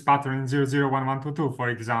see this pattern in 0, 0, 1, 1, 2, 2, for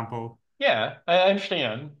example. yeah, I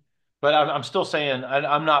understand. But I'm still saying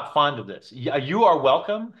I'm not fond of this. You are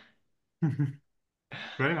welcome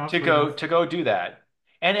Fair enough, to fair go enough. to go do that.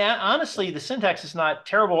 And honestly, the syntax is not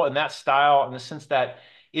terrible in that style in the sense that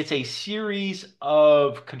it's a series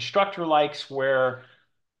of constructor likes where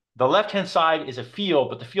the left-hand side is a field,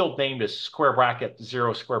 but the field name is square bracket,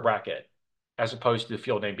 zero square bracket, as opposed to the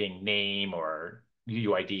field name being name or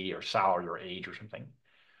UUID or salary or age or something.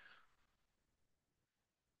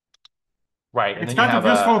 Right. And It's then you kind have of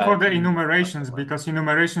useful for a the E left enumerations somewhere. because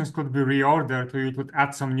enumerations could be reordered, so you could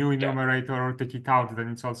add some new Yeah. enumerator or take it out. Then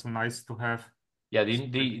it's also nice to have. Yeah.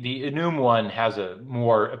 It's The enum one has a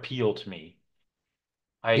more appeal to me.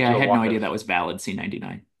 I Yeah, I do a had no lot idea of that was valid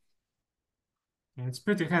C99. it's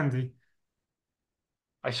pretty handy.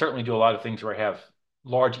 I certainly do a lot of things where I have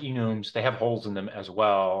large enums. They have holes in them as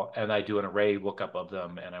well, and I do an array lookup of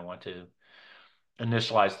them, and I want to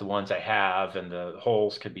initialize the ones I have, and the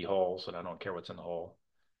holes can be holes, and I don't care what's in the hole.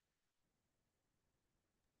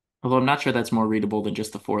 Although I'm not sure that's more readable than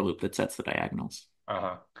just the for loop that sets the diagonals,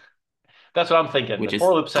 Uh-huh. That's what I'm thinking. The which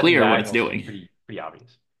for is loop setting clear what it's diagonals is doing. pretty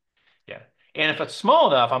obvious. Yeah. And if it's small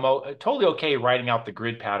enough, totally okay writing out the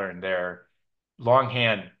grid pattern there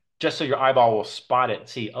longhand, just so your eyeball will spot it and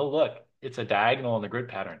see, oh, look, it's a diagonal in the grid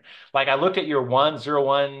pattern. Like I looked at your 1, 0,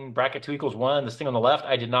 1, bracket 2 = 1, this thing on the left,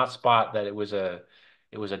 I did not spot that it was a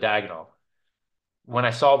diagonal. When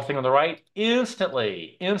I saw the thing on the right,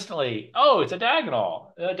 instantly, oh, it's a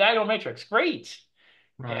diagonal matrix. Great.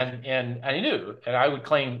 Right. And I knew, and I would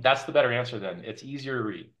claim that's the better answer then. It's easier to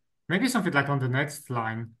read. Maybe something like on the next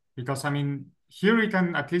line, because I mean, here we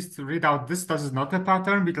can at least read out this is not a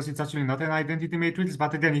pattern because it's actually not an identity matrix.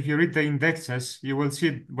 But again, if you read the indexes, you will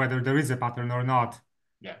see whether there is a pattern or not.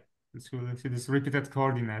 Yeah. So you will see this repeated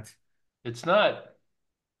coordinate. It's not,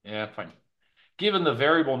 yeah, fine. Given the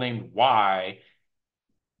variable named y,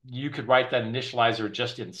 you could write that initializer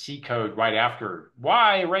just in C code right after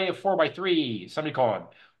y array of 4 by 3, semicolon,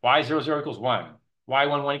 y00 = 1,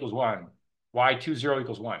 y11 = 1,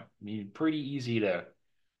 y20 = 1. I mean, pretty easy to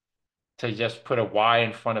just put a y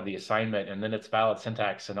in front of the assignment and then it's valid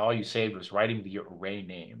syntax and all you saved was writing the array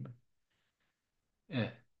name. Eh,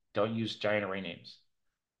 don't use giant array names.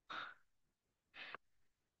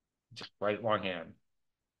 Just write it longhand.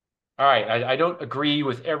 All right, I don't agree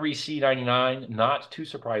with every C99, not too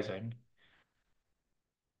surprising.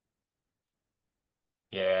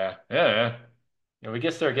 Yeah, yeah. You know, we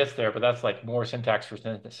gets there, but that's like more syntax for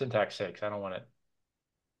syntax sakes. I don't want it.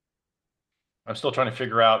 I'm still trying to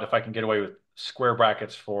figure out if I can get away with square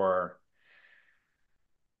brackets for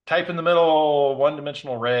type in the middle,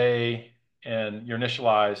 one-dimensional array, and you're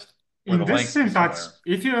initialized where the In this length is somewhere. syntax,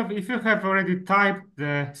 if you have already typed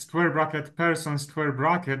the square bracket person square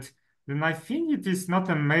bracket, then I think it is not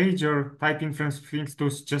a major type inference thing to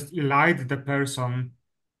just elide the person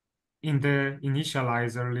in the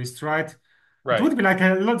initializer list, right? It Right, would be like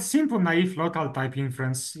a lot simple naive local type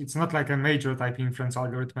inference. It's not like a major type inference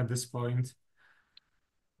algorithm at this point.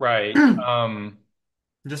 right,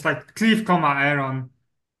 Just like Cliff, comma Aaron.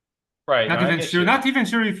 right. No, I get you. Not even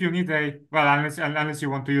sure if you need a well, unless you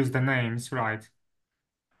want to use the names, right?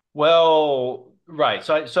 Well, right.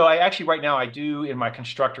 So I actually right now I do in my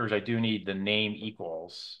constructors I do need the name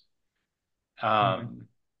equals. Right.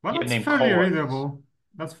 Well, Yeah, that's name fairly colons. readable.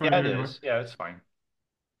 That's fairly Yeah, it readable. is. Yeah, it's fine.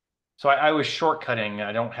 So I was shortcutting.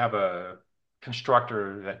 I don't have a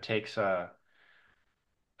constructor that takes a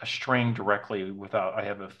string directly without, I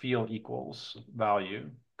have a field equals value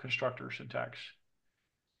constructor syntax.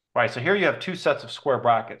 Right, so here you have two sets of square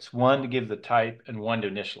brackets, one to give the type and one to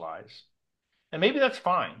initialize. And maybe that's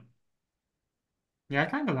fine. Yeah, I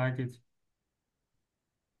kind of like it.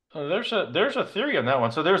 There's a theory on that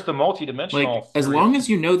one. So there's the multi-dimensional Like, as theory of long as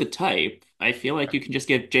you know the type, I feel like you can just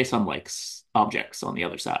give JSON likes objects on the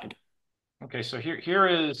other side. okay, so here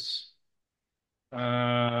is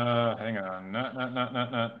hang on,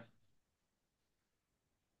 not.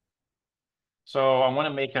 So I want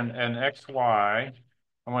to make an XY.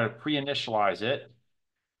 I want to pre-initialize it.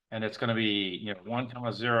 And it's going to be 1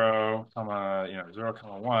 comma 0 comma 0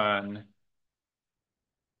 comma 1,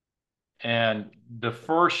 and the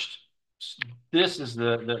first this is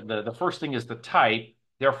the first thing is the type,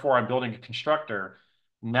 therefore I'm building a constructor.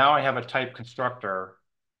 Now I have a type constructor,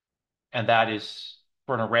 and that is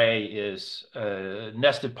for an array is a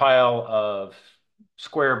nested pile of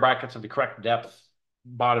square brackets of the correct depth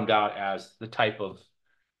bottomed out as the type of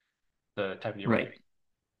the Right. array.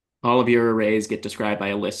 All of your arrays get described by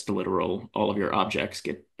a list literal. All of your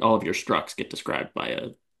structs get described by a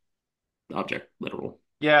object literal.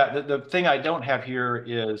 Yeah, the thing I don't have here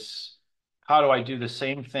is how do I do the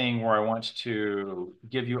same thing where I want to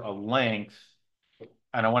give you a length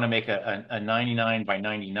and I want to make a 99 by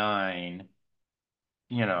 99,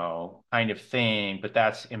 kind of thing, but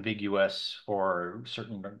that's ambiguous for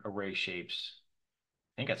certain array shapes.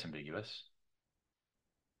 I think that's ambiguous.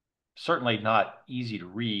 Certainly not easy to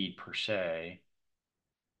read per se.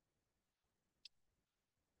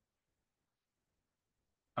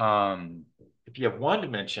 If you have one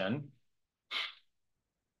dimension,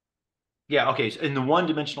 yeah, okay. So in the one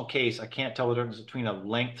dimensional case, I can't tell the difference between a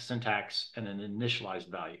length syntax and an initialized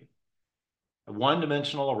value. A one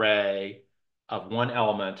dimensional array of one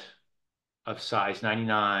element of size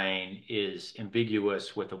 99 is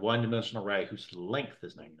ambiguous with a one dimensional array whose length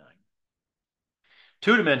is 99.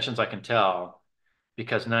 Two dimensions I can tell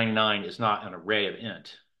because 99 is not an array of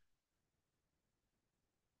int.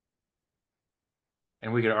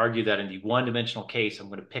 And we could argue that in the one dimensional case, I'm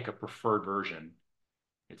going to pick a preferred version.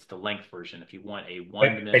 It's the length version. If you want a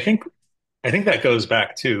one I dimensional, think I think that goes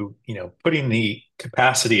back to, putting the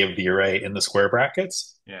capacity of the array in the square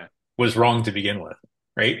brackets yeah, was wrong to begin with,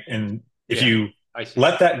 right? And if yeah, you I see.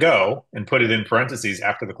 let that go and put it Yeah, in parentheses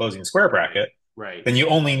after the closing square right, bracket, right. then you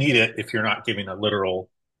only need it if you're not giving a literal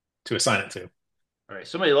to assign it to. All right.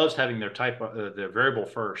 Somebody loves having their variable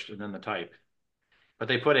first and then the type, but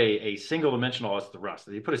they put a single dimensional as the rest.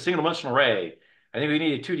 They put a single dimensional array. I think we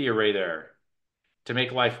need a 2D array there to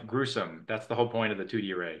make life gruesome. That's the whole point of the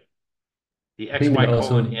 2D array. The I think XY they're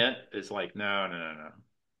colon also int is like, no, no, no, no.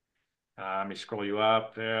 Let me scroll you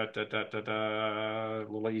up. A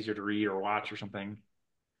little easier to read or watch or something.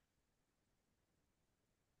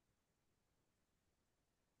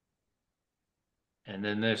 And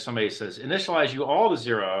then if somebody says initialize you all to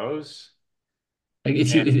zeros, like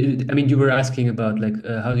if you, and I mean, you were asking about like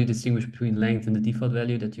how do you distinguish between length and the default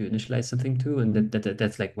value that you initialize something to, and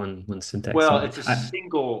that's like one syntax. well, So it's a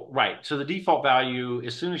single, right. So the default value,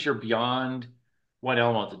 as soon as you're beyond one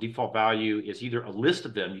element, the default value is either a list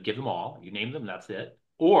of them, you give them all, you name them, that's it,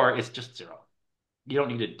 or it's just zero. You don't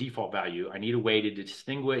need a default value. I need a way to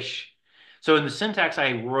distinguish. So in the syntax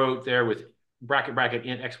I wrote there with bracket, bracket,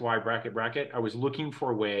 int, xy, bracket, bracket, I was looking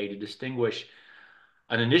for a way to distinguish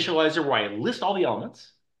an initializer where I list all the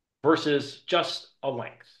elements versus just a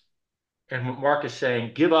length. And what Mark is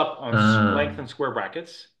saying, give up on length ah, and square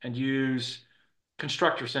brackets and use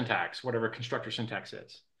constructor syntax, whatever constructor syntax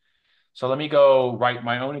is. So let me go write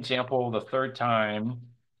my own example the third time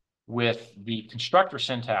with the constructor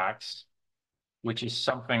syntax, which is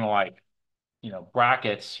something like,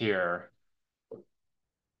 brackets here.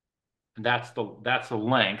 And that's the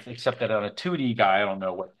length, except that on a 2D guy, I don't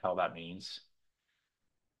know what the hell that means.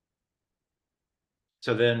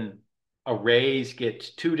 So then arrays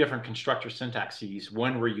get two different constructor syntaxes,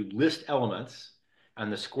 one where you list elements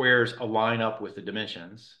and the squares align up with the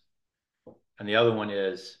dimensions. And the other one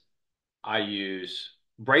is I use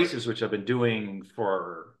braces, which I've been doing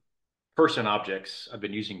for person objects. I've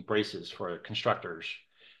been using braces for constructors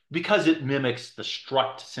because it mimics the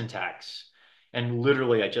struct syntax. And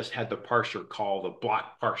literally, I just had the parser call the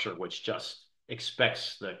block parser, which just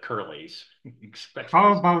expects the curlies, expects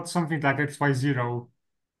How braces. about something like XY0?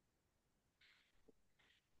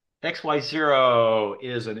 XY0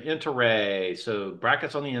 is an int array, so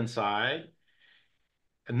brackets on the inside.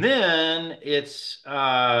 And then it's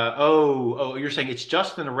you're saying it's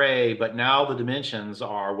just an array, but now the dimensions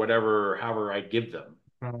are however I give them.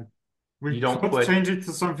 Uh, You we don't could put change it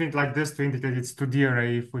to something like this to indicate it's to the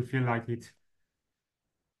array if we feel like it.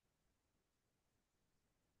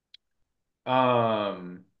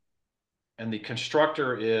 um and the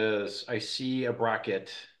constructor is I see a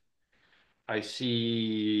bracket, I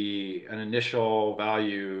see an initial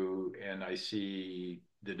value, and I see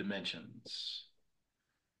the dimensions.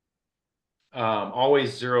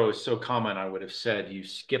 Always zero is so common. I would have said you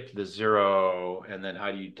skip the zero, and then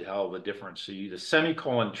how do you tell the difference? So the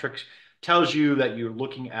semicolon trick tells you that you're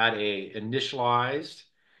looking at a initialized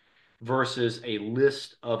versus a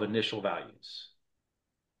list of initial values.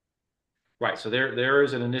 Right. So there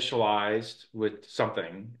is an initialized with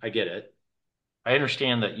something. I get it. I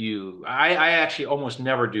understand that I actually almost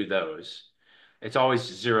never do those. It's always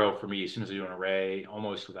zero for me as soon as I do an array,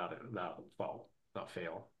 almost without fault, without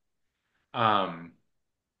fail. Um,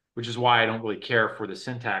 which is why I don't really care for the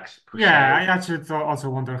syntax per Yeah, I se. actually also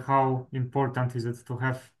wonder how important is it to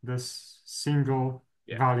have this single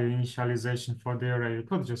Yeah. value initialization for the array. You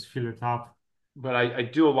could just fill it up. but I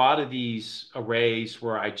do a lot of these arrays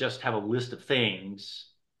where I just have a list of things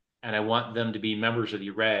and I want them to be members of the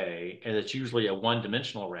array, and it's usually a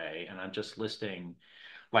one-dimensional array, and I'm just listing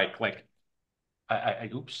like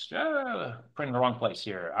oops, printing the wrong place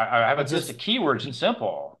here. I have I a list of just keywords in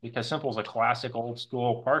simple because simple is a classic old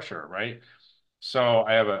school parser, right? So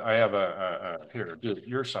I have a here, do it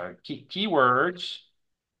your side. Keywords,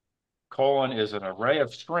 colon is an array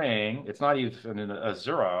of string. It's not even a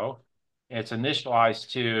zero. It's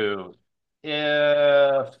initialized to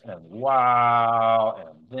if and while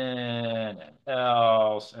and then and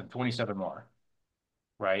else and 27 more,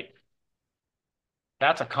 right?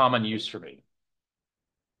 That's a common use for me.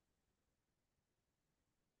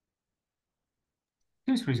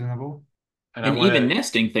 seems reasonable. And I And want even to,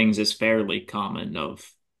 nesting things is fairly common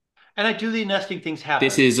of and I do the nesting things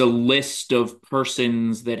this happen. is a list of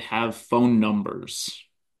persons that have phone numbers.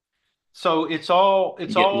 So it's all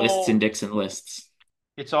You it's get lists, all index, and lists.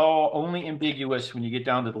 it's all only ambiguous when you get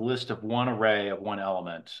down to the list of one array of one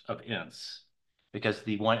element of ints, because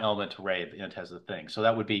the one element array of int has a thing. So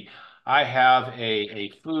that would be, I have a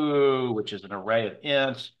foo, which is an array of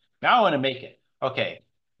ints. Now I want to make it. Okay,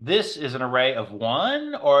 this is an array of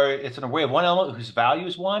one, or it's an array of one element whose value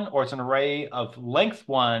is one, or it's an array of length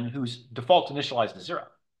one whose default initialized is zero,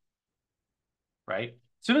 right?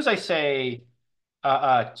 As soon as I say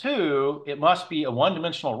two, it must be a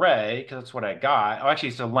one-dimensional array because that's what I got. Oh, actually,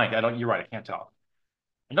 it's a length. I don't. You're right. I can't tell.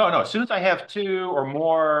 No, no. As soon as I have two or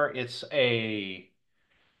more, I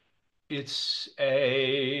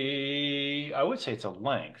would say it's a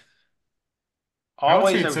length. I would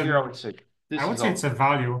say Always it's over here, I an would say I this would is say a it's a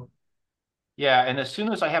value. yeah. And as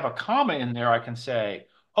soon as I have a comma in there, I can say,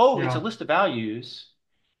 oh, it's a Yeah. list of values,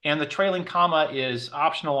 and the trailing comma is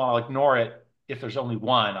optional. I'll ignore it if there's only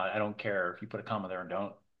one. I don't care if you put a comma there and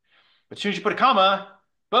don't. But as soon as you put a comma,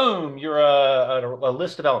 boom, you're a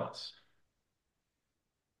list of elements.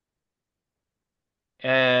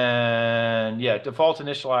 And yeah, default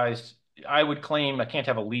initialized. I would claim I can't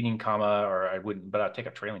have a leading comma, or I wouldn't, but I'd take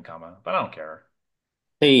a trailing comma. But I don't care.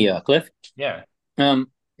 Hey, Cliff, Yeah,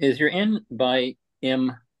 is your n by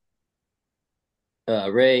m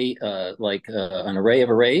array like an array of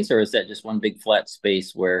arrays, or is that just one big flat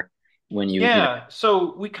space where when you know, yeah.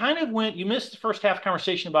 So we kind of went. You missed the first half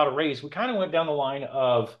conversation about arrays. We kind of went down the line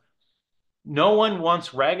of no one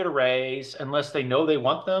wants ragged arrays unless they know they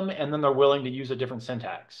want them, and then they're willing to use a different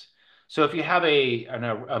syntax. So if you have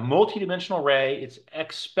a multi-dimensional array, it's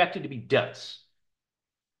expected to be dense.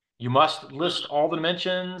 You must list all the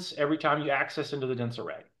dimensions every time you access into the dense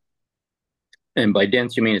array. and by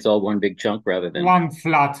dense you mean it's all one big chunk rather than One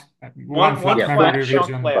One yeah, flat flat flat memory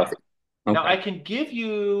chunk region. fluffy. layout. Now I Okay, can give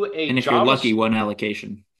you a And if you're Java. lucky, one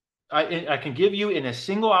allocation. I can give you in a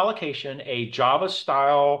single allocation a Java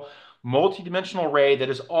style multi-dimensional array that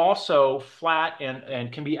is also flat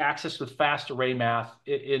and can be accessed with fast array math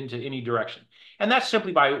into any direction. And that's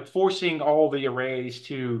simply by forcing all the arrays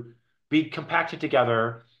to be compacted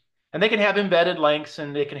together. And they can have embedded lengths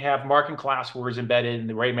and they can have marking class words embedded and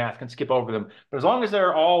the array math can skip over them. But as long as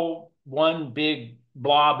they're all one big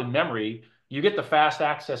blob in memory, you get the fast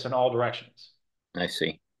access in all directions. I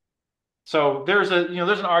see. So there's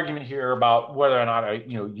an argument here about whether or not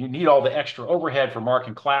you need all the extra overhead for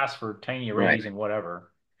marking class for tiny Right. arrays and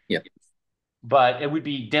whatever. Yep. But it would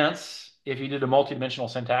be dense if you did a multidimensional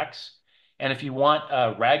syntax. And if you want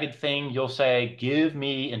a ragged thing, you'll say, give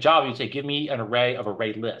me, in Java, you'd say, give me an array of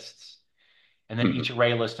array lists. And then Hmm. each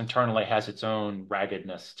array list internally has its own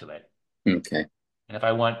raggedness to it. Okay. And if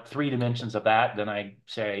I want three dimensions of that, then I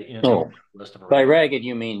say int Oh, list of by array. ragged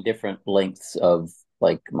you mean different lengths of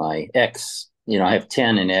like my x. You know, I have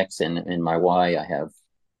 10 in x, and in my y I have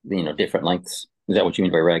different lengths. Is that what you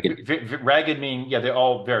mean by ragged? Ragged mean, yeah, they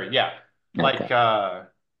all vary. Yeah. Okay. Like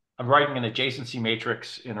I'm writing an adjacency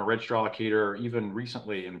matrix in a registrar allocator even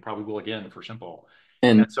recently and probably will again for simple.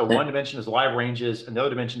 And And so one dimension is live ranges and the other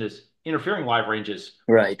dimension is interfering live ranges.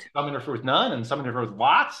 right. Some interfere with none and some interfere with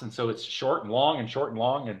lots. And so it's short and long and short and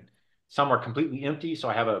long. And some are completely empty. So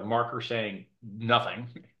I have a marker saying nothing.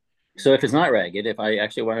 So if it's not ragged, if I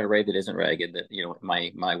actually want an array that isn't ragged, that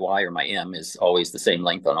my y or my m is always the same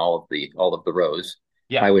length on all of the rows, I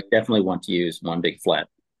Yeah. would definitely want to use one big flat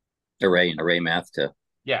array and array math to.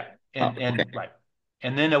 Yeah. Oh, And okay. right.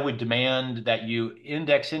 And then I would demand that you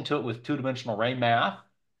index into it with two-dimensional array math.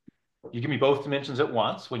 You give me both dimensions at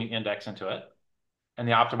once when you index into it, and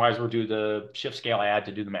the optimizer will do the shift scale add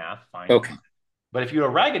to do the math. Fine. Okay. But if you do a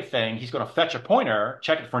ragged thing, he's going to fetch a pointer,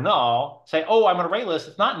 check it for null, say, oh, I'm an array list.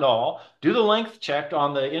 It's not null. Do the length check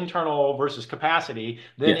on the internal versus capacity,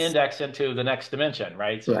 then Yes. index into the next dimension,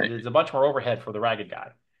 right? So Right. there's a bunch more overhead for the ragged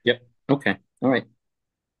guy. Yep. Okay. All right.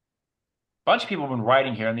 Bunch of people have been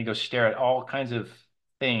writing here. Let me go stare at all kinds of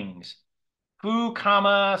things. Foo,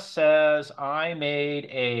 comma, says I made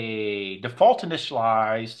a default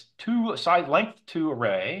initialized two side length two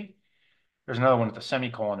array. There's another one with a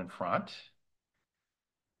semicolon in front.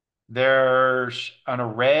 There's an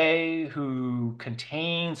array who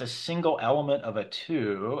contains a single element of a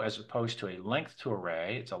two as opposed to a length two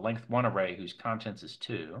array. It's a length one array whose contents is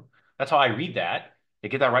two. That's how I read that. They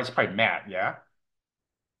get that right. It's probably Matt, yeah?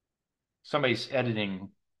 Somebody's editing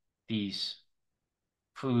these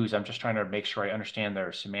foos. I'm just trying to make sure I understand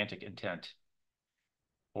their semantic intent.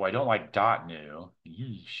 Oh, I don't like dot new.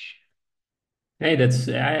 Yeesh. Hey,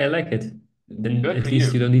 I like it. Then Good for at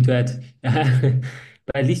least you you. don't need to add,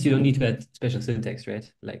 but at least you don't need to add special syntax,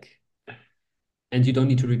 right? Like, and you don't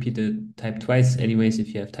need to repeat the type twice, anyways,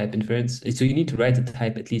 if you have type inference. So you need to write the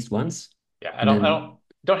type at least once, Yeah, and I don't then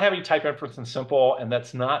don't have any type inference in simple, and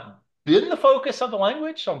that's not been the focus of the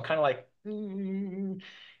language. So I'm kind of like,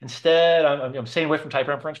 instead, I'm staying away from type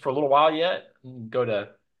inference for a little while yet. Go to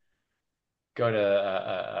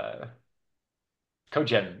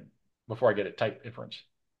cogen before I get a type inference.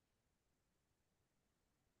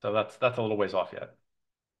 So that's a little ways off yet.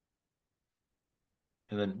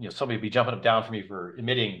 And then somebody would be jumping up down for me for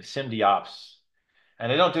emitting SIMD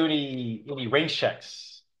and I don't do any range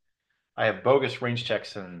checks. I have bogus range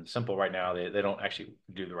checks in simple right now. They don't actually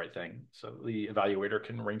do the right thing. So the evaluator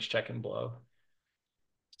can range check and blow.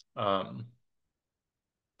 Um,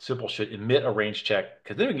 simple should emit a range check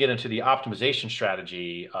because then we can get into the optimization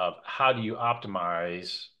strategy of how do you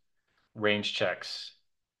optimize range checks.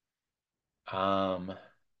 Um,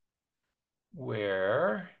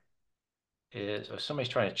 where oh, somebody's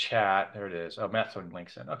trying to chat. There it is. Oh, Matt's throwing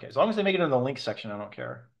links in. Okay, as long as they make it in the link section, I don't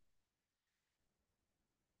care.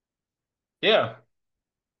 Yeah,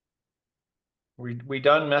 we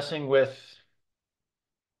done messing with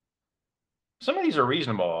some of these are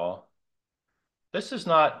reasonable. This is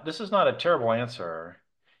not a terrible answer.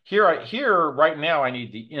 Here right now I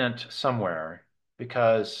need the int somewhere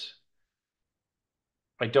because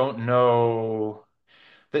I don't know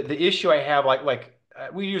the issue I have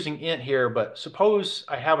we're using int here, but suppose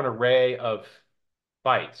I have an array of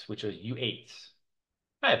bytes, which is U8s.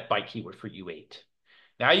 I have byte keyword for U8.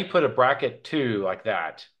 Now you put a bracket 2 like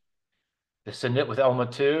that. This init with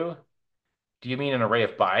element 2. Do you mean an array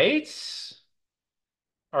of bytes?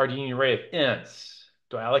 Or do you need an array of ints?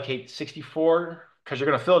 Do I allocate 64 because you're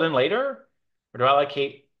going to fill it in later? Or do I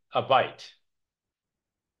allocate a byte?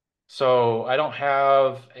 So I don't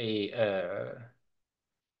have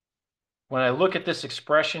when I look at this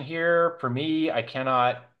expression here, for me, I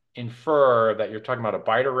cannot infer that you're talking about a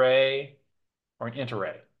byte array or an int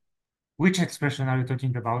array. Which expression are you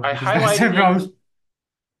talking about? I Because there are highlighted several. in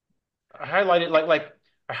I highlighted like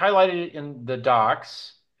I highlighted it in the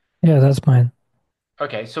docs. Yeah, that's mine.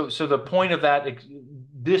 Okay, so the point of that,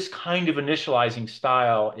 this kind of initializing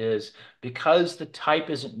style is because the type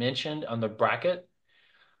isn't mentioned on the bracket,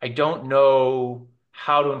 I don't know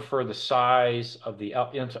how to infer the size of the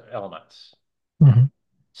elements. Hmm.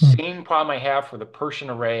 Same problem I have for the person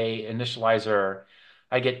array initializer.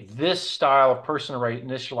 I get this style of person array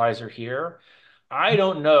initializer here. I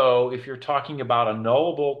don't know if you're talking about a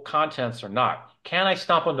nullable contents or not. Can I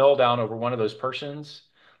stomp a null down over one of those persons?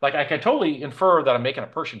 Like I can totally infer that I'm making a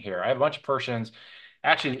person here. I have a bunch of persons.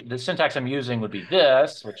 Actually, the syntax I'm using would be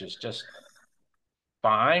this, which is just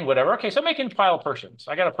fine, whatever. Okay, so I'm making file persons.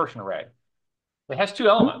 I got a person array. It has two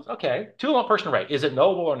elements. Okay, two element person array. Is it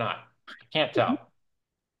nullable or not? I can't tell.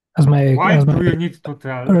 Why As my do you need to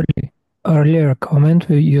tell? early, earlier comment,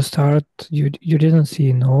 you didn't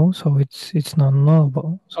see no, so it's not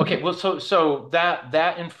nullable. So Okay, well, so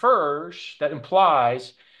that infers, that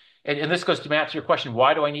implies, and this goes to Matt to your question,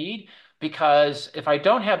 why do I need? Because if I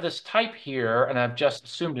don't have this type here and I've just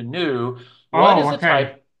assumed a new, what is Oh, the okay.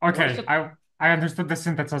 type? What is Okay. it? I understood the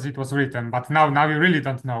syntax as it was written, but now you really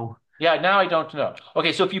don't know. Yeah, now I don't know.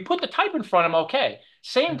 Okay, so if you put the type in front, I'm okay.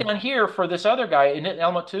 Same Hmm. down here for this other guy in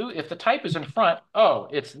element two. If the type is in front, oh,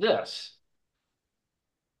 it's this.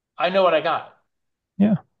 I know what I got.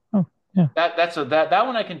 yeah. Oh, yeah. That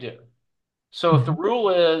one I can do. So if the Hmm. rule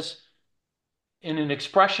is in an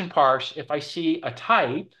expression parse, if I see a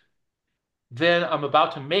type, then I'm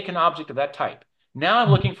about to make an object of that type. Now I'm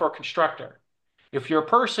looking for a constructor. If you're a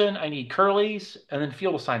person, I need curlies and then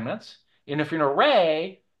field assignments. And if you're an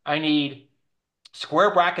array, I need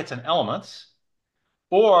square brackets and elements,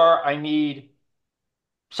 or I need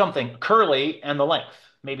something curly and the length.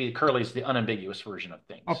 maybe curly is the unambiguous version of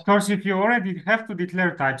Of things. course, if you already have to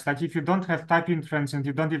declare types, like if you don't have type inference and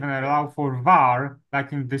you don't even allow for var,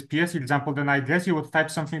 like in this PS example, then I guess you would type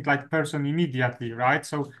something like person immediately, right?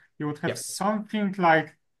 So you would have Yep. something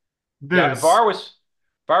like Yeah, this,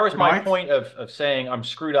 var was my right? point of saying I'm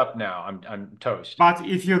screwed up now. I'm toast. But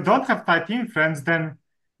if you don't have type inference, then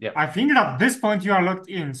Yep. I think at this point you are locked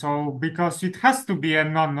in. So because it has to be a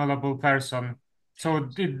non-nullable person. So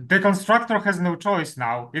the constructor has no choice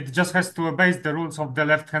now. It just has to obey the rules of the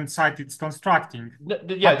left-hand side it's constructing.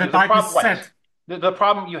 Yeah, But the the type problem, is right. set. The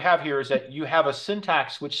problem you have here is that you have a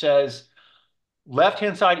syntax which says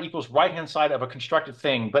left-hand side equals right-hand side of a constructed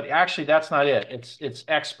thing, but actually that's not it. It's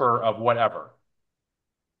expr of whatever.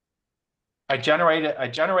 I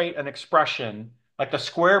generate an expression like the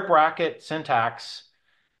square bracket syntax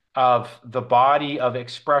of the body of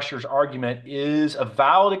expressor's argument is a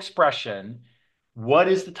valid expression. What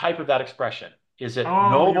is the type of that expression? Is it Oh,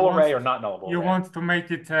 nullable array or not nullable you array? want to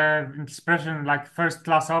make it an expression like first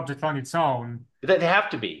class object on its own. They have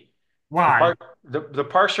to be. The Why? part the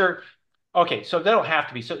parser. Okay, so they don't have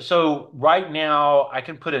to be. So right now I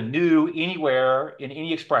can put a new anywhere in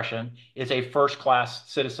any expression is a first class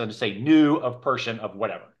citizen to say new of person of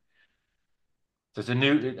whatever. There's a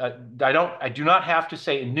new. I do not have to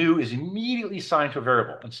say new is immediately assigned to a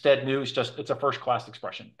variable. Instead, new is just it's a first class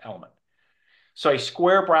expression element. So a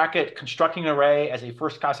square bracket constructing an array as a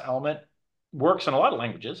first class element works in a lot of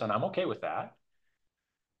languages, and I'm okay with that.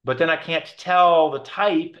 But then I can't tell the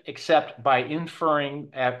type except by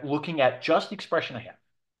inferring at looking at just the expression I have.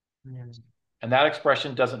 Yeah. And that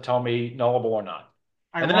expression doesn't tell me nullable or not.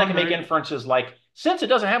 I And then I can make wonder. inferences like, since it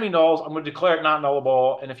doesn't have any nulls, I'm going to declare it not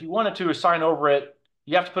nullable. And if you wanted to assign over it,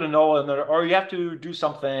 you have to put a null in there, or you have to do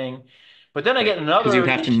something. But then I Right. get Because you'd another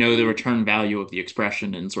have to know the HTTP. return value of the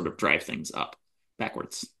expression and sort of drive things up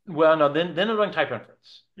backwards. Well, no, then I'm doing type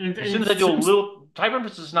inference. It, As soon it as I do a seems little, type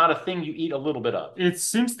inference is not a thing you eat a little bit of. It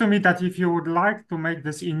seems to me that if you would like to make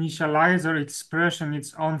this initializer expression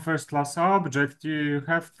its own first-class object, you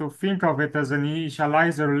have to think of it as an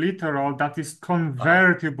initializer literal that is Uh-huh.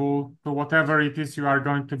 convertible to whatever it is you are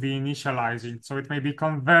going to be initializing. So it may be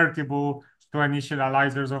convertible to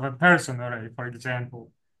initializers of a person array, for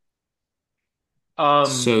example.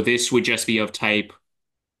 Um, So this would just be of type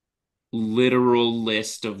literal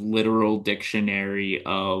list of literal dictionary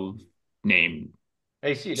of name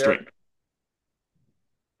I see there. string.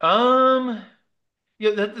 Um,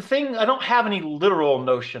 yeah, the thing, I don't have any literal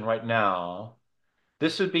notion right now.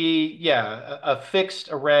 This would be, yeah, a fixed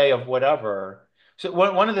array of whatever. So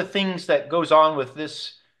one of the things that goes on with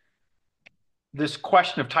this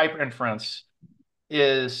question of type inference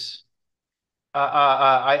is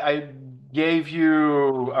I gave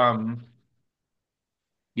you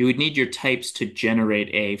You would need your types to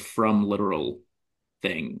generate a from literal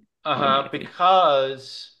thing automatically.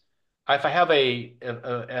 because if I have a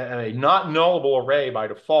not nullable array by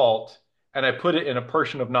default and I put it in a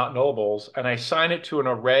portion of not nullables and I assign it to an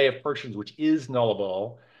array of portions which is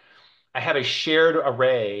nullable, I have a shared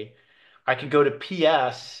array. I can go to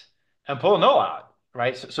PS and pull a null out,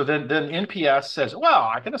 right? So then NPS says, well,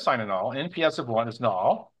 I can assign a null. NPS of one is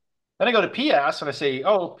null. Then I go to PS and I say,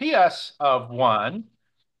 oh, PS of one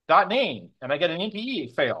dot name, and I get an NPE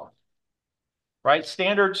fail, right?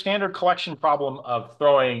 Standard collection problem of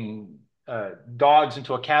throwing dogs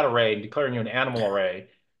into a cat array and declaring you an animal array,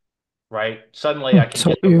 right? Suddenly I can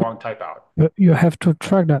So get the wrong type out. you have to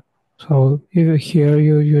track that. So here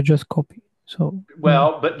you just copy. So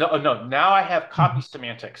Well, but no. Now I have copy mhm,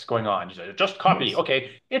 semantics going on. You say, just copy. yes.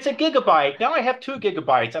 Okay, it's a gigabyte. Now I have 2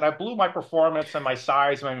 gigabytes, and I blew my performance and my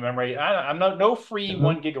size and my memory. I'm no free Uh,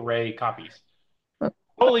 1 gig array copies. uh,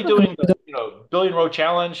 Totally I mean, doing the billion row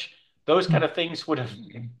challenge. Those kind mm, of things would have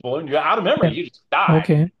blown you out of yeah. memory. You just die,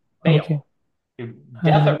 Okay. Okay. fail.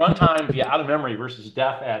 Death at I runtime get via that. out of memory versus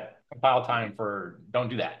death at compile time for don't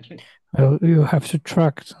do that. Well, you have to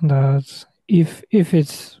track that if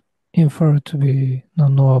it's inferred to be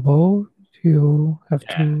non-knowable, you have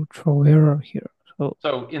Yeah. to throw error here. So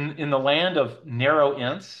So in the land of narrow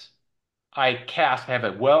ints, I have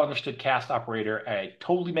a well understood cast operator. I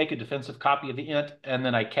totally make a defensive copy of the int, and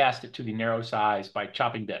then I cast it to the narrow size by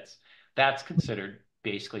chopping bits. That's considered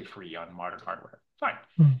basically free on modern hardware. Fine.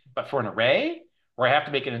 mm, But for an array, where I have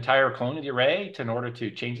to make an entire clone of the array in order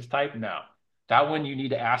to change its type, no. That one you need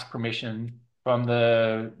to ask permission from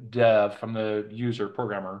the dev, from the user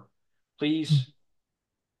programmer. mm, Please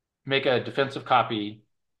make a defensive copy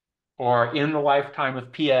or in the lifetime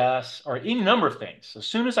of PS or any number of things. As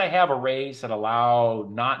soon as I have arrays that allow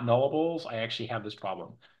not nullables, I actually have this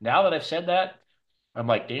problem. Now that I've said that, I'm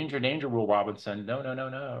like, danger, danger, Will Robinson. No, no, no,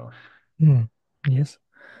 no. mm, yes.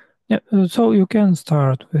 Yeah, so you can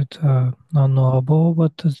start with non-knowable,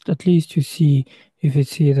 but at least you see if you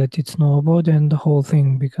see that it's knowable, then the whole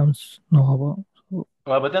thing becomes knowable. So,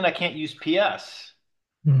 Well, but then I can't use PS.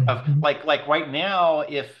 Of mhm, like right now,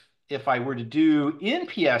 if I were to do in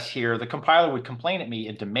PS here, the compiler would complain at me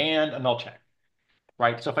and demand a null check,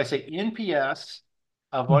 right? So if I say in PS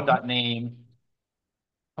of one mhm, dot name,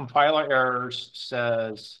 compiler errors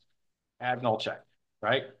says add null check,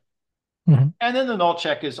 right? mhm, And then the null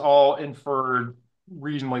check is all inferred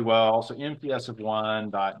reasonably well. So NPS of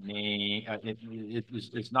one dot name,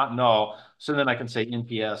 it's not null. So then I can say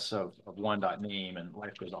NPS of one dot name and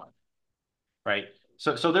life goes on, right?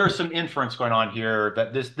 So there's some inference going on here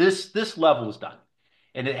that this level is done.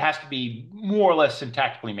 And it has to be more or less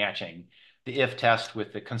syntactically matching the if test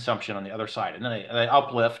with the consumption on the other side. And then I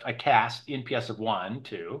uplift, I cast NPS of one,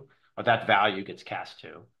 two, or that value gets cast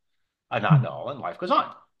to a not mhm, null, and life goes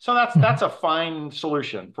on. So that's mhm. a fine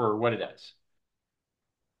solution for what it is.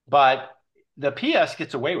 But the PS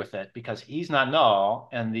gets away with it because he's not null,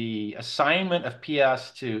 and the assignment of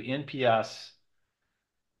PS to NPS,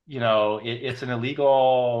 it's an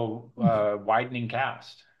illegal widening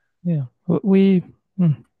cast. Yeah,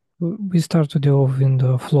 mm, we start to deal in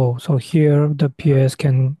the flow. So here the Uh, PS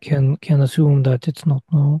can assume that it's not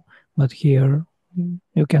null, but here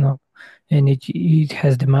you cannot, and it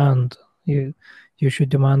has demand. You should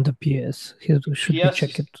demand the PS. It should be PS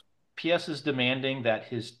is checked. PS is demanding that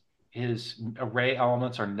his array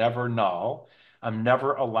elements are never null. I'm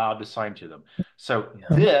never allowed to assign to them. So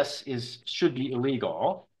Yeah. this is should be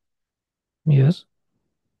illegal Yes.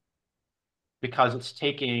 because it's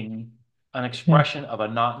taking an Yeah. expression of a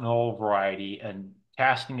not null variety and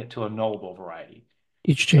casting it to a nullable variety.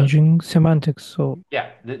 It's So changing semantics. So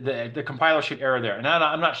yeah, the compiler should error there. And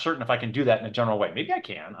I'm not certain if I can do that in a general way. Maybe I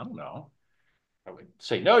can. I don't know. I would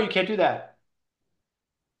say, no, you can't do that.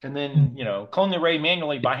 And then, mm, clone the array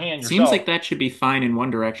manually by hand Seems yourself. like that should be fine in one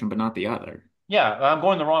direction, but not the other. Yeah, I'm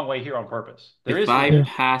going the wrong way here on purpose. There If is, I yeah.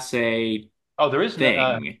 pass a there is,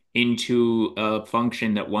 thing into a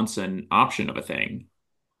function that wants an option of a thing,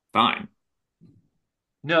 fine.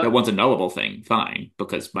 That no, wants a nullable thing, fine,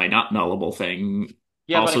 because my not nullable thing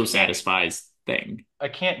yeah, but also satisfies thing. I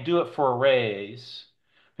can't do it for arrays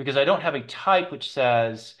because I don't have a type which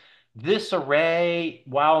says this array,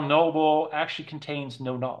 while nullable, actually contains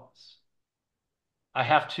no nulls. I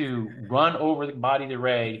have to run over the body of the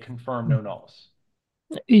array to confirm no mm. nulls.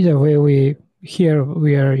 Either way,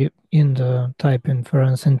 we are in the type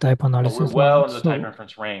inference and type Oh, we're analysis well land. into the type So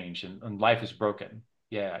inference range and life is broken.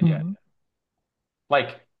 Yeah, yeah. mm,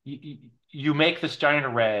 Like you make this giant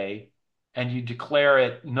array and you declare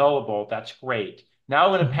it nullable. That's great. Now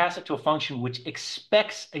I'm going to mm. pass it to a function which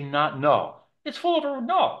expects a not null. It's full of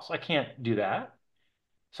nulls. I can't do that.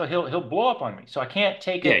 So he'll blow up on me. So I can't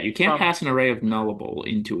take Yeah, it you can't from pass an array of nullable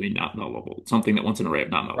into a not nullable, something that wants an array of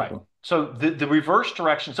not right. nullable. So the reverse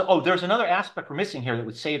direction. So there's another aspect we're missing here that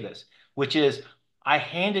would save this, which is I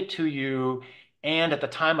hand it to you, and at the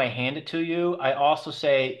time I hand it to you, I also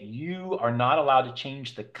say you are not allowed to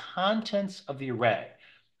change the contents of the array.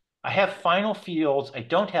 I have final fields. I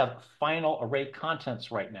don't have final array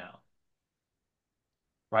contents right now,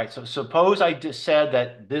 right? So suppose I just said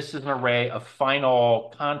that this is an array of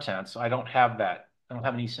final contents. I don't have that. I don't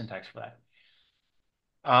have any syntax for that.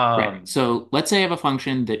 Right. So let's say I have a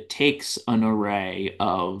function that takes an array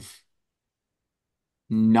of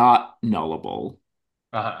not nullable,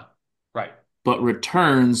 Uh-huh. Right. but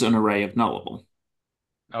returns an array of nullable.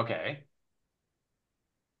 Okay.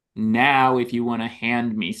 Now, if you want to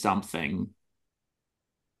hand me something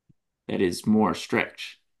that is more strict,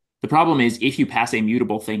 the problem is if you pass a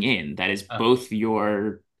mutable thing in, that is Uh, both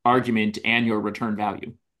your yeah. argument and your return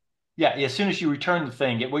value. Yeah. As soon as you return the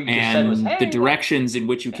thing, what you just said was, And the hey, look. directions in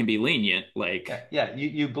which you Yeah. can be lenient, like Yeah. Yeah.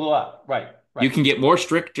 You blew up. Right. you Right. can get more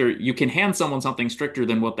stricter, you can hand someone something stricter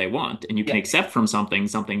than what they want, and you can Yeah. accept from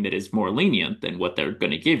something that is more lenient than what they're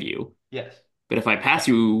going to give you. Yes. But if I Yeah. pass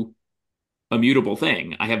you a mutable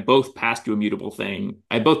thing, I have both passed you a mutable thing.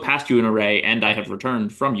 I both passed you an array and I have Okay.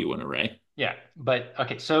 returned from you an array. Yeah, but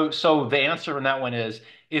okay, so the answer on that one is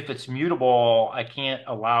if it's mutable, I can't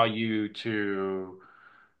allow you to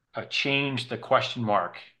change the question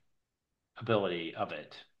mark ability of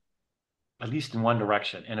it, at least in one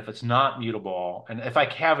direction. And if it's not mutable, and if I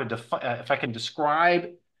have if I can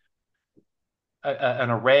describe an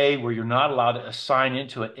array where you're not allowed to assign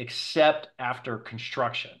into it except after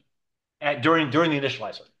construction during the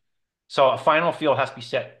initializer. So a final field has to be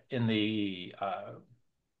set in the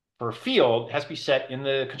for a field has to be set in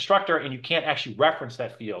the constructor, and you can't actually reference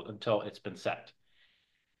that field until it's been set.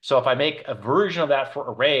 So if I make a version of that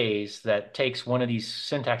for arrays that takes one of these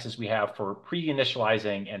syntaxes we have for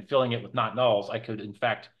pre-initializing and filling it with not nulls, I could in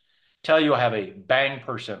fact tell you I have a bang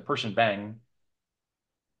person bang.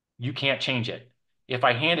 You can't change it. If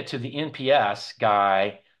I hand it to the NPS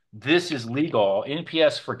guy, this is legal.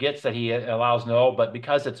 NPS forgets that he allows null, but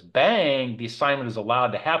because it's bang, the assignment is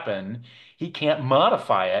allowed to happen. He can't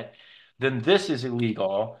modify it. Then this is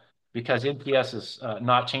illegal because NPS is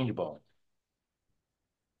not changeable.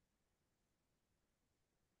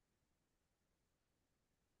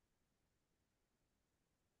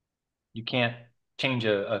 You can't change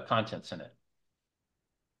a contents in it.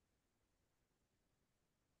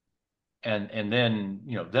 And then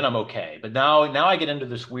then I'm okay. But now I get into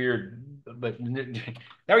this weird. But now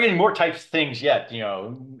we're getting more types of things yet.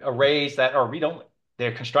 Arrays that are read only.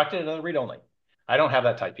 They're constructed and read only. I don't have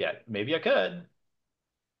that type yet. Maybe I could.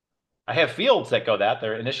 I have fields that go that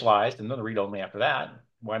they're initialized and then read only after that.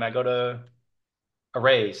 Why not go to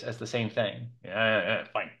arrays as the same thing? Yeah,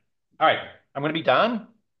 fine. All right, I'm going to be done.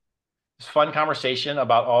 It's a fun conversation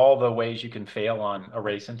about all the ways you can fail on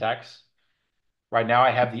array syntax. Right now,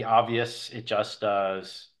 I have the obvious. It just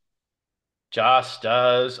does.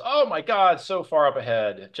 Oh my God, so far up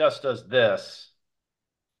ahead. It just does this.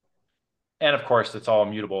 And of course, it's all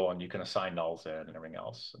immutable and you can assign nulls in and everything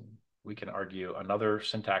else. And we can argue another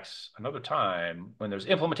syntax another time when there's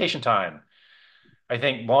implementation time. I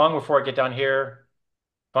think long before I get down here,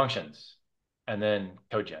 functions and then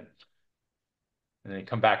codegen. And then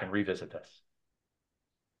come back and revisit this.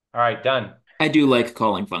 All right, done. I do like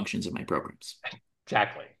calling functions in my programs.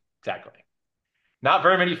 Exactly. Exactly. Not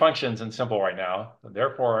very many functions in simple right now.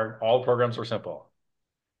 Therefore, all programs are simple.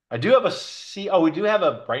 I do have a C. Oh, we do have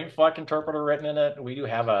a brainfuck interpreter written in it. We do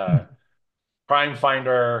have Mm. a prime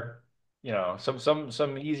finder.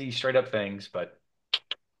 Some easy straight up things, but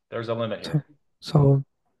there's a limit So, here. so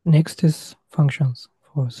next is functions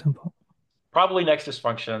for simple. Probably next is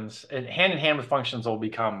functions, and hand in hand with functions will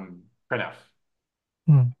become printf,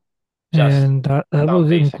 Mm. just And that without would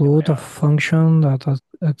basic and include a layout. function that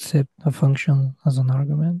accept a function as an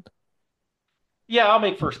argument. Yeah, I'll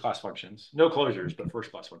make first class functions. No closures, but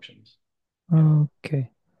first class functions. Yeah, Okay.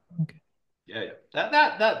 Okay. yeah,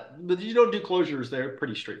 yeah. That. But you don't do closures. They're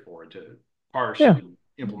pretty straightforward to parse Yeah, and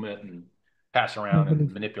implement and pass I around and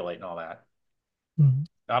believe. manipulate and all that. Mm.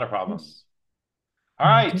 Not a problem. Yes. All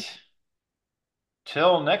Okay. right.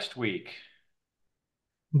 Till next week.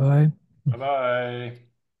 Bye. Bye bye.